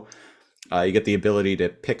Show. You get the ability to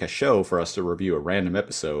pick a show for us to review a random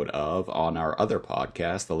episode of on our other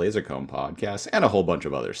podcast, the Lasercomb podcast, and a whole bunch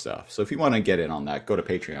of other stuff. So if you want to get in on that, go to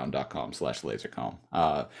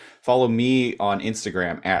patreon.com/lasercomb. Follow me on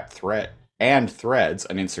Instagram at Threads on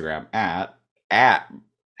Instagram at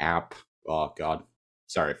app. Oh God,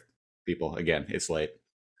 sorry, people. Again, it's late.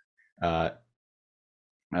 Uh,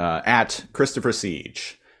 at Christopher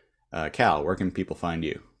Siege. Cal, where can people find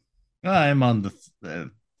you? I'm on the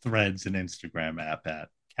Threads and Instagram app at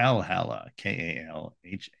Kalhalla,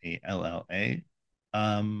 KALHALLA.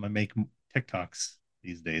 I make TikToks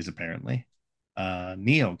these days, apparently.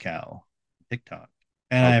 NeoCal TikTok.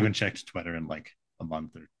 And I haven't checked Twitter in like a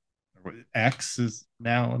month or X is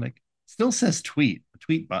now like still says tweet. The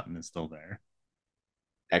tweet button is still there.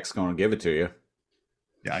 X gonna give it to you.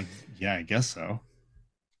 Yeah, I guess so.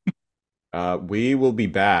 We will be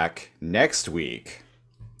back next week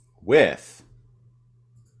with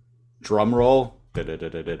drumroll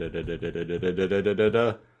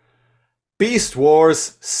Beast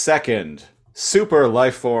Wars 2nd Super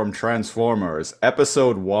Lifeform Transformers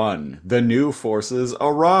Episode 1 The New Forces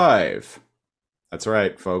Arrive. That's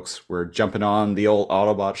right, folks. We're jumping on the old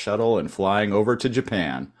Autobot shuttle and flying over to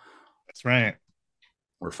Japan. That's right.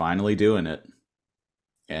 We're finally doing it.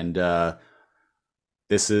 And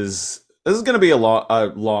this is going to be a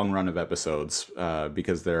long run of episodes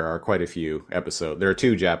because there are quite a few episodes. There are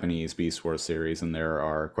 2 Japanese Beast Wars series, and there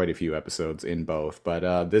are quite a few episodes in both.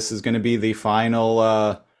 But this is going to be the final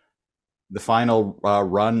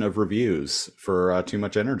run of reviews for Too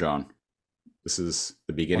Much Energon. This is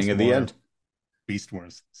the beginning of the end. Beast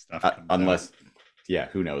Wars stuff. Unless, yeah,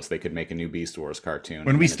 who knows? They could make a new Beast Wars cartoon.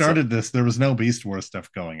 When we started this, there was no Beast Wars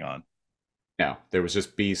stuff going on. No, there was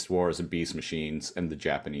just Beast Wars and Beast Machines and the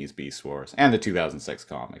Japanese Beast Wars and the 2006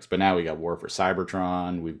 comics. But now we got War for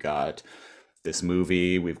Cybertron. We've got this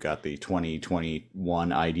movie. We've got the 2021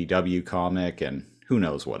 IDW comic, and who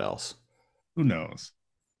knows what else. Who knows?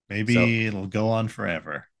 Maybe it'll go on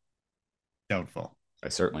forever. Doubtful. I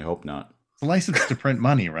certainly hope not. It's a license to print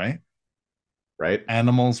money, right? Right?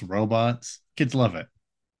 Animals, robots. Kids love it.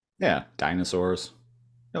 Yeah, dinosaurs.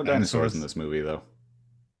 No dinosaurs in this movie, though.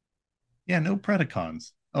 Yeah, no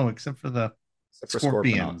Predacons. Oh, except for the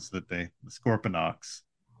scorpions the Scorponok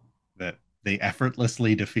that they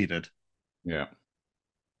effortlessly defeated. Yeah.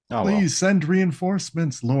 Oh, please send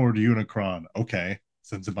reinforcements, Lord Unicron. Okay.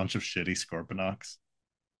 Sends a bunch of shitty Scorponoks.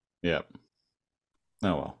 Yep.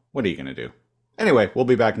 Oh well. What are you gonna do? Anyway, we'll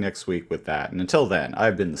be back next week with that. And until then,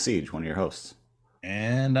 I've been the Siege, one of your hosts.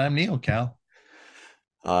 And I'm NeoCal.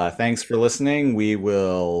 Thanks for listening. We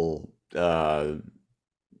will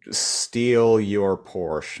steal your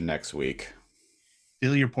Porsche next week.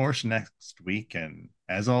 Steal your Porsche next week, and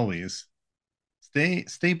as always, stay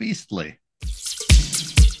beastly.